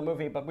Gosnell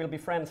movie, but we'll be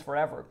friends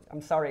forever. I'm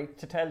sorry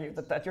to tell you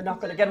that you're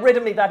not going to get rid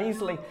of me that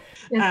easily.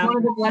 It's one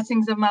of the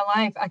blessings of my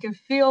life. I can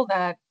feel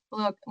that.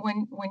 Look,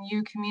 when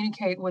you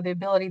communicate with the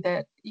ability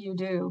that you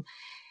do,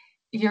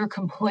 you're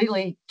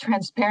completely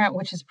transparent,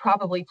 which has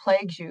probably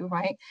plagued you,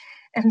 right?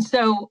 And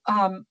so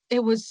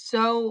it was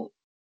so,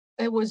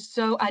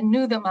 I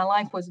knew that my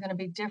life was going to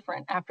be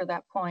different after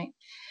that point.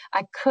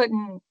 I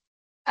couldn't,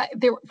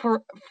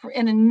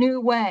 in a new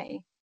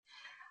way,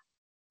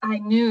 I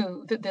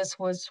knew that this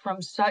was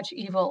from such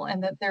evil,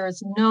 and that there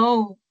is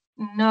no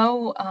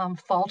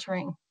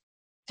faltering.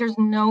 There's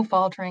no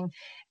faltering,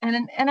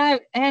 and I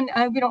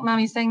you don't mind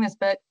me saying this,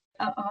 but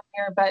on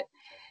here, but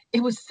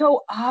it was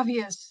so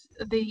obvious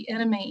the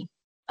enemy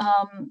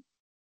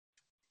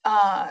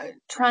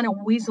trying to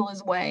weasel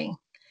his way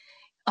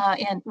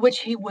in, which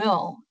he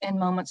will in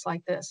moments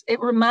like this. It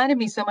reminded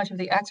me so much of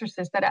The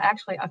Exorcist that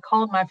I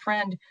called my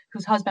friend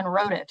whose husband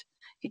wrote it.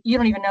 You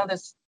don't even know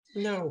this.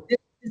 No.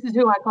 This is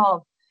who I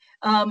called.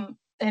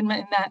 And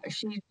that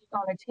she's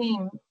on a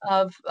team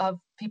of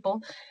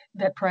people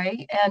that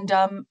pray, and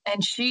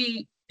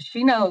she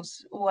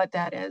knows what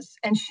that is,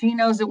 and she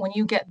knows that when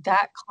you get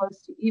that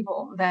close to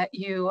evil, that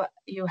you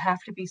have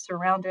to be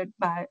surrounded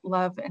by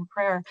love and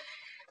prayer.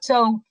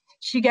 So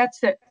she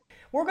gets it.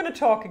 We're going to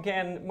talk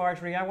again,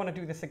 Marjorie. I want to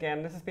do this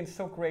again. This has been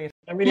so great.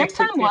 Next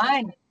time,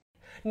 wine.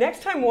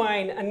 Next time,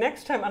 wine, and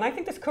I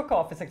think this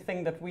cook-off is a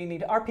thing that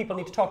our people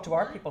need to talk to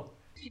our people.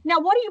 Now,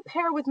 what do you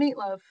pair with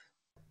meatloaf?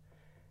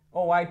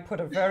 Oh, I would put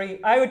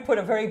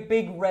a very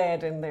big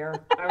red in there.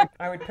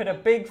 I would put a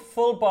big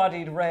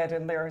full-bodied red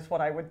in there is what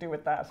I would do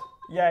with that.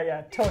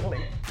 Yeah,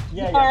 totally.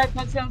 Yeah, All right,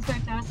 that sounds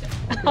fantastic.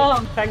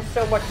 Thanks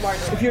so much,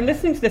 Martin. If you're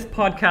listening to this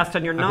podcast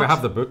and you're not... we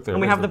have the book there.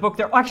 And we have the book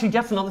there. Oh, actually,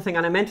 that's another thing,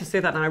 and I meant to say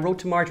that, and I wrote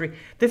to Marjorie.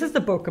 This is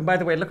the book, and by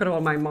the way, look at all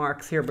my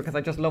marks here, because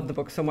I just love the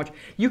book so much.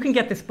 You can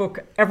get this book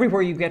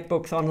everywhere you get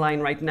books online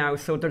right now,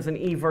 so there's an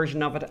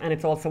e-version of it, and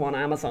it's also on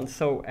Amazon,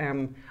 so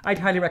I'd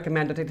highly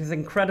recommend it. It is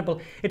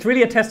incredible. It's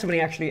really a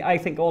testimony, actually, I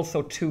think,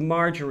 also to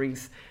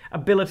Marjorie's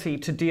ability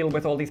to deal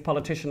with all these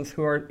politicians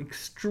who are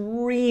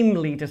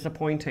extremely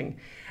disappointing.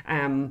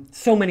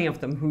 So many of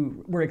them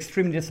who were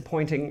extremely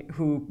disappointing,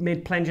 who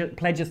made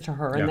pledges to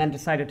her and then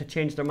decided to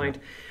change their mind.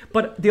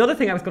 But the other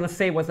thing I was going to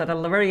say was that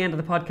at the very end of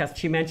the podcast,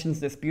 she mentions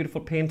this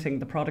beautiful painting,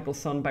 The Prodigal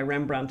Son by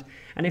Rembrandt.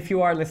 And if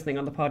you are listening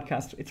on the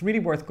podcast, it's really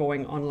worth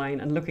going online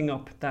and looking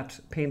up that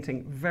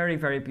painting. Very,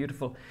 very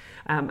beautiful.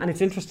 And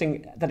it's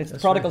interesting that it's The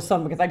Prodigal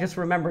Son, because I just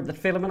remembered that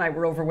Philip and I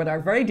were over with our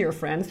very dear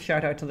friends,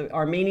 shout out to the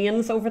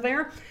Armenians over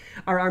there,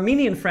 our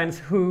Armenian friends,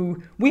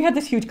 who we had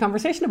this huge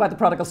conversation about The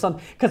Prodigal Son,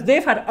 because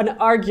they've had an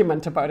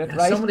argument about it,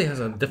 right? Somebody has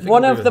a difficulty.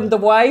 One of them, the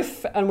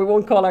wife, and we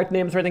won't call out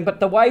names or anything, but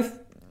the wife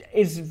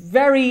is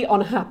very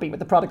unhappy with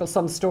the prodigal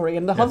son story,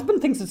 and the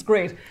husband thinks it's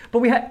great.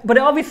 But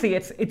obviously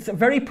it's a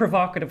very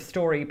provocative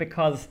story,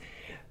 because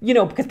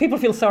because people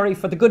feel sorry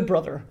for the good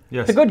brother,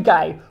 the good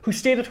guy who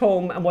stayed at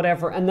home and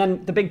whatever, and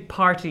then the big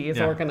party is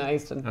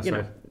organised, and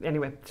right.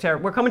 Anyway, Sarah,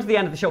 we're coming to the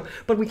end of the show,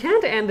 but we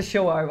can't end the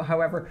show,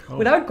 however,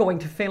 without going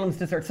to Phelan's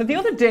dessert. So the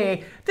other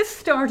day, this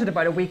started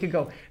about a week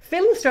ago,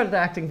 Phelan started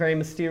acting very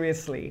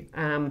mysteriously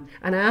and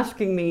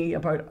asking me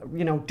about,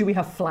 do we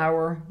have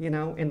flour,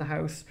 in the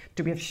house?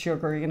 Do we have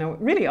sugar?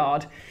 Really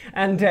odd.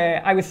 And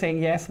I was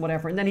saying yes,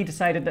 whatever. And then he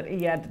decided that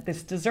he had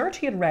this dessert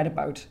he had read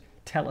about.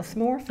 Tell us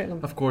more, Phelan.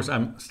 Of course,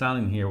 I'm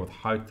standing here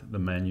without the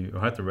menu,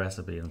 without the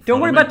recipe. Don't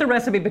worry about the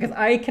recipe, because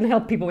I can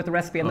help people with the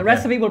recipe, and the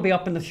recipe will be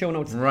up in the show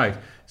notes. Right.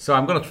 So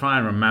I'm going to try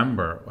and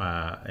remember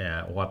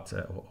what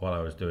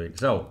I was doing.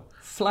 So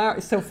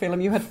flour. So Phelan,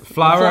 you had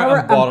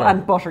flour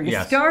and butter. You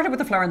started with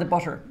the flour and the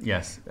butter.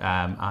 Yes.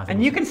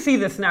 And you can see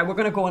this now. We're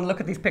going to go and look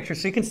at these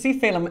pictures, so you can see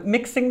Phelan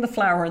mixing the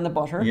flour and the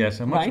butter. Yes.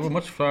 How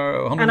much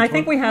flour? And I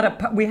think we had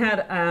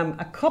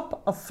a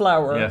cup of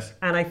flour. Yes.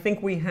 And I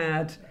think we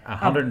had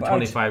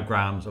 125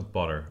 grams of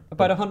butter.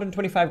 About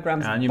 125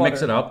 grams. And you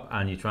mix it up,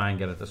 and you try and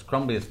get it as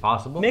crumbly as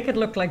possible. Make it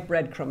look like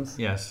breadcrumbs.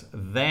 Yes.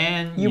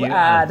 Then you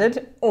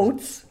added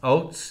oats,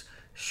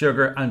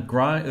 sugar, and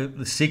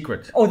the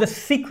secret. Oh, the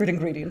secret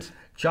ingredient.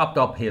 Chopped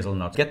up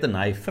hazelnuts. Get the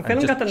knife. So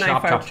Phelan got the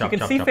knife out. You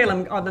can see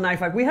Phelan on the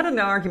knife out. We had an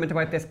argument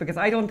about this, because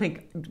I don't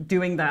think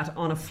doing that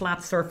on a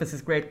flat surface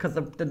is great, because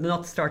the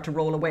nuts start to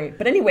roll away.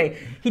 But anyway,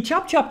 he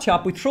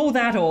chop. We throw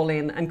that all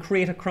in and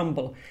create a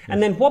crumble. Yes.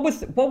 And then what was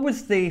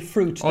the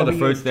fruit? Oh, the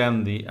fruit.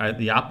 Then the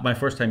my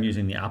first time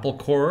using the apple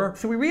corer.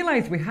 So we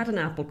realised we had an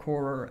apple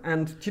corer,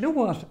 and do you know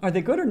what? Are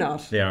they good or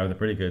not? They are. They're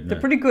pretty good. They're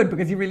pretty good,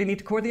 because you really need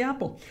to core the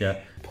apple. Yeah.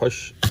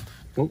 Push.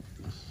 Oh,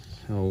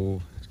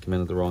 it's come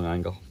in at the wrong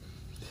angle.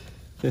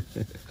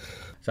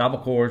 So apple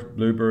cores,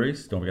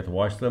 blueberries, don't forget to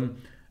wash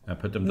them,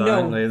 put them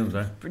down, lay them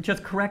down.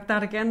 Just correct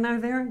that again now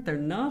there. They're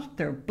not,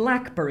 they're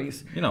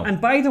blackberries.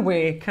 And by the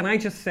way, can I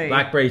just say...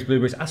 Blackberries,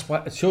 blueberries, that's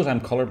what, it shows I'm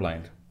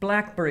colourblind.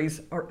 Blackberries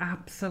are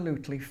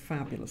absolutely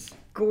fabulous.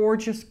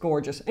 Gorgeous,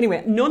 gorgeous.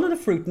 Anyway, none of the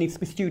fruit needs to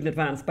be stewed in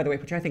advance, by the way,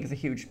 which I think is a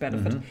huge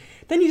benefit.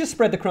 Then you just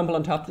spread the crumble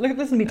on top.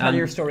 Listen to me tell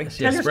your story.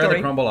 Tell your spread story.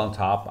 The crumble on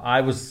top.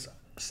 I was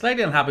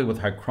slightly unhappy with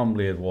how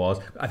crumbly it was.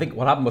 I think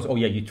what happened was,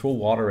 you throw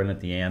water in at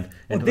the end.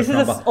 This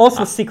is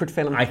also a secret,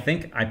 Philip. I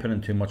think I put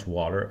in too much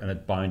water and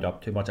it bound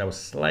up too much. I was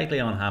slightly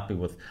unhappy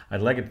with.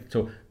 I'd like it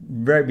to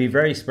be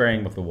very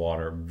sparing with the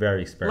water,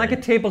 very sparing. Like a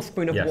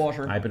tablespoon of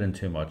water. I put in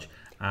too much,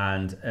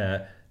 and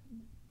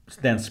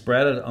then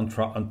spread it on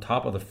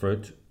top of the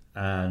fruit.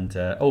 And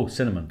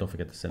cinnamon! Don't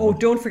forget the cinnamon. Oh,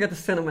 don't forget the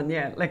cinnamon.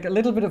 Yeah, like a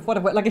little bit of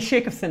like a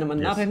shake of cinnamon,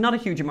 not a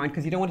huge amount,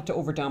 because you don't want it to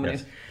over dominate.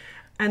 Yes.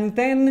 And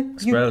then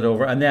spread it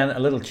over, and then a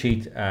little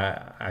cheat.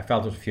 I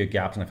felt there was a few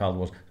gaps, and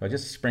so I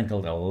just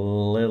sprinkled a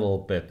little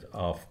bit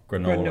of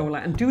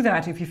granola. And do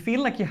that if you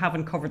feel like you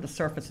haven't covered the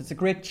surface. It's a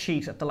great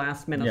cheat at the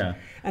last minute. Yeah.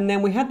 And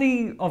then we had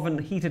the oven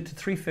heated to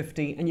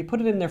 350, and you put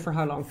it in there for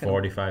how long, Phil?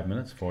 40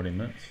 minutes.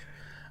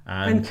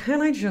 And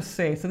can I just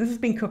say, so this has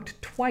been cooked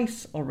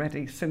twice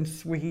already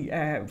since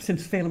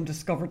Phelan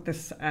discovered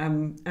this,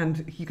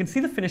 and you can see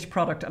the finished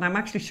product, and I'm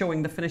actually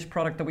showing the finished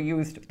product that we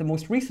used, the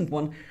most recent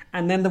one,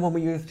 and then the one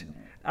we used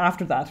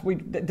after that.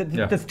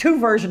 There's two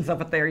versions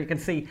of it there, you can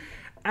see.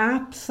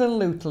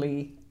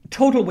 Absolutely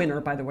total winner,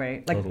 by the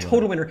way,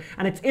 total winner.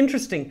 And it's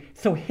interesting,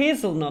 so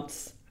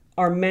hazelnuts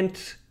are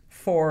meant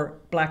for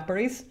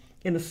blackberries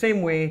in the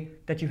same way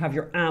that you have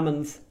your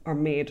almonds are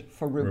made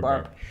for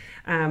rhubarb.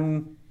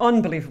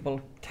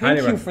 Unbelievable.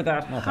 Thank you for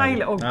that.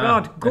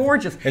 God,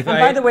 gorgeous. And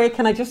by the way,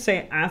 can I just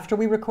say, after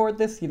we record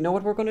this, you know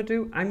what we're going to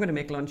do? I'm going to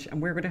make lunch,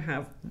 and we're going to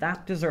have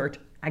that dessert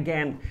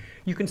again.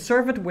 You can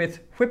serve it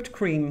with whipped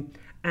cream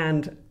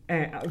and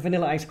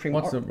vanilla ice cream.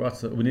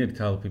 We need to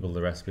tell people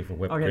the recipe for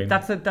whipped cream.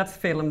 That's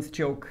Phelan's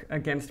joke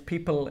against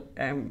people,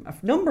 a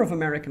number of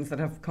Americans that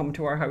have come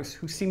to our house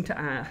who seem to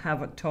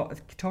have a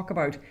talk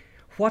about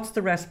what's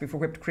the recipe for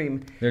whipped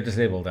cream? They're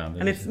disabled, Dan.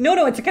 And it's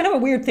it's a kind of a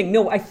weird thing.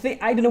 No, I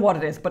don't know what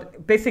it is,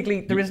 but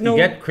basically there is no.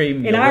 You get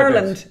cream in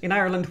Ireland. In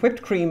Ireland,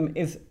 whipped cream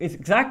is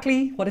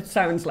exactly what it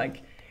sounds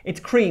like. It's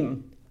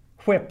cream,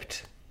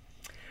 whipped.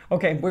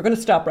 Okay, we're going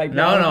to stop right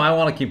now. No, I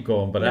want to keep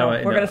going, but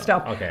we're going to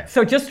stop. Okay.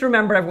 So just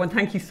remember, everyone,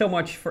 thank you so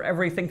much for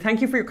everything.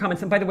 Thank you for your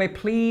comments. And by the way,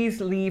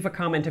 please leave a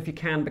comment if you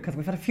can, because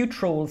we've had a few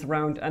trolls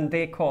around and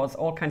they cause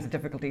all kinds of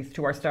difficulties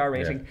to our star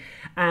rating. Yeah.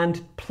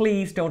 And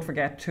please don't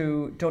forget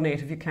to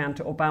donate if you can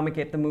to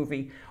ObamaGate the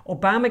movie.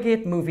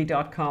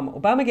 ObamaGateMovie.com.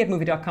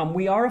 ObamaGateMovie.com.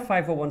 We are a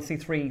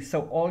 501c3,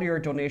 so all your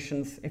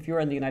donations, if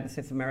you're in the United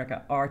States of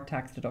America, are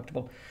tax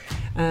deductible.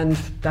 And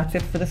that's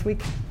it for this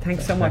week.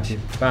 Thanks so much. Thank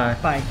you. Bye.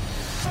 Bye.